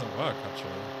and right doesn't work,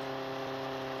 actually.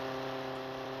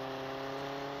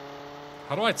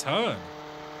 How do I turn?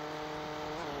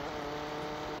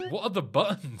 What are the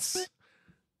buttons?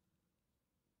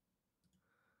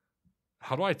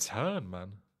 How do I turn,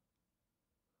 man?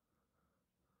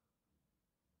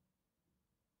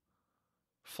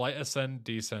 Flight, ascend,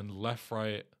 descend, left,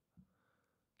 right,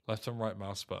 left and right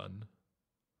mouse button.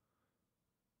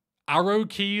 Arrow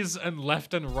keys and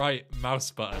left and right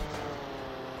mouse button.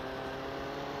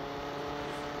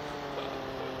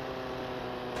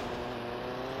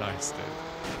 Nice, dude.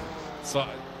 So,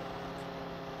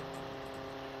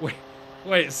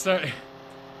 wait, so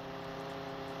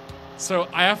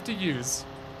I have to use,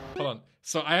 hold on.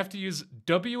 So I have to use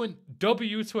W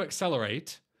to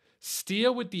accelerate,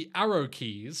 steer with the arrow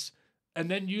keys, and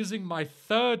then using my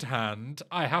third hand,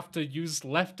 I have to use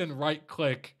left and right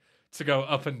click to go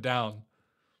up and down.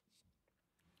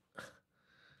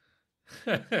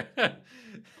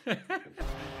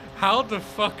 How the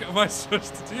fuck am I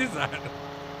supposed to do that?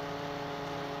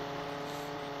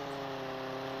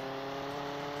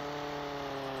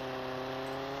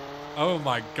 Oh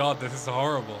my god, this is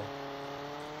horrible.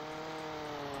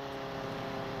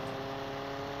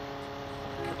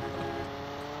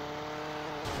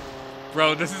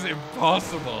 Bro, this is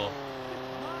impossible.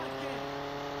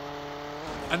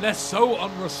 And they're so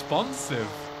unresponsive.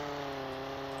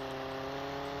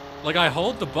 Like, I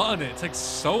hold the button, it takes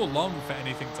so long for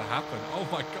anything to happen. Oh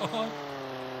my god.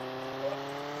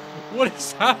 What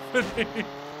is happening?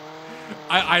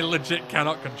 I legit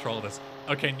cannot control this.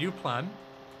 Okay, new plan.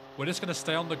 We're just gonna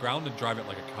stay on the ground and drive it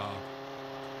like a car.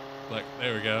 Like,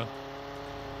 there we go.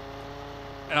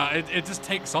 It just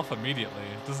takes off immediately.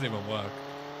 It doesn't even work.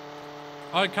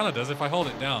 Oh, it kind of does if I hold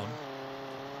it down.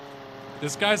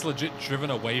 This guy's legit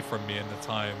driven away from me in the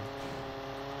time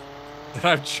that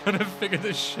I'm trying to figure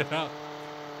this shit out.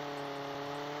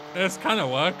 This kind of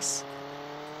works.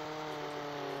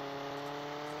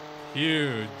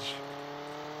 Huge.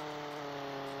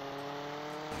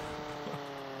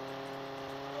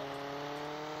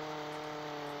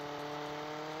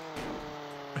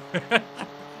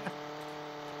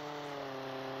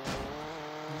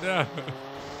 No.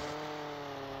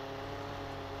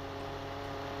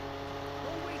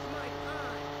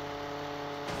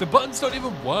 The buttons don't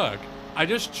even work. I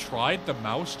just tried the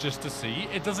mouse just to see.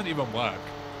 It doesn't even work.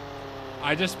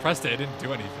 I just pressed it. It didn't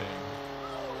do anything.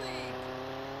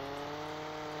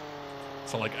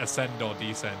 So like ascend or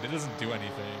descend. It doesn't do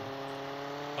anything.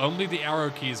 Only the arrow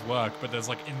keys work, but there's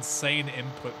like insane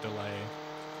input delay.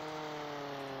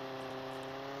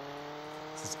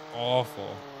 This is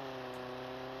awful.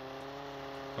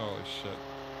 Holy shit.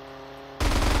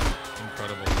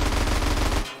 Incredible.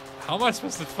 How am I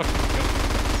supposed to fucking kill this?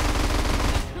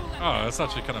 Oh, that's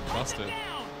actually kind of busted.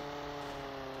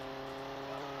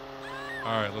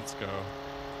 Alright, let's go.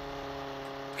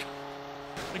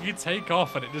 Like, you take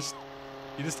off and you just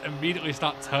immediately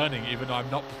start turning even though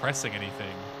I'm not pressing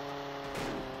anything.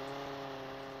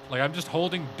 Like, I'm just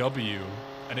holding W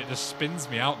and it just spins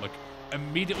me out. Like,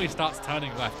 immediately starts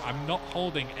turning left. I'm not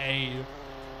holding A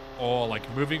or like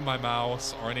moving my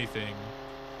mouse or anything.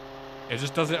 It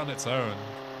just does it on its own.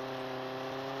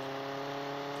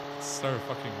 It's so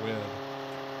fucking weird.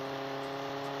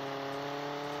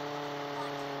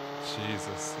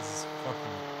 Jesus, this is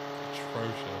fucking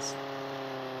atrocious.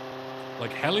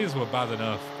 Like, helis were bad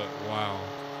enough, but wow.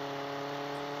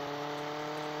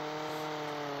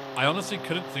 I honestly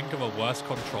couldn't think of a worse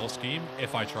control scheme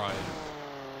if I tried.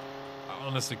 I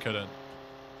honestly couldn't.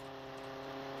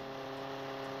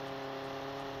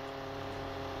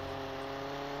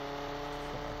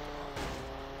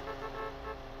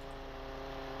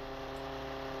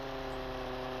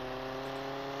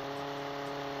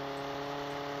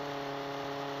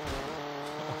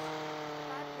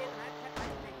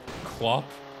 Quap,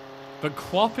 but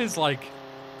Quap is like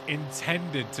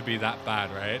intended to be that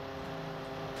bad, right?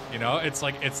 You know, it's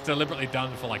like it's deliberately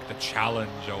done for like the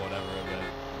challenge or whatever of it.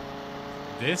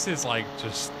 This is like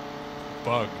just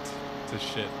bugged to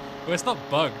shit. Well, it's not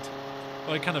bugged.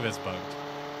 Well, it kind of is bugged,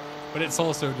 but it's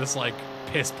also just like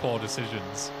piss poor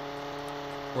decisions.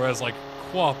 Whereas like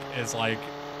Quap is like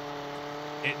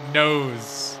it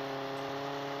knows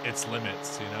its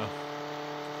limits, you know.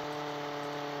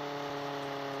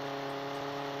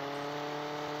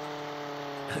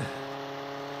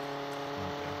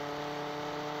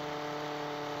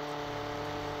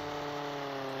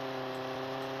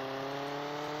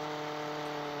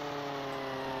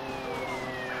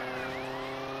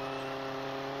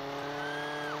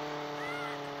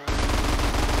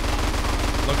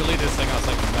 Luckily this thing has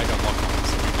like mega lock-on,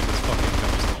 so we can just fucking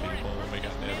jump some people when we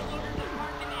get near them.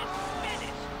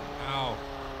 Ow.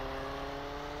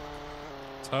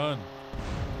 Turn.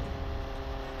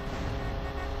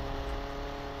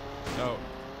 No.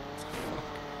 Fuck.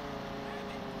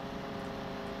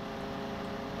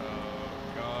 Oh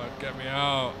god, get me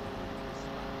out.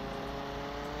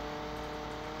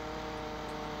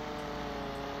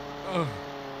 Ugh.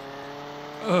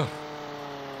 Ugh.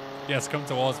 Yes, come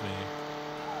towards me.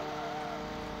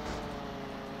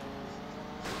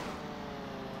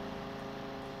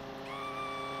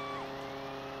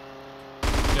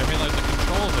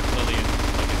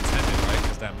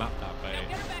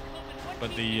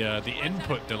 But the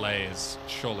input delay is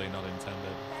surely not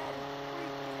intended.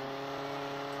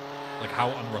 Like how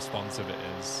unresponsive it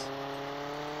is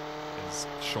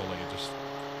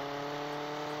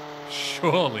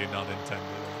surely not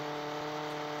intended.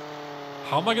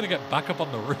 How am I gonna get back up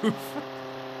on the roof?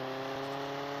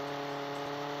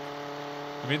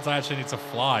 It means I actually need to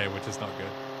fly, which is not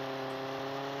good.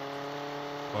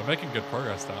 Well, we're making good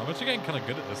progress though. I'm actually getting kind of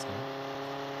good at this now.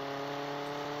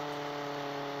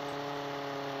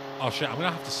 Oh shit, I'm gonna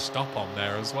have to stop on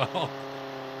there as well.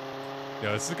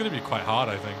 Yeah, this is gonna be quite hard,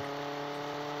 I think.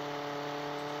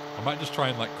 I might just try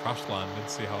and like crash land and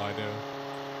see how I do.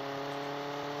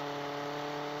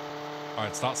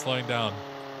 Alright, start slowing down.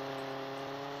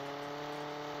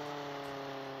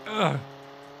 Ugh.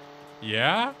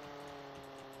 Yeah?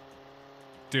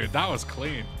 Dude, that was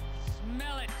clean.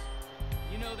 Smell it.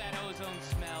 You know that ozone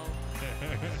smell.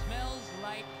 Smells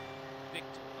like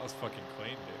victory. That was fucking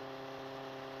clean,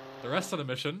 dude. The rest of the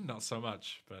mission, not so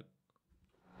much, but...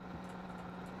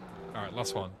 Alright,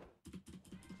 last one.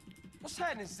 What's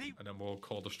happening, Z? And then we'll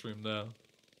call the stream there.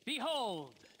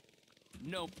 Behold.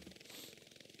 Nope.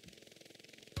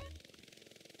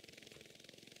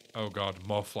 Oh god,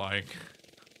 more flying.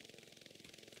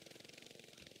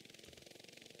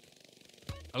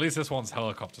 At least this one's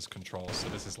helicopters control, so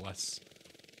this is less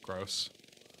gross.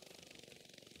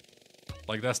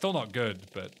 Like, they're still not good,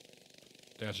 but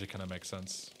they actually kind of make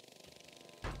sense.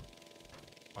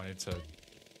 I need to...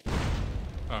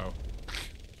 Oh.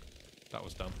 That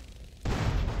was dumb.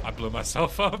 I blew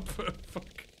myself up. Fuck.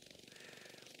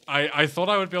 I thought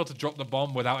I would be able to drop the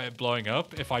bomb without it blowing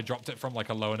up if I dropped it from like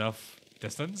a low enough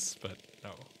distance, but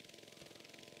no.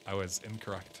 I was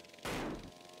incorrect.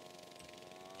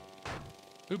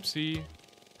 Oopsie.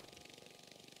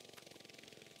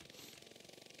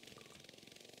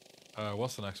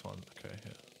 What's the next one? Okay,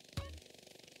 yeah.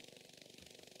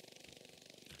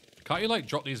 Can't you like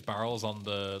drop these barrels on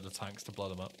the tanks to blow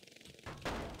them up?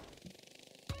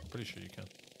 I'm pretty sure you can.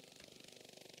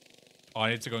 Oh,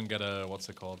 I need to go and get a, what's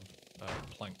it called?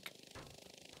 Plank.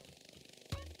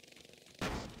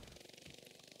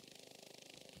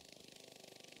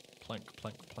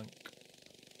 Plank.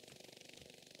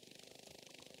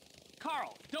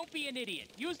 Carl, don't be an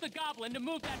idiot. Use the goblin to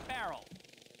move that barrel.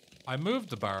 I moved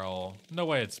the barrel. No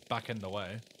way it's back in the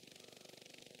way.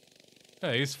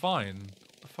 Hey, he's fine.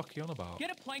 What the fuck are you on about?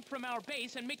 Get a plank from our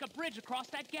base and make a bridge across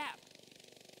that gap.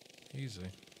 Easy.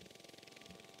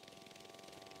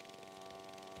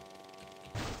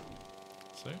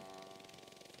 See? I'm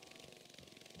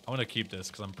gonna keep this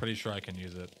because I'm pretty sure I can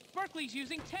use it. Berkeley's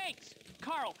using tanks.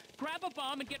 Carl, grab a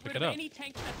bomb and get Pick rid it of up. any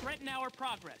tanks that threaten our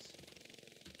progress.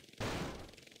 There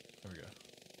we go.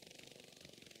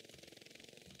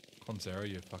 Come on, Zero,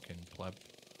 you fucking pleb.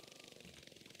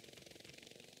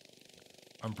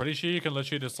 I'm pretty sure you can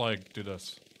literally just, like, do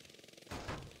this.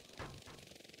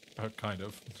 Kind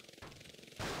of.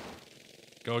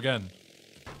 Go again.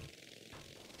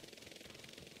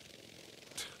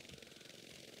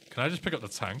 Can I just pick up the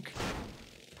tank?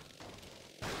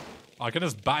 I can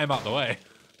just bat him out the way.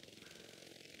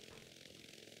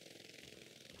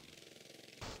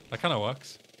 That kind of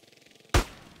works.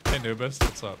 Hey, Nubis,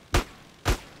 what's up?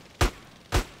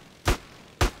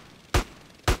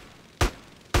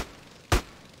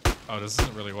 Oh, this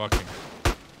isn't really working.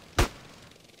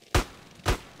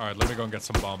 Alright, let me go and get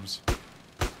some bombs.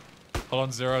 Hold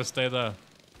on, Zero, stay there.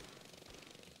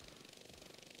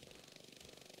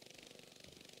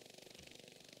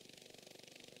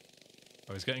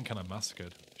 Oh, he's getting kind of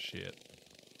massacred. Shit.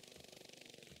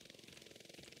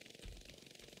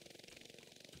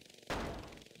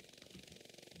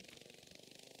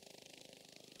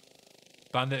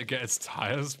 Bandit get his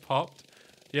tires popped?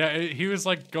 Yeah, he was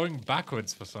like going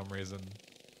backwards for some reason.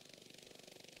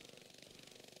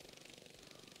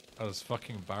 Oh, there's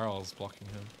fucking barrels blocking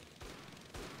him.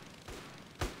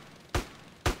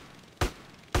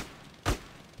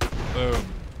 Boom.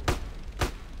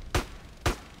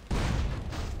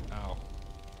 Ow.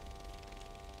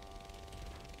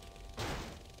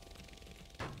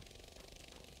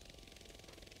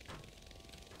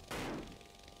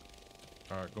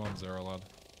 Alright, go on, Zero, lad.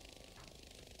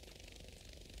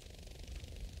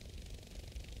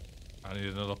 I need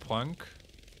another plank.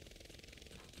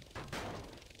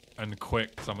 And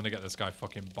quick, because I'm going to get this guy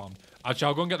fucking bombed. Actually,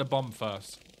 I'll go and get the bomb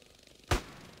first.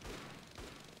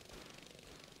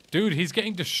 Dude, he's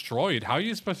getting destroyed. How are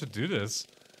you supposed to do this?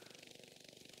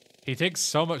 He takes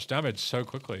so much damage so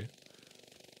quickly.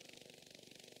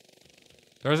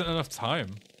 There isn't enough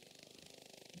time.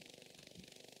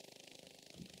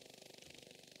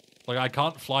 Like, I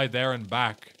can't fly there and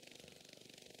back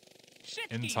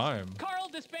in Shitskis. time. Carl,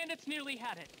 this bandit's nearly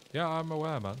had it. Yeah, I'm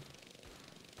aware, man.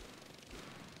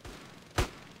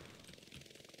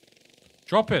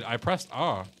 Drop it. I pressed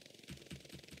R.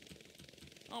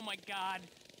 Oh my god.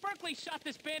 Berkeley shot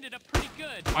this bandit up pretty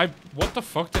good. What the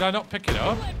fuck? Did I not pick it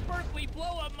up? Let Berkeley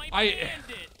blow up my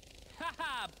bandit.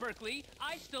 Haha, Berkeley,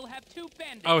 I still have 2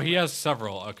 bandits. Oh, he has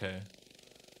several. Okay.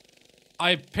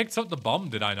 I picked up the bomb,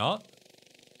 did I not?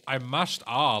 I mashed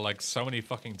R like so many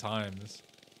fucking times.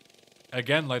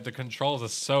 Again, like the controls are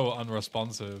so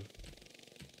unresponsive.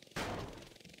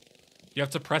 You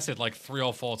have to press it like 3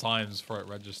 or 4 times before it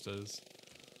registers.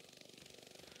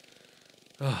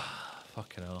 Ugh,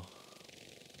 fucking hell.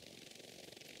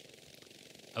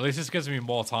 At least this gives me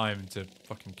more time to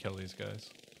fucking kill these guys.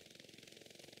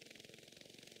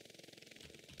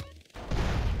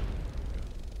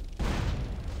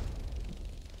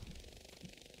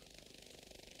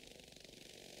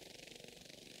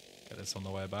 minutes on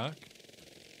the way back.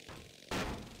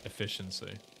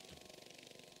 Efficiency.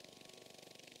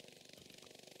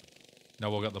 Now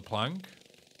we'll get the plank.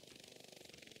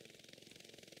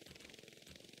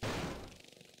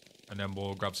 And then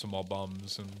we'll grab some more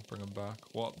bombs and bring them back.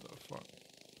 What the fuck?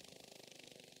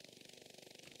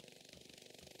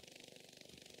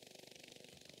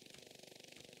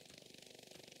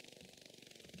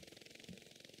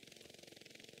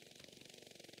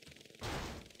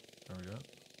 There we go.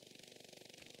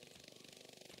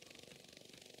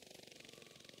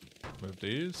 Move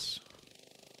these.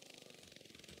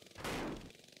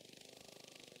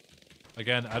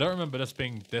 Again, I don't remember this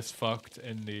being this fucked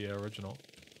in the original.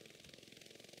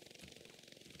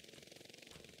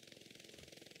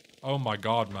 Oh my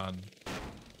god, man.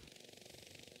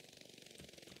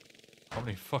 How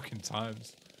many fucking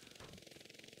times?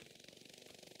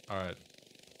 Alright.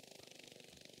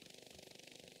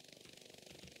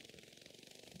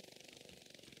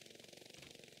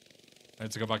 I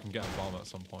need to go back and get a bomb at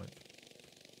some point.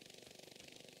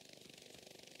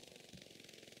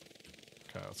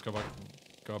 Okay, let's go back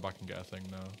and get a thing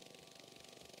now.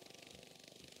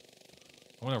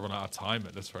 I'm gonna run out of time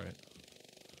at this rate.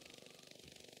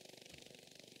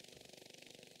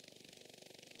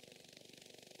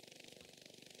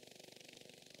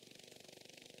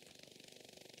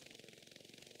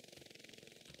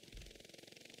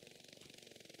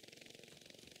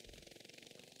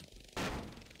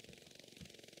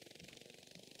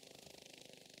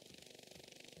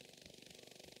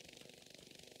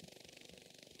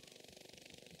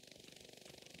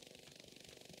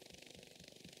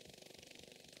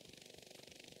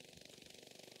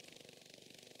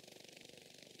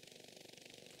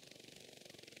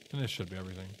 And this should be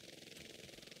everything.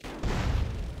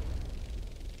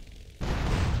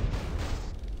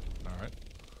 Alright.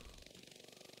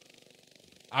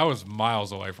 I was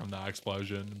miles away from that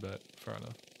explosion, but fair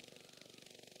enough.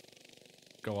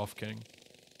 Go off, King.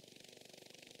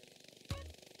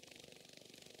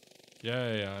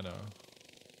 Yeah, I know.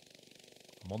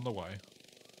 I'm on the way.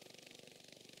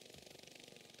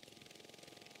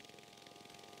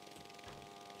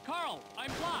 Carl,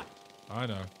 I'm blocked. I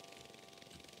know.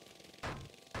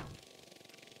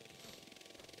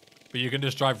 But you can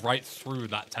just drive right through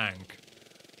that tank.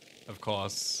 Of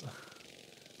course.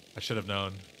 I should have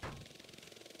known.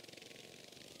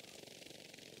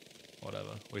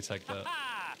 Whatever. We take that.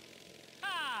 Ha!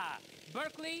 Ha!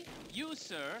 Berkeley, you,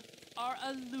 sir, are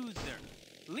a loser.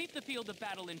 Leave the field of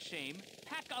battle in shame,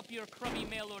 pack up your crummy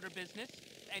mail order business,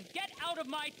 and get out of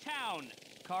my town!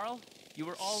 Carl, you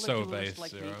were all So a duelist base,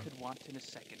 like Zero. me could want in a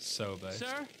second. So base.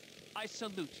 Sir, I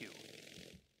salute you.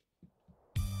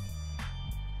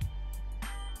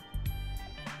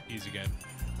 Easy game.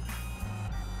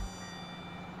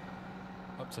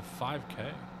 Up to 5k.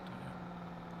 Damn.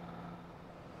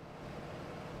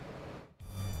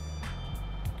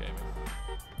 Gaming.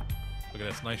 Look at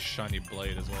this nice shiny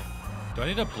blade as well. Do I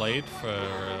need a blade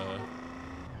for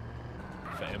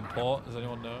import? Does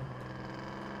anyone know?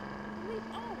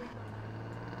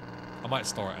 I might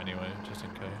store it anyway, just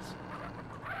in case.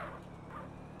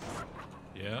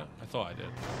 Yeah, I thought I did.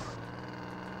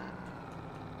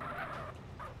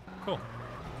 Cool.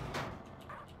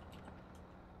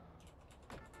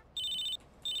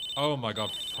 Oh my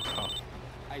god, fuck off.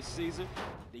 Hey, Caesar,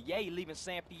 the Yay leaving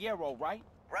San Fierro, right?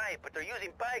 Right, but they're using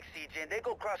bikes, CJ, and they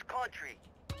go cross country.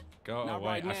 Go Not away.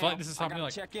 right I feel now. like this is I happening gotta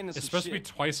like, check into it's some supposed to be shit.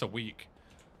 twice a week.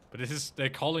 But they're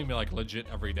calling me like legit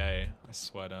every day. I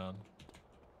swear down.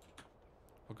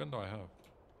 What gun do I have?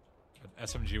 An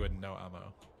SMG with no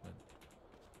ammo.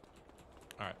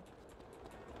 Alright.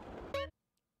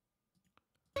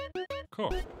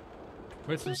 Cool.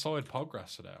 Made some solid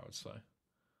progress today, I would say.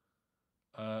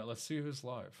 Let's see who's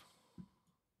live.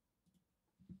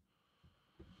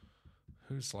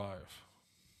 Who's live?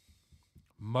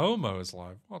 Momo's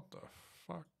live. What the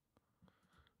fuck?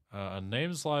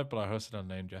 Name's live, but I hosted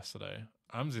Unnamed yesterday.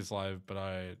 Amzi's live, but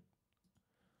I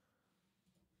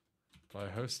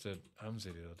hosted Amzi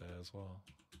the other day as well.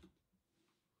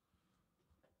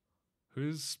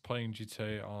 Who's playing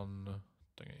GTA on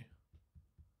thingy?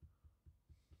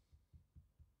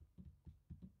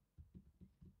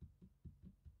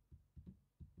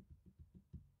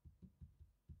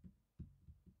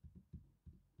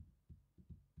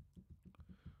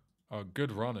 Oh,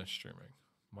 Good Ron is streaming.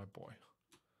 My boy.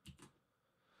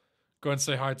 Go and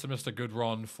say hi to Mr. Good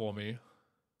Ron for me.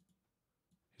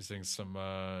 He's doing some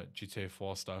GTA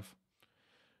 4 stuff.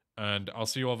 And I'll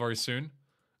see you all very soon.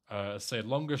 Say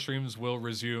longer streams will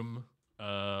resume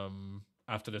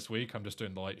after this week. I'm just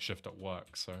doing the late shift at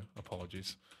work, so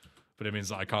apologies. But it means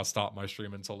that I can't start my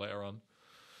stream until later on.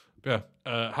 But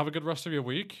yeah, have a good rest of your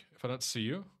week. If I don't see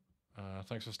you,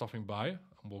 thanks for stopping by.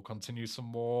 And we'll continue some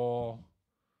more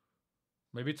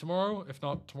maybe tomorrow. If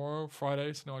not tomorrow,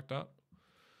 Friday, something like that.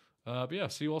 But yeah,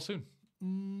 see you all soon.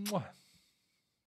 Mwah.